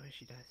don't know what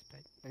she does,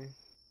 but...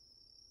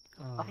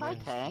 Oh, hi,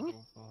 yes, Tang. go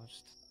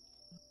first.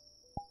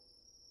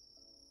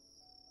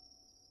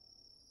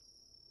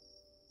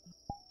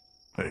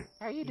 Hey.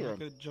 How are you doing?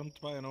 Could have jumped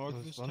by an orc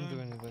Was this fun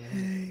doing time. it,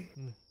 Hey.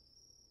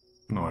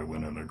 No, I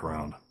went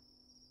underground.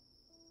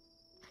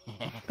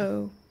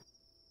 Oh.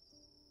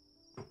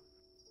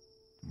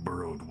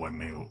 Burrowed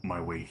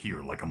my way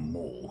here like a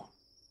mole.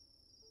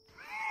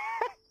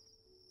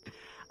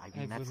 I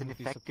mean, I that's an wouldn't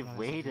be effective surprised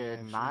way if you to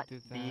actually not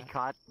did be that.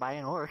 caught by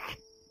an orc.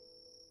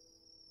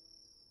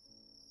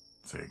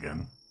 Say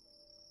again?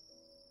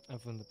 I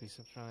wouldn't be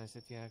surprised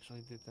if you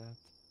actually did that.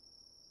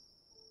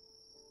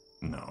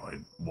 No, I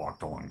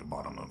walked along the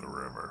bottom of the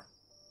river.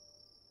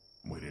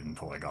 Waited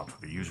until I got to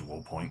the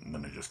usual point, and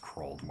then I just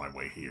crawled my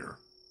way here.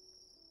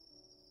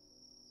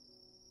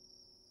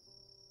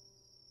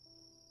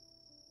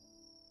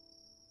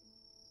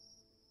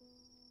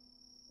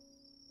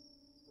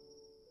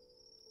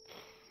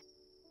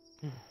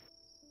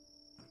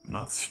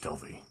 not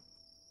stealthy.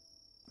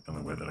 The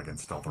only way that I can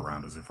stealth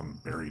around is if I'm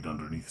buried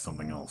underneath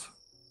something else.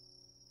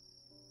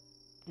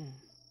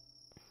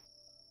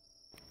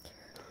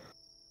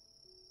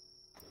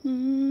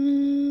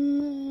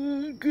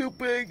 Go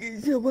back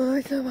into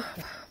my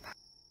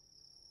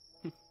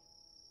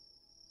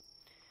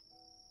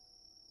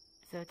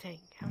So, Tank,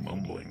 how's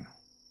Mumbling.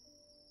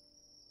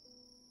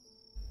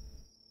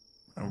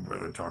 I would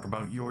rather talk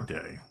about your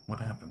day. What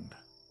happened?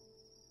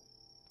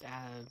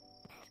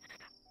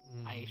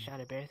 I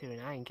shot a bear through an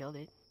eye and killed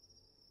it.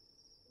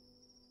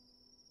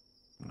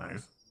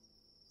 Nice.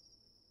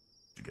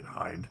 Did you get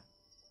hide? Did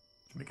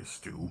you make a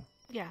stew?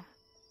 Yeah.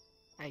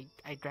 I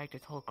dragged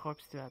its whole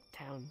corpse throughout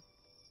town.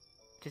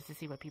 Just to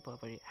see what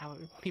how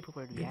people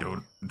would react.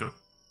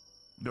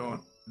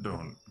 Don't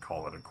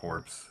call it a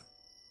corpse.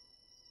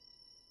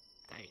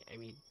 I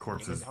mean,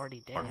 Corpse it was is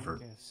already dead. fun for-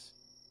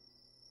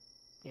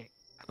 Yeah.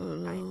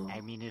 I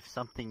mean, if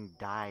something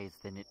dies,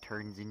 then it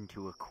turns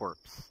into a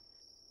corpse.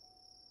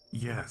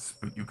 Yes,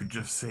 but you could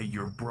just say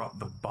you brought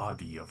the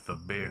body of the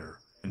bear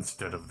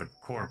instead of the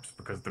corpse,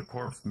 because the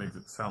corpse makes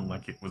it sound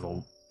like it was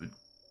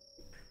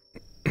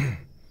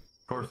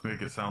corpse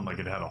make it sound like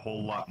it had a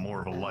whole lot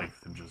more of a life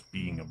than just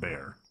being a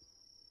bear.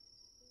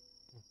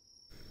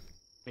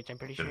 Which I'm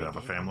pretty Did sure it have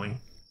a family?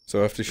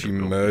 So after she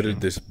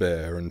murdered this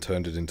bear and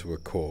turned it into a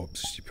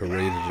corpse, she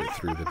paraded it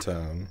through the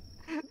town.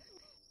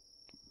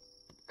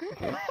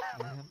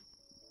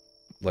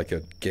 Like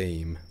a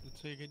game.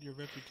 That's how you get your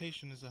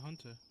reputation as a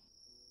hunter.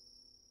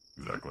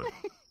 Exactly.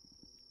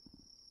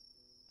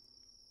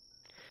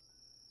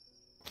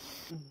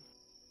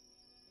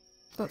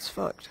 That's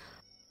fucked.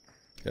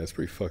 Yeah, it's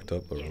pretty fucked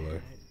up, Lorelei.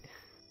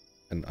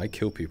 And I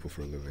kill people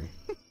for a living.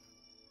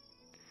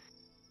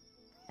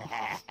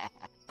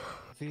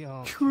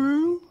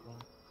 True.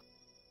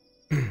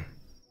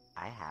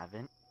 I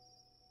haven't.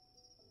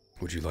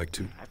 Would you like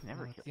to? I've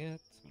never Not killed yet.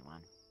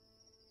 anyone.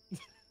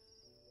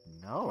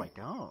 No, I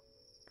don't.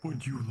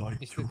 Would you like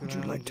You to? stick Would you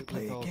around like to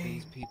play with a all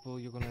these game? people,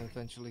 you're gonna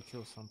eventually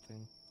kill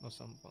something or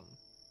someone.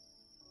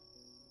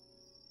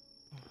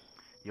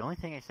 The only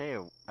thing I say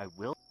I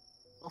will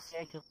say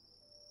I killed.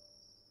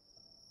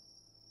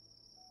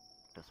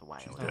 Just a while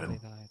Oh, ago. they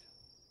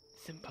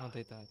died. Oh,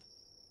 they died.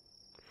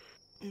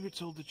 We were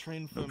told to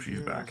train Nope, from she's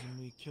arrows back. and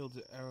we killed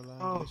the arrow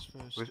Oh, landers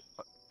first.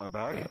 am I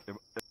back?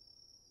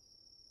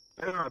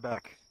 Am I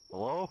back?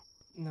 Hello?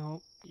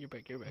 No. You're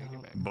back, you're back.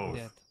 Both.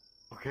 Dead.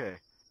 Okay.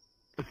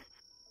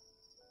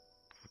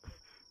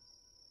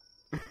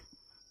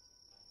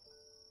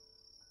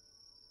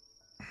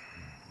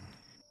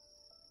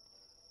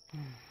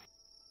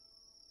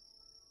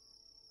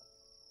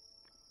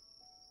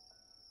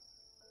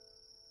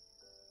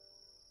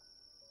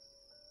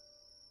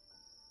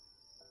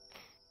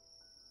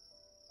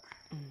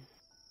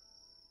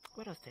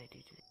 What else did I do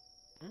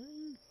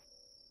today?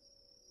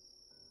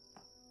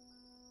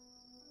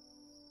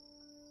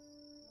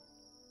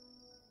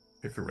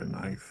 I threw a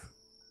knife.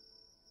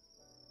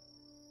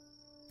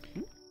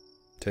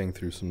 Tang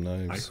threw some I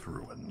knives.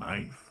 threw a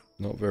knife.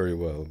 Not very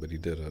well, but he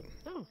did it.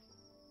 Oh.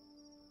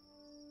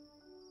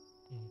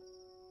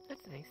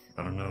 That's nice.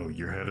 I don't know,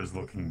 your head is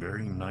looking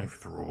very knife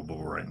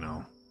throwable right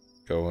now.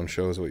 Go on,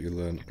 show us what you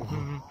learned.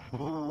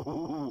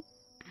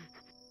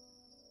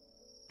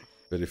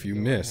 But if you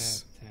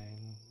miss,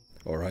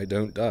 or I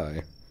don't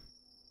die,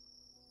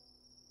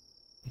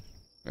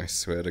 I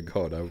swear to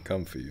God I will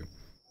come for you.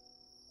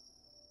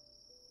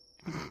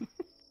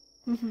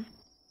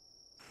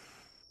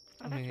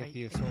 I mean, if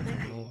you assault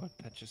the Lord,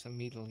 that's just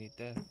immediately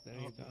death. There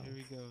you go. Here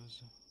he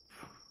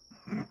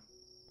goes.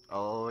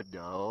 Oh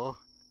no.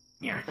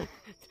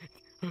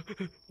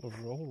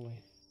 Rolling.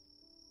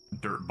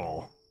 Dirt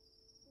ball.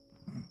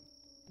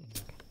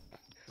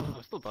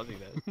 I'm still dodging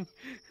that.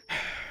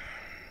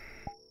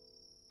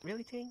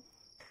 Really, Ting?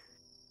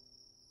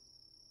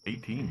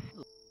 18.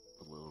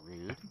 A little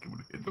rude. It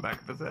would hit the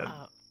back of his head.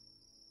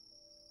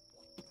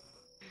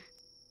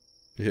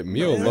 You hit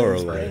me or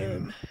Lorelei?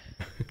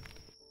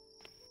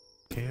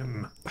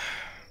 Him.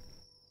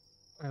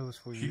 I was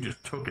for She you.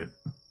 just took it.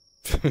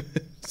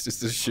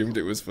 Just assumed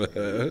it was for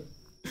her.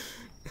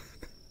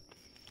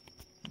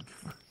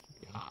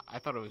 I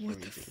thought it was What for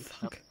me the too.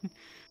 fuck?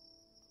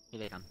 He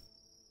lay down.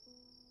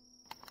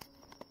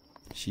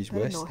 She's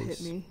That did not hit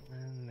restless. me.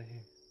 And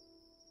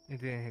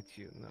it didn't hit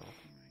you, no.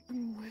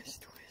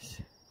 West.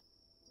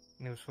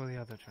 It was for the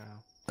other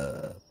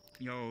child.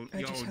 You'll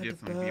I just had to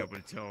definitely be able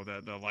burp. to tell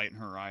that the light in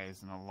her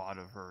eyes and a lot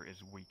of her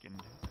is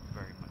weakened,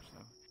 very much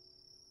so.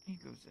 Here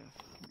goes Zeph.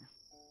 Here.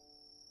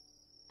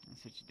 I'll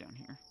sit you down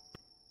here.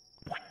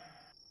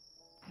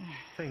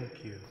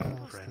 Thank you,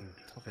 What's friend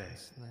the Faye.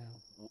 toughest now?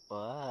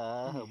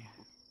 Whoa.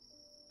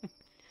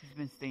 He's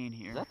been staying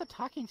here. Is that the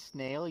talking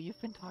snail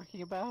you've been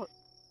talking about?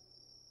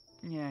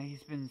 Yeah,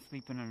 he's been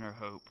sleeping under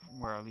Hope,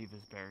 where I leave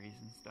his berries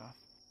and stuff.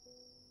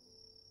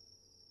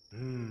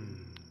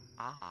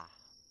 Ah.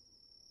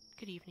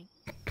 Good evening.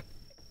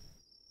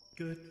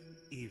 Good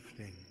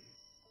evening,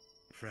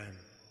 friend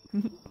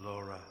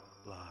Laura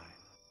Bly.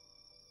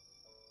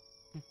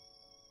 How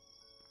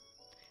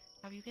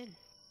have you been?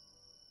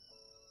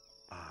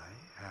 I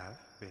have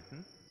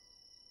been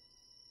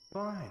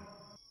fine.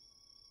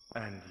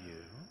 And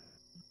you?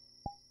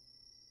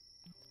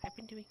 I've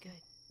been doing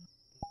good.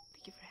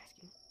 Thank you for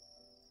asking.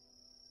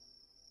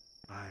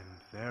 I'm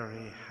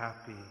very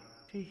happy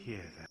to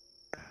hear that.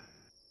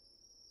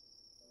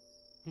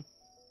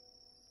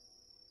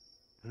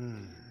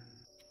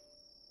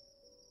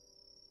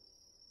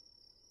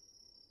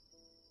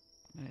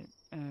 But,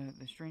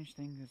 the strange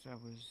thing as I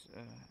was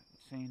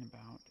saying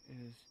about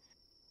is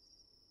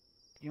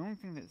the only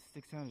thing that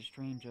sticks out as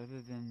strange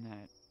other than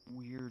that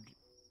weird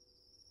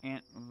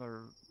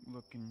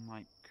antler-looking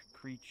like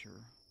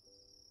creature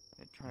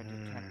that tried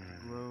to attack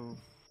the grove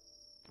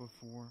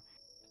before,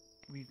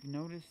 we've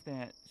noticed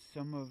that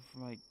some of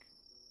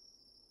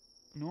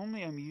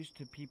normally I'm used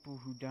to people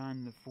who die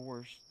in the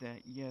forest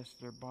that yes,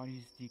 their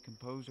bodies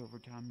decompose over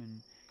time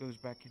and goes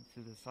back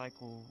into the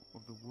cycle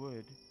of the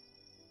wood.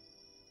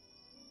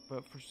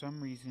 But for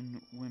some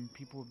reason, when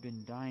people have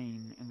been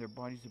dying and their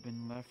bodies have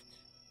been left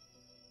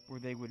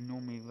where they would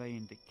normally lay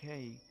in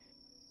decay,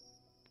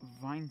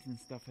 vines and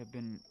stuff have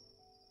been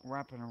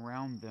wrapping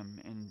around them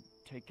and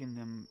taking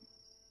them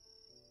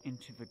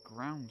into the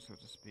ground, so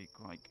to speak,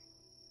 like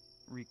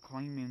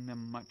reclaiming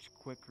them much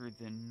quicker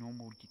than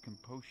normal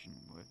decomposition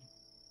would.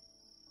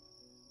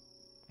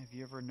 Have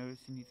you ever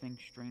noticed anything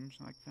strange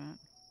like that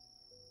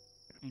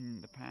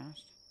in the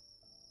past?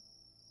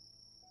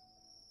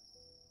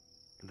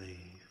 The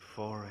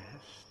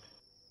forest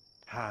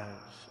has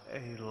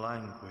a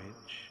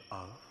language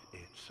of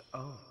its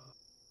own.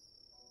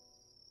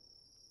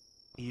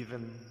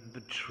 Even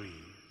the trees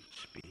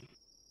speak.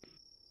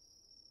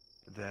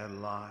 Their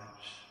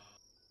lives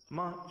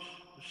much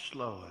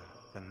slower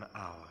than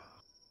ours.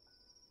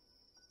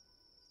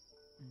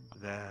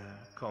 Their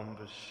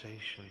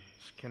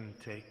conversations can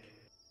take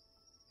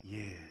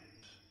years.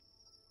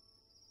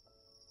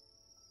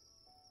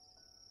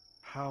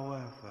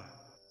 However,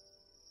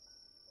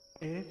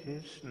 it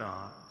is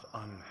not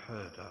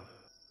unheard of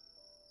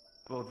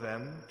for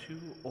them to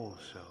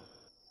also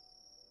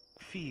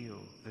feel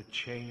the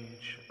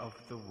change of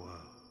the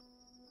world.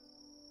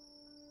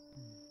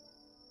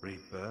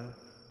 Rebirth,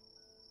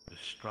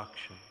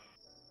 destruction,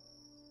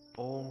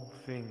 all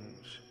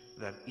things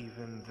that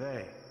even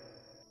they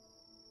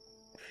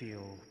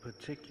feel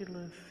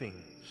particular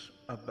things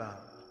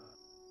about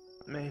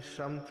may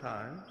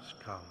sometimes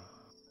come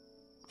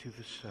to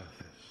the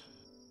surface.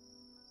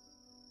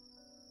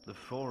 The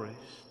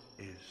forest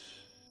is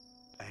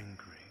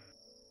angry.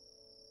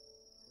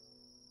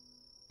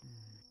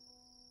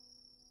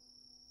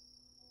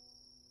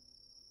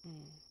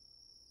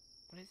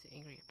 What is it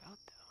angry about,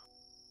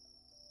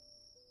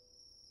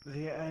 though?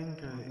 The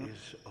anger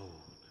is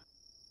old.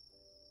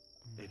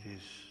 It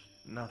is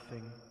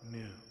nothing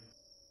new.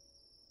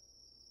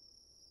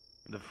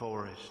 The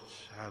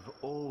forests have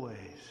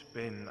always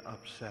been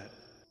upset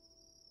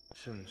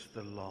since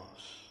the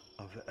loss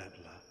of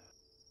Edla.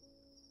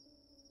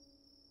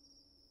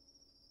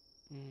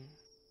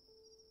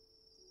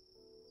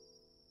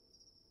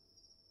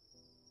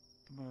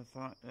 But I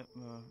thought that,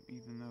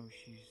 even though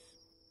she's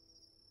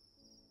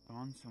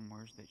gone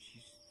somewhere, that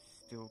she's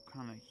still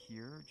kind of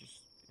here, just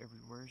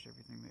everywhere's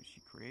everything that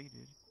she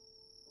created.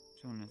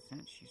 So in a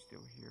sense, she's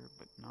still here,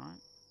 but not.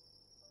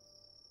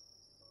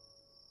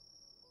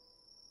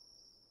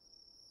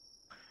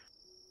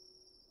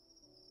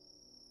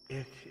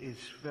 It is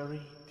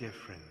very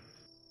different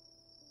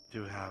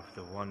to have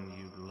the one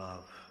you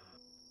love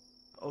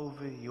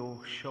over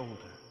your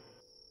shoulder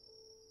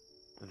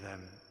than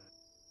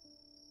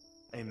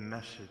a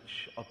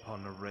message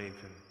upon a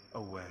raven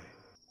away.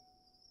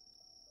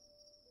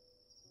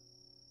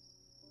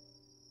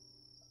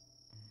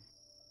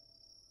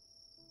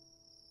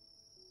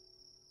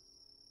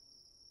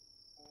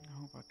 I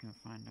hope I can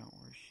find out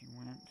where she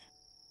went.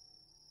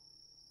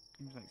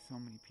 Seems like so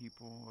many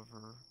people of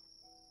her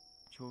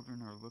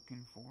children are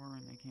looking for her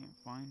and they can't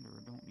find her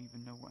or don't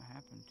even know what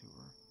happened to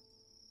her.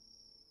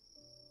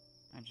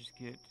 I just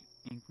get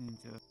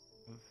inklings of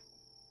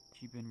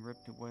she been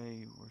ripped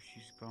away, or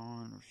she's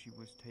gone, or she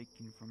was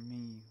taken from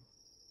me,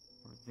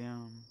 or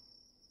them.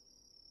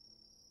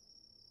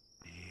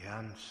 The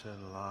answer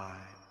lies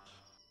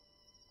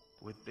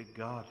with the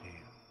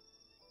Guardian,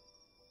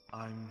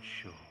 I'm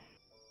sure.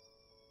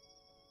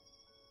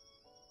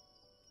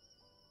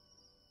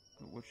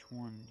 But which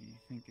one do you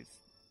think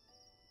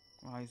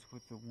lies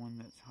with the one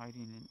that's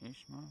hiding in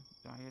Ishma,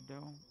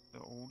 Diadel, the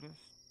oldest?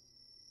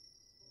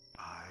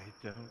 I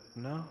don't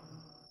know.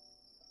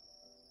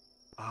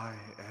 I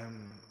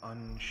am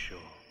unsure.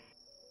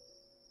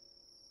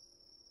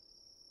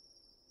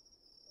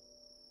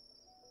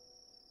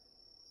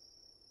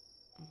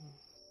 I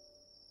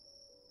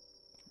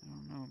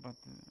don't know about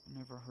I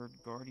never heard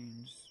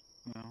Guardians.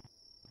 Well,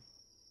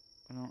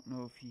 I don't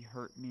know if he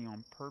hurt me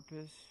on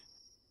purpose,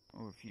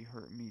 or if he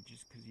hurt me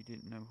just because he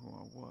didn't know who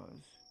I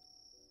was.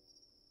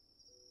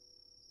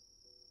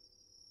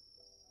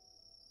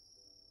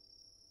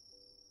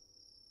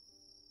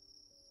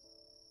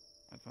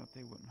 I thought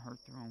they wouldn't hurt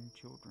their own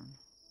children,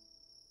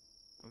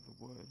 or the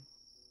wood.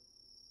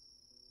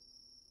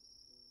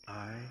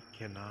 I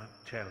cannot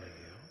tell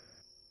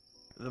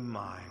you the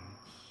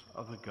minds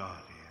of a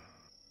guardian.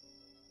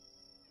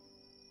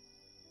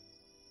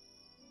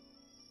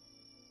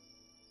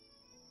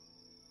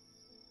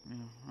 Yeah,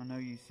 I know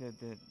you said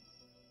that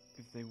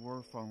if they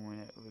were following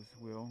Atlas'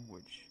 will,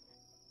 which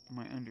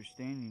my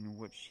understanding of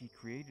what she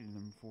created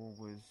them for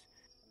was,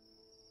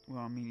 well,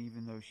 I mean,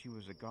 even though she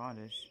was a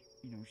goddess,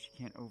 you know, she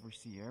can't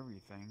oversee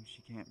everything.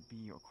 She can't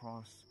be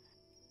across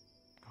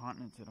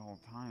continents at all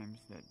times.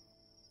 That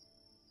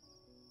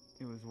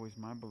it was always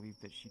my belief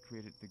that she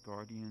created the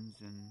guardians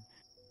and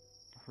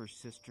her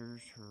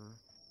sisters, her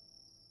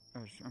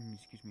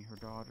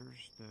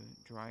daughters, the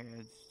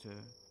dryads, to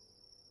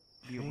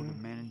be able to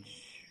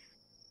manage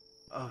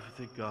of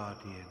the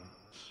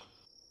guardians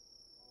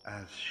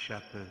as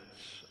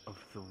shepherds of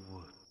the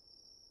wood.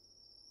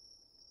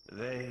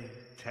 They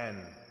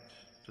tend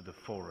to the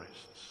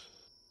forests.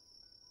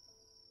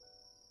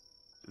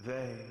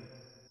 They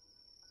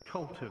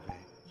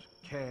cultivate,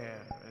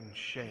 care, and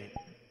shape.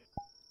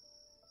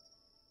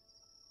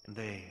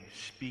 They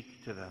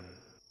speak to them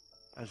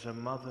as a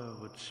mother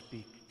would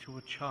speak to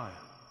a child.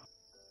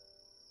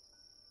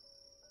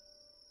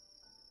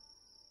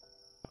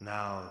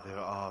 Now there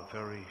are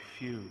very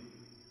few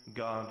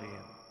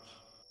guardians,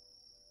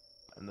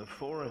 and the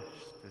forest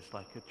is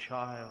like a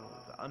child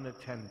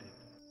unattended,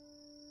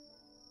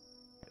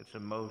 its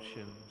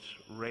emotions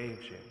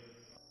raging,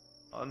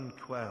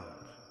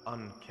 unquelled,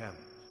 unkempt,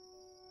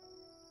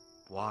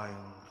 wild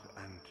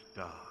and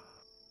dark.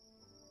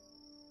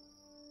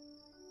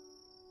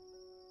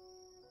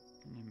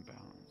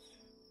 Imbalance.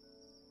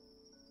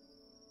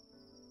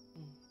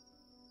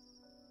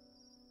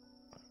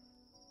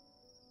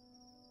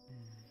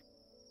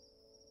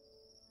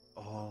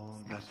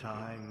 All that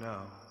I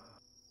know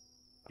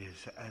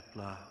is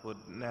Etla would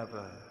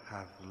never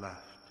have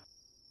left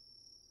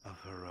of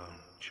her own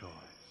choice.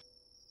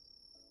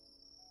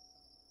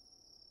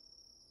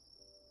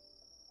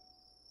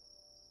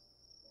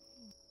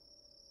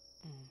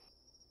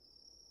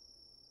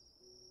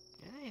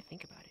 Now that I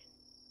think about it,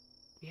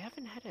 we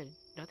haven't had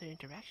another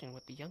interaction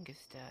with the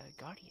youngest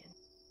guardian.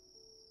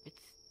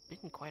 It's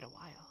been quite a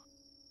while.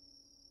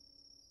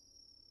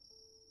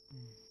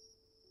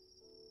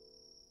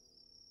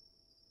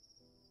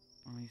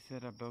 Well, he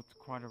said I built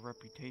quite a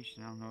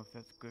reputation. I don't know if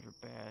that's good or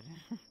bad.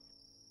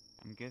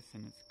 I'm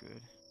guessing it's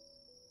good.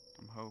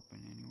 I'm hoping,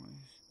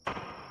 anyways.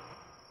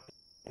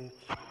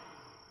 It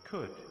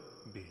could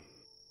be.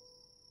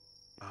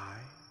 I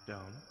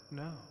don't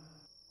know.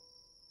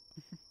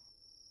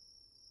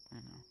 I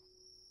know.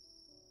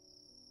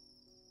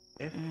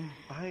 If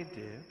I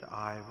did,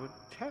 I would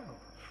tell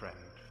friend